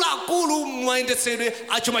akuluakulu mwayendetsedwe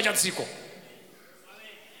a chuma cha dziko.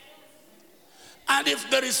 And if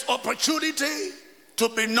there is opportunity to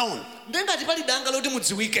be known, ndengati pali danga loti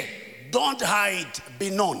mudziwike, don't hide, be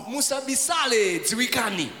known. musabisale,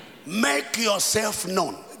 dziwikani. Make yourself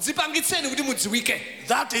known. Dzipangitseni kuti mudziwike.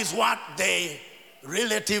 That is what the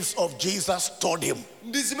relatives of Jesus told him.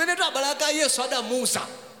 Ndi zimene abale ake a Yesu adamuwuza.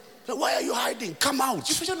 So why are you hiding? Come out.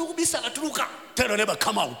 Chifukwa chanu kubisala, tuluka. Tell your neighbor,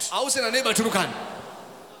 come out. Awuze na neighbor tulukani.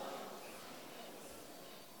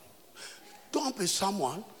 Don't be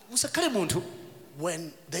someone Musakhale munthu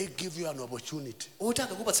when they give you an opportunity oti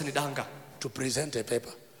akakupatsani danga to present a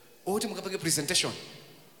paper. oti mukapange presentation.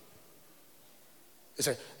 You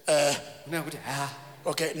say, Unena kuti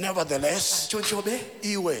okay, nevertheless, chonchobe.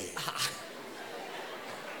 Iwe.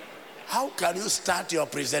 How can you start your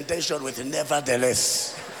presentation with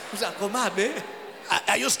nevertheless? Kuti akomabe.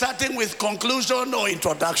 Are you starting with conclusion or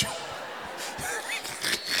introduction?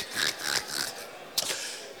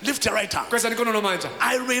 Lift your right hand. Kweza mikono nomanja.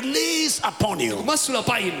 I release upon you Kumasula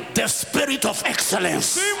pa inu. the spirit of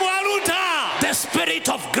excellence, Simu aluta. the spirit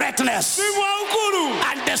of greatness, Simu aukulu.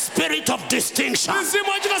 and the spirit of distinction. Simu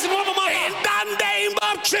achita simu In mama. the name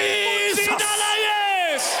of Jesus. Dzina la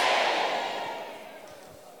Yesu.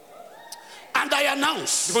 And I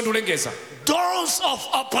announce, Ndipo ndulengeza. doors of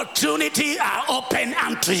opportunity are open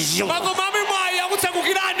unto you. Makomami mwayi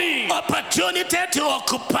akutsekukirani. Opportunity to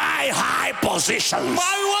occupy high positions.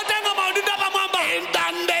 Mwayi wotenga maudindo apamwamba. In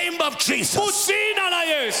the name of Jesus. Dzina la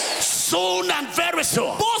Yesu. Soon and very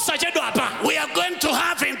soon, Posa chedwa apa. we are going to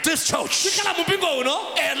have in this church Tikala mupingo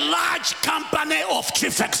uno. a large company of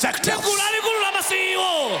chief executives, Likulu la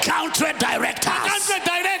CEO. country directors, Country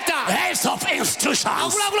director. heads of institutions,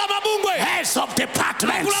 Akula mabungwe. heads of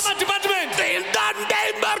departments. Akula department. In the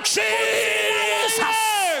name of Jesus.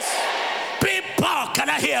 Yes. People, can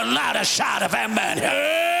I hear a louder shout of amen?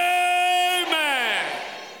 Amen.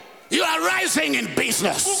 You are rising in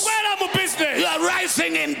business. Kukwela mu business. You are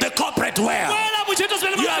rising in the corporate world. Kukwela mu chito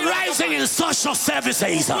zimene You are rising in social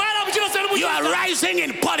services. Kukwela mu chito zimene You are rising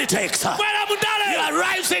in politics. Kukwela mu dale. You are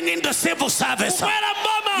rising in the civil service. Kukwela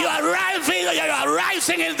mboma. You are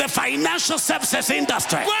rising in the financial services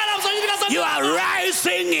industry. Kukwela msanyika za. You are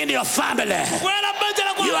rising in your family. Kukwela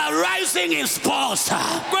mbenzela kwa. You are rising in sports.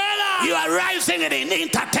 Kukwela. You are rising in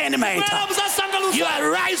entertainment. Kukwela msasangalusa. You are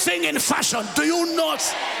rising in fashion. Do you know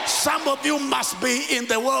some of you must be in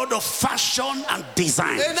the world of fashion and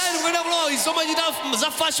design? Nani kwenda kulo isoma jita za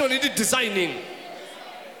fashion and designing.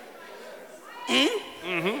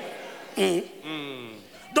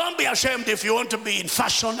 Don't be ashamed if you want to be in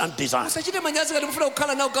fashion and design. Usachite manyazi kati mufuna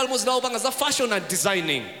kukhala nawo galimozi nawo panga za fashion and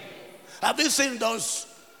designing. Have you seen those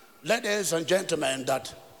ladies and gentlemen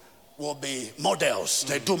that will be models?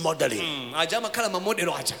 They do modeling. Aja amakhala ma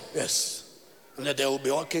model aja. Yes. And then they will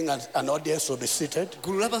be walking and an audience will be seated.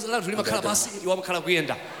 Gulu la limakhala pasi iwo amakhala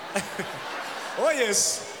kuyenda. Oh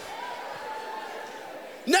yes.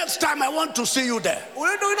 Next time I want to see you there.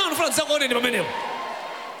 Ulendo wina anufuna nsakuone ndi pamenepo.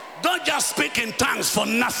 Don't just speak in tongues for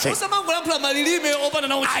nothing. Usamangu lampula malilime opanda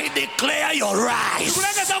na uchi. I declare your rise.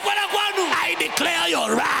 Kulengeza kwela kwanu. I declare your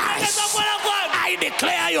rise. Kulengeza kwela kwanu. I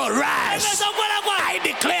declare your your rise. Kukwela kwanu. I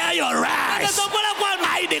declare your rise. Kukwela kwanu.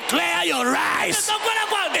 I declare your rise. Kukwela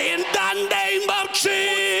kwanu. In the name of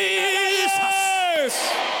Jesus.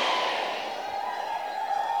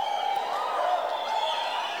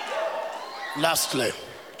 Lastly,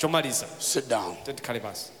 Chomaliza. sit down. Tikhale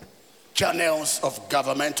pansi. Channels of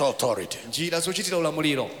governmental authority. Njira zochitira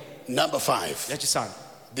ulamuliro. Number 5. Yachisanu.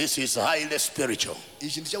 This is highly spiritual.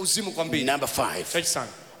 Ichi ndi chauzimu kwambiri. Number 5. Chachisanu.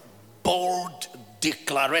 Bold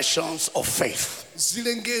declarations of faith,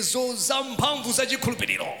 Zilengezo za mphamvu za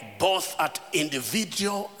chikhulupiriro. both at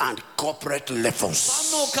individual and corporate levels.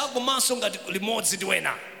 Panoka komanso ngati limodzi ndi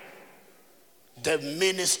wena. The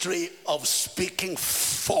ministry of speaking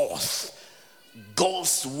forth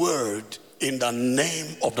God's word in the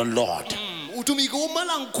name of the Lord. Utumiki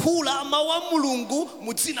umalankhula mawu a Mulungu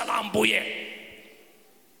mu dzina la Ambuye.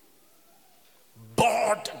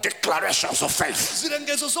 Bold declarations of faith.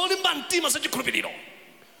 Zilengezo zolimba mtima za chikhulupiriro.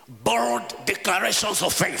 Bold declarations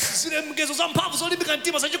of faith, Zilengezo za mphamvu zolimbika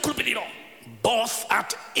mtima za chikhulupiriro. both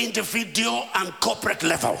at individual and corporate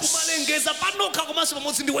levels. Malengeza panoka komanso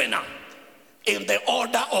pamodzi ndi wena. In the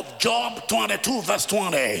order of Job 22 verse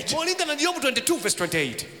 28. Molingana ndi Yobu 22 verse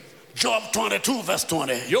 28. Job 22 verse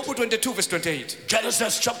 28. Yobu 22 verse 28.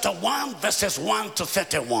 Genesis chapter 1 verses 1 to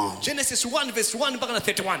 31. Genesis 1 verse 1 mpaka na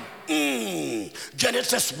 31.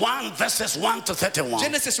 Genesis 1 verses 1 to 31.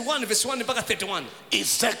 Genesis 1 verse 1 mpaka 31.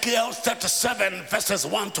 Ezekiel 37 verses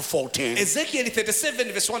 1 to 14. Ezekiel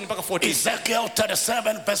 37 verse 1 mpaka 14. Ezekiel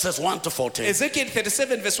 37 verses 1 to 14. Ezekiel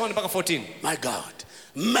 37 verse 1 mpaka 14. My God.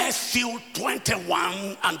 Matthew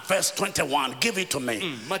 21 and verse 21. Give it to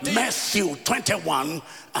me. Matthew 21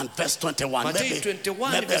 and verse 21. Matthew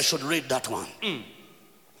 21 maybe I verse- should read that one.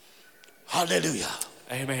 Hallelujah.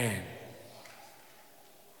 Amen.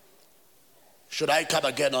 Should I come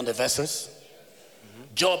again on the verses?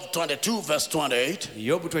 Job 22 verse 28.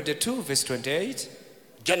 Yobu 22 verse 28.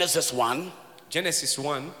 Genesis 1 Genesis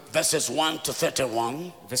 1 verses 1 to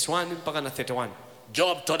 31. verse 1 mpaka na 31.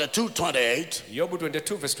 Job 22 28. Yobu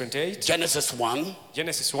 22 verse 28. Genesis 1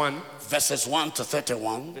 Genesis 1 verses 1 to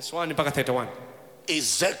 31. verse 1 mpaka 31.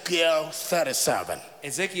 Ezekiel 37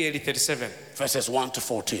 Ezekiel 37 verses 1 to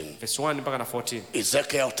 14. verse 1 mpaka na 14.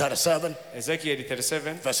 Ezekiel 37 Ezekiel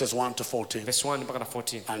 37 verses 1 to 14. verse 1 mpaka na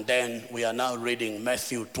 14. And then we are now reading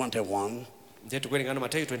Matthew 21 Ndiye tikuwerenga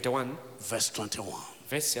Mateyu 21 verse 21.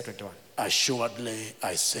 verse ya 21. Assuredly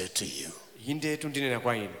I say to you, Inde tundinena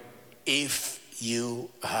kwa inu, if you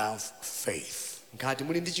have faith. ngati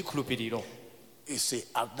muli ndi chikhulupiriro. You see,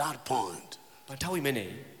 at that point, Pa nthawi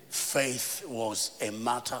imeneyi faith was a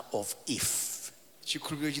matter of if.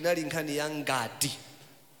 chikhulupiriro chinali nkhani ya ngati.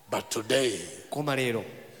 But today, Koma lero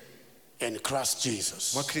in Christ mwa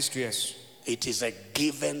Jesus, Khristu Yesu it is a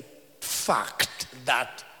given fact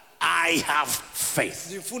that I have faith.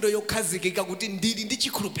 ndi mfundo yokhazikika kuti ndili ndi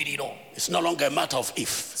chikhulupiriro. It's no longer a matter of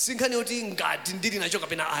if. Si nkhani yoti ngati ndili nacho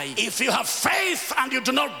kapena ayi. If you have faith and you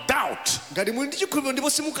do not doubt, Ngati muli ndi chikhulupiriro ndipo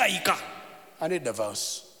simukayika. I need the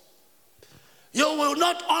verse. You will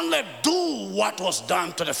not only do what was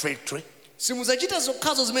done to the fig tree, Simuzachita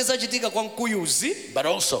zokhazo zimene zachitika kwa mkuyuzi, but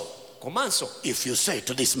also komanso if you say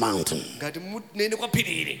to this mountain, ngati munene kwa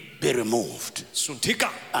phiri ili, be removed sunthika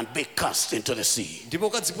and be cast into the sea, ndipo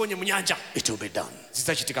ukadziponye mu nyanja, it will be done.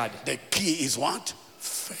 zidzachitikadi. The key is what?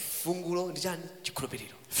 Faith. Fungulo ndi chani?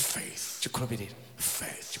 Chikhulupiriro. Faith. Chikhulupiriro.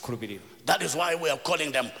 Faith. Chikhulupiriro. That is why we are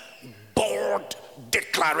calling them bold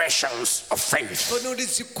declarations of faith. Tono ndi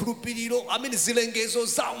zikhulupiriro amene zilengezo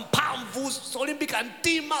za mphamvu zolimbika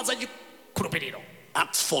mtima za chikhulupiriro.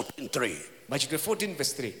 Acts 14:3. Machitidwe 14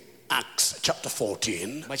 verse 3. Acts chapter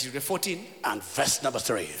 14 Machitidwe 14 and verse number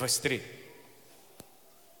 3. verse 3.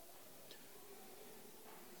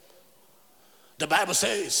 The Bible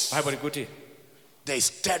says Bible likuti they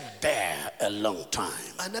stayed there a long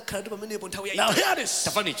time. anakhala ndi pamenepo nthawi ya Now hear this.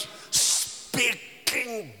 tafanichi.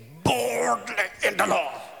 Speaking boldly in the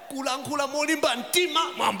Lord. Kulankhula molimba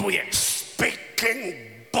mtima mwa Ambuye. Speaking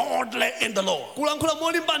boldly in the Lord. Kulankhula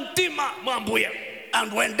molimba mtima mwa Ambuye.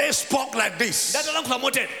 And when they spoke like this, Ndatalankhula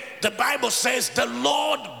motere. the Bible says the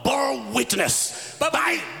Lord bore witness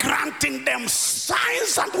by granting them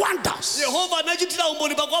signs and wonders. Yehova anachitira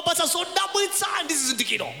umboni pakuwapatsa zodabwitsa ndi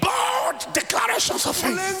zizindikiro. Bold declarations of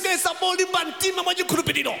faith Kulengeza molimba mtima mwa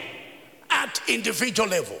chikhulupiriro. at individual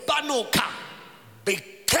level. Panokha. Be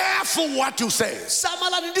careful what you say,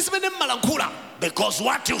 Samalani ndi zimene mmalankhula. because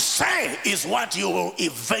what you say is what you will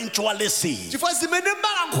eventually see. Chifukwa zimene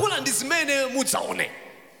mmalankhula ndi zimene mudzaone.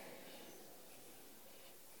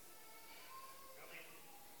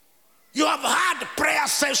 You have had prayer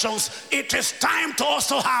sessions. It is time to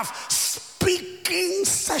also have speaking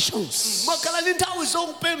sessions. mwakhala ndi nthawi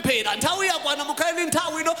zopemphera nthawi yakwana mukhale ndi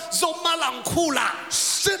nthawi ino zomalankhula.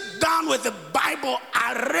 Sit down with the Bible,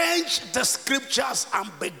 arrange the scriptures, and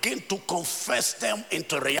begin to confess them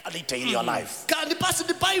into reality in your life. kandi pasi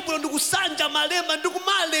ndi baibulo ndikusanja malemba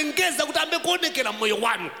ndikumalengeza kuti ambe kuonekera mmoyo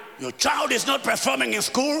wanu. Your child is not performing in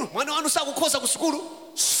school. mwana wanu sakukhoza ku sukulu.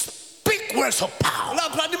 Speak words of power,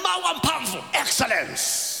 lankhula ndi mawu amphamvu.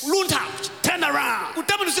 excellence, luntha turn around.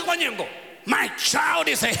 kutembenuzika kwa nyengo. My child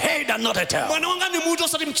is a head and not a tail. mwana wanga ndi mutu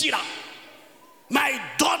osati mchira. My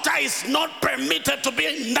daughter is not permitted to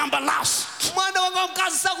be number last. mwana wanga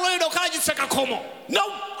mkazi sakuloledwa kukhala chitseka khomo. No,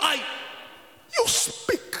 ayi you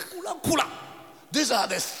speak. kulankhula. These are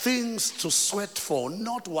the things to sweat for,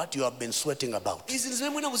 not what you have been sweating about. izi ndi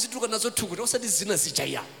zimene mwina muzituluka nazo thukuta osati zina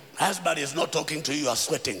zijaya. Husband is not talking to you, you are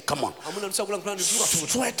sweating. Come on. amuna ndisakulankhula ndituluka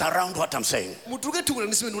thukuta. Sweat around what I'm saying. mutuluke thukuta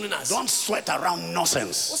ndi zimene unenazo. Don't sweat around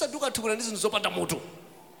nonsense. osatuluka thukuta ndi zinthu zopanda mutu.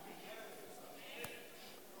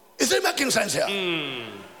 Is it making sense here?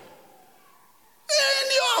 In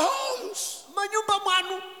your homes, manyumba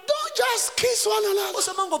mwanu don't just kiss one another.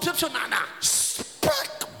 osamangopsopsonana. Speak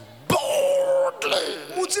boldly.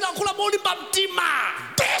 muzilankhula molimba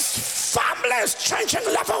mtima. This family is changing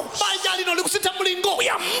levels. banja lino likusintha mlingo. We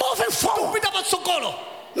are moving forward. kupita patsogolo.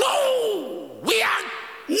 No, we are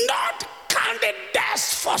not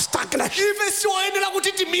candidates for stagnation. ife siwoyenera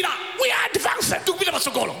kutitimira. We are advancing. tikupita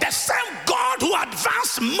patsogolo. The same God who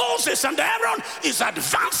advanced Moses and Aaron is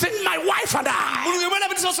advancing my wife and I. mulungu yemwe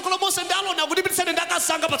anapititsa patsogolo mose ndi Aaroni akutipititsani ndi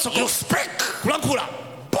akazanga You patsogolo. speak kulankhula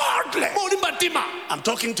boldly. molimba mtima. I'm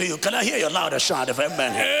talking to you. Can I hear your louder shout of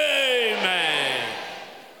amen? amen.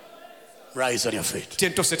 Rise on your feet. tiye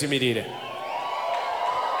tonse timirire.